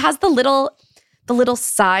cute. He has the little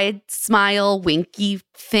side smile winky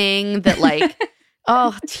thing that like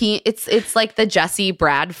it's like the Jesse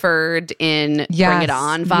Bradford in Bring It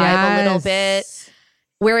On vibe a little bit,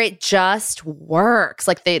 where it just works.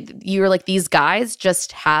 Like you're like, these guys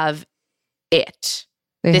just have it.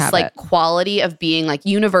 This like quality of being like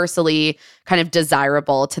universally kind of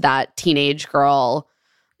desirable to that teenage girl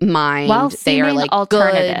mind. While they are like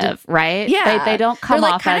alternative, good. Right? Yeah, they don't come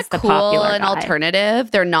like off as the cool popular and guy.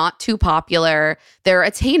 alternative. They're not too popular. They're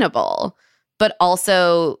attainable, but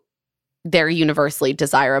also they're universally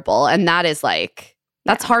desirable, and that is like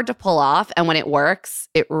that's hard to pull off. And when it works,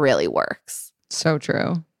 it really works. So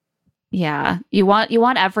true. Yeah, you want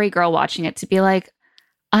every girl watching it to be like,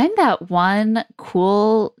 I'm that one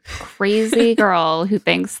cool, crazy girl who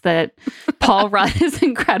thinks that Paul Rudd is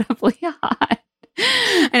incredibly hot.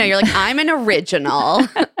 I know, you're like, I'm an original.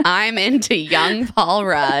 I'm into young Paul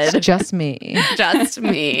Rudd. Just me. Just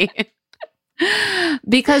me.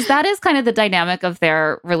 Because that is kind of the dynamic of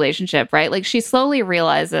their relationship, right? Like she slowly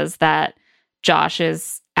realizes that Josh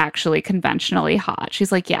is actually conventionally hot.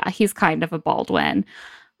 She's like, yeah, he's kind of a Baldwin.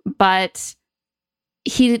 But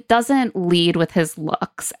he doesn't lead with his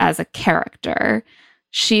looks as a character.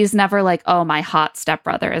 She's never like, oh, my hot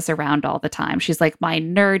stepbrother is around all the time. She's like, my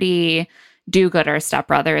nerdy do-gooder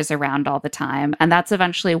stepbrother is around all the time. And that's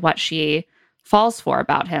eventually what she falls for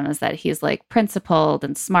about him, is that he's like principled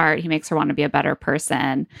and smart. He makes her want to be a better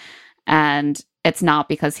person. And it's not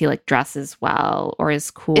because he like dresses well or is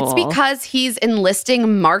cool. It's because he's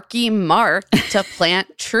enlisting Marky Mark to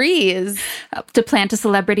plant trees. To plant a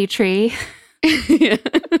celebrity tree. Why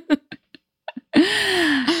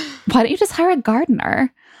don't you just hire a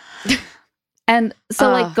gardener? And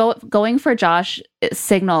so like going for Josh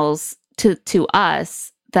signals to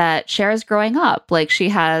us that Cher is growing up. Like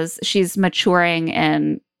she's maturing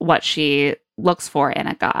in what she looks for in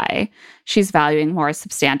a guy. She's valuing more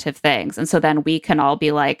substantive things. And so then we can all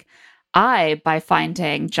be like, by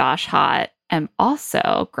finding Josh hot, am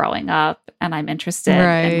also growing up and I'm interested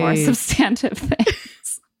in more substantive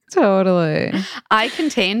things. Totally. I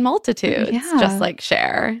contain multitudes, just like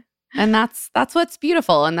Cher. And that's what's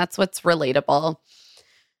beautiful, and that's what's relatable.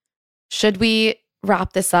 Should we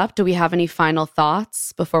wrap this up? Do we have any final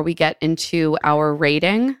thoughts before we get into our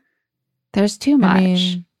rating? There's too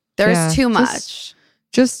much. There's too much.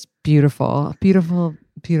 Just beautiful, beautiful,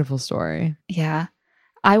 beautiful story. Yeah.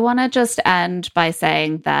 I want to just end by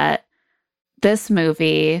saying that this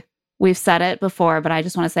movie, we've said it before, but I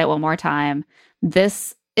just want to say it one more time.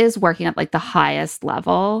 This is working at like the highest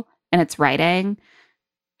level in its writing.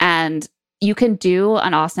 And you can do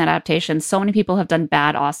an Austen adaptation. So many people have done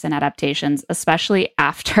bad Austen adaptations, especially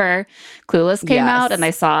after Clueless came out and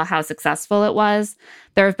they saw how successful it was.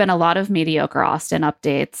 There have been a lot of mediocre Austen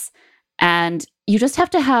updates. And you just have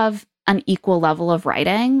to have an equal level of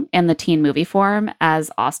writing in the teen movie form as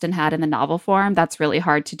Austen had in the novel form. That's really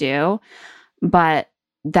hard to do. But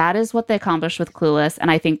that is what they accomplished with Clueless. And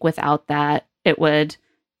I think without that, it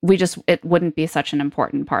wouldn't be such an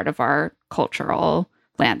important part of our cultural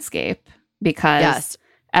landscape, because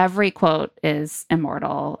every quote is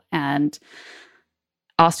immortal, and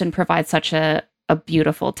Austen provides such a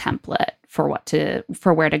beautiful template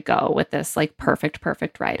for where to go with this like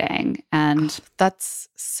perfect writing. And that's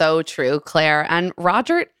so true, Claire. And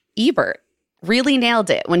Roger Ebert really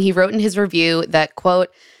nailed it when he wrote in his review that,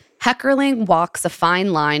 quote, Heckerling walks a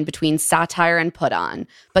fine line between satire and put on,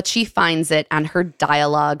 but she finds it and her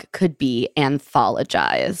dialogue could be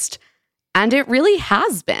anthologized. And it really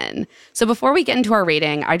has been. So before we get into our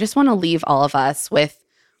rating, I just want to leave all of us with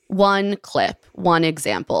one clip, one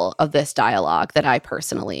example of this dialogue that I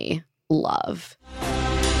personally love.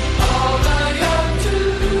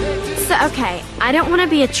 So, okay, I don't want to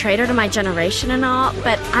be a traitor to my generation and all,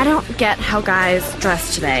 but I don't get how guys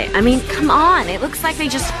dress today. I mean, come on. It looks like they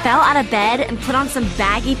just fell out of bed and put on some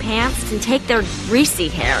baggy pants and take their greasy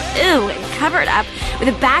hair, and cover it up with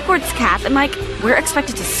a backwards cap, and like, we're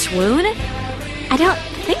expected to swoon? I don't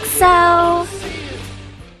think so.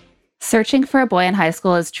 Searching for a boy in high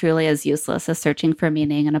school is truly as useless as searching for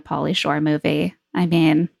meaning in a Pauly Shore movie. I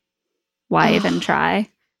mean, why even try?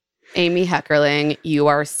 Amy Heckerling, you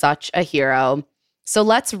are such a hero. So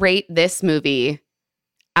let's rate this movie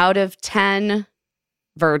out of 10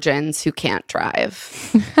 virgins who can't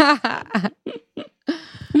drive.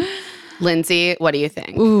 Lindsay, what do you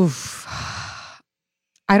think? Oof.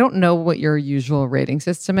 I don't know what your usual rating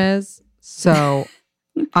system is, so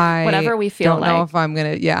whatever we feel don't know if I'm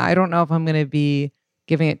gonna. Yeah, I don't know if I'm gonna be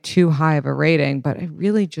giving it too high of a rating, but it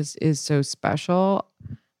really just is so special.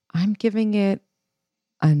 I'm giving it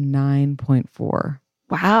a 9.4.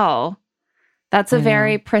 Wow, that's a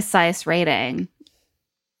very precise rating.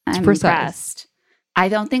 I'm impressed. I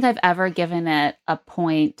don't think I've ever given it a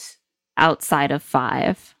point outside of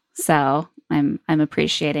 5. So I'm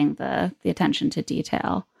appreciating the attention to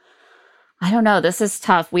detail. I don't know. This is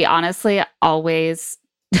tough. We honestly always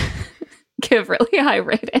give really high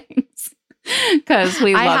ratings because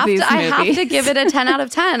we love these movies. I have to give it a 10 out of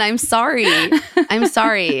 10. I'm sorry.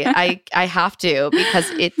 I have to,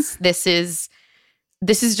 because this is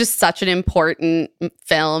just such an important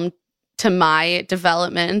film to my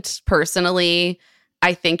development personally.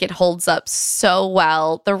 I think it holds up so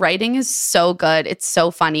well. The writing is so good. It's so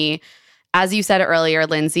funny. As you said earlier,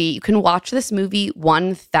 Lindsay, you can watch this movie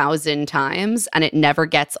 1,000 times and it never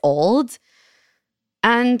gets old.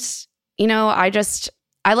 And, you know, I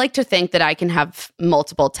like to think that I can have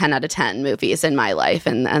multiple 10 out of 10 movies in my life.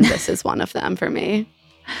 And this is one of them for me.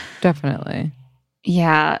 Definitely.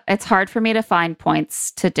 Yeah, it's hard for me to find points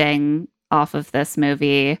to ding off of this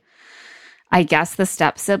movie. I guess the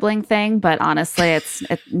step sibling thing, but honestly,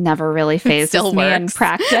 it never really phases me in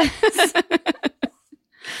practice.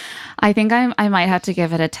 I think I might have to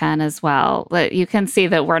give it a 10 as well. You can see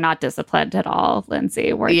that we're not disciplined at all,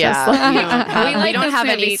 Lindsay. We're just like, we don't have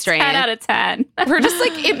any strength. 10 out of 10. We're just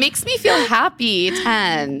like, it makes me feel happy.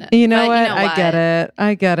 10. You know what?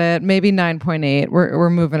 I get it. Maybe 9.8. We're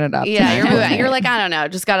moving it up. Yeah, you're like, I don't know.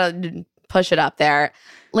 Just gotta push it up there.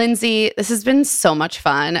 Lindsay, this has been so much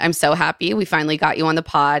fun. I'm so happy we finally got you on the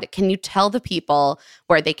pod. Can you tell the people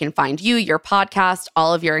where they can find you, your podcast,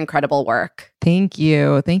 all of your incredible work? Thank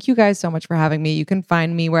you. Thank you guys so much for having me. You can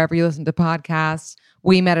find me wherever you listen to podcasts.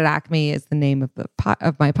 We Met at Acme is the name of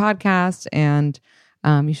my podcast, and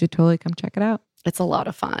you should totally come check it out. It's a lot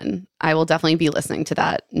of fun. I will definitely be listening to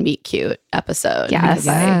that Meet Cute episode.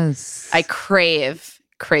 Yes. I crave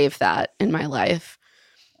that in my life.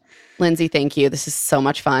 Lindsay, thank you. This is so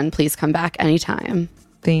much fun. Please come back anytime.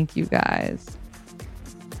 Thank you, guys.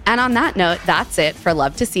 And on that note, that's it for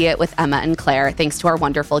Love to See It with Emma and Claire. Thanks to our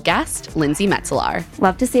wonderful guest, Lindsey Metselaar.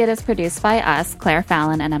 Love to See It is produced by us, Claire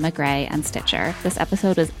Fallon and Emma Gray, and Stitcher. This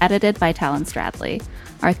episode was edited by Talon Stradley.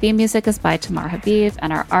 Our theme music is by Tamar Habib,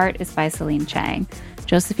 and our art is by Celine Chang.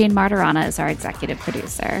 Josephine Martirana is our executive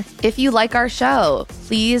producer. If you like our show,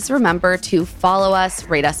 please remember to follow us,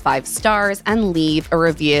 rate us 5 stars, and leave a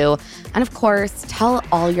review. And of course, tell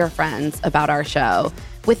all your friends about our show.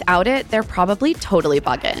 Without it, they're probably totally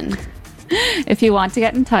bugging. If you want to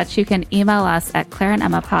get in touch, you can email us at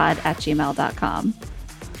claireandemmapod@gmail.com.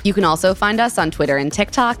 You can also find us on Twitter and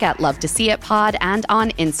TikTok at Love to See It Pod and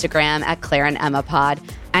on Instagram at Claire and Emma Pod.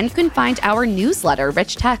 And you can find our newsletter,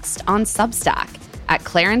 Rich Text, on Substack at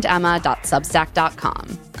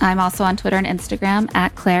claireandemma.substack.com. I'm also on Twitter and Instagram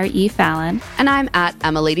at Claire E. Fallon. And I'm at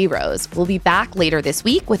Emma Lady Rose. We'll be back later this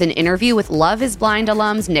week with an interview with Love is Blind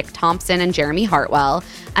alums Nick Thompson and Jeremy Hartwell.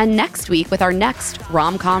 And next week with our next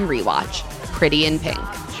Rom-Com rewatch, Pretty in Pink.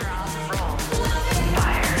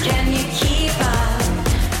 Can you keep up?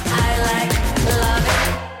 I like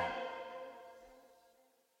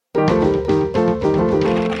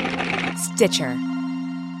love it. Stitcher.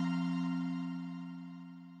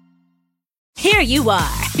 Here you are,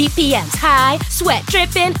 BPMs high, sweat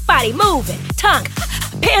dripping, body moving, tongue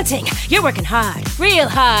panting. You're working hard, real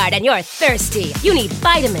hard, and you're thirsty. You need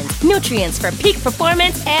vitamins, nutrients for peak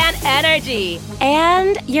performance and energy.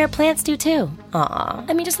 And your plants do too. Aw,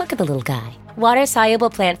 I mean, just look at the little guy.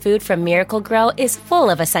 Water-soluble plant food from Miracle Grow is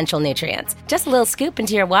full of essential nutrients. Just a little scoop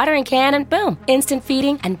into your watering can and boom, instant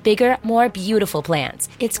feeding and bigger, more beautiful plants.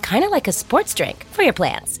 It's kind of like a sports drink for your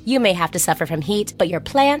plants. You may have to suffer from heat, but your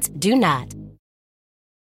plants do not.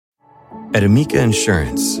 At Amica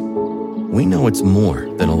Insurance, we know it's more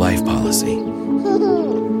than a life policy.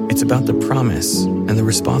 It's about the promise and the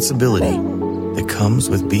responsibility that comes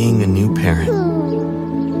with being a new parent.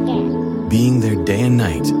 Being there day and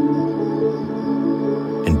night.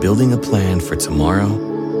 And building a plan for tomorrow,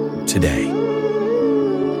 today.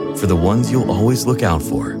 For the ones you'll always look out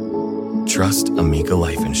for, trust Amica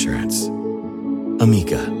Life Insurance.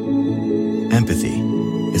 Amica. Empathy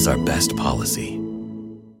is our best policy.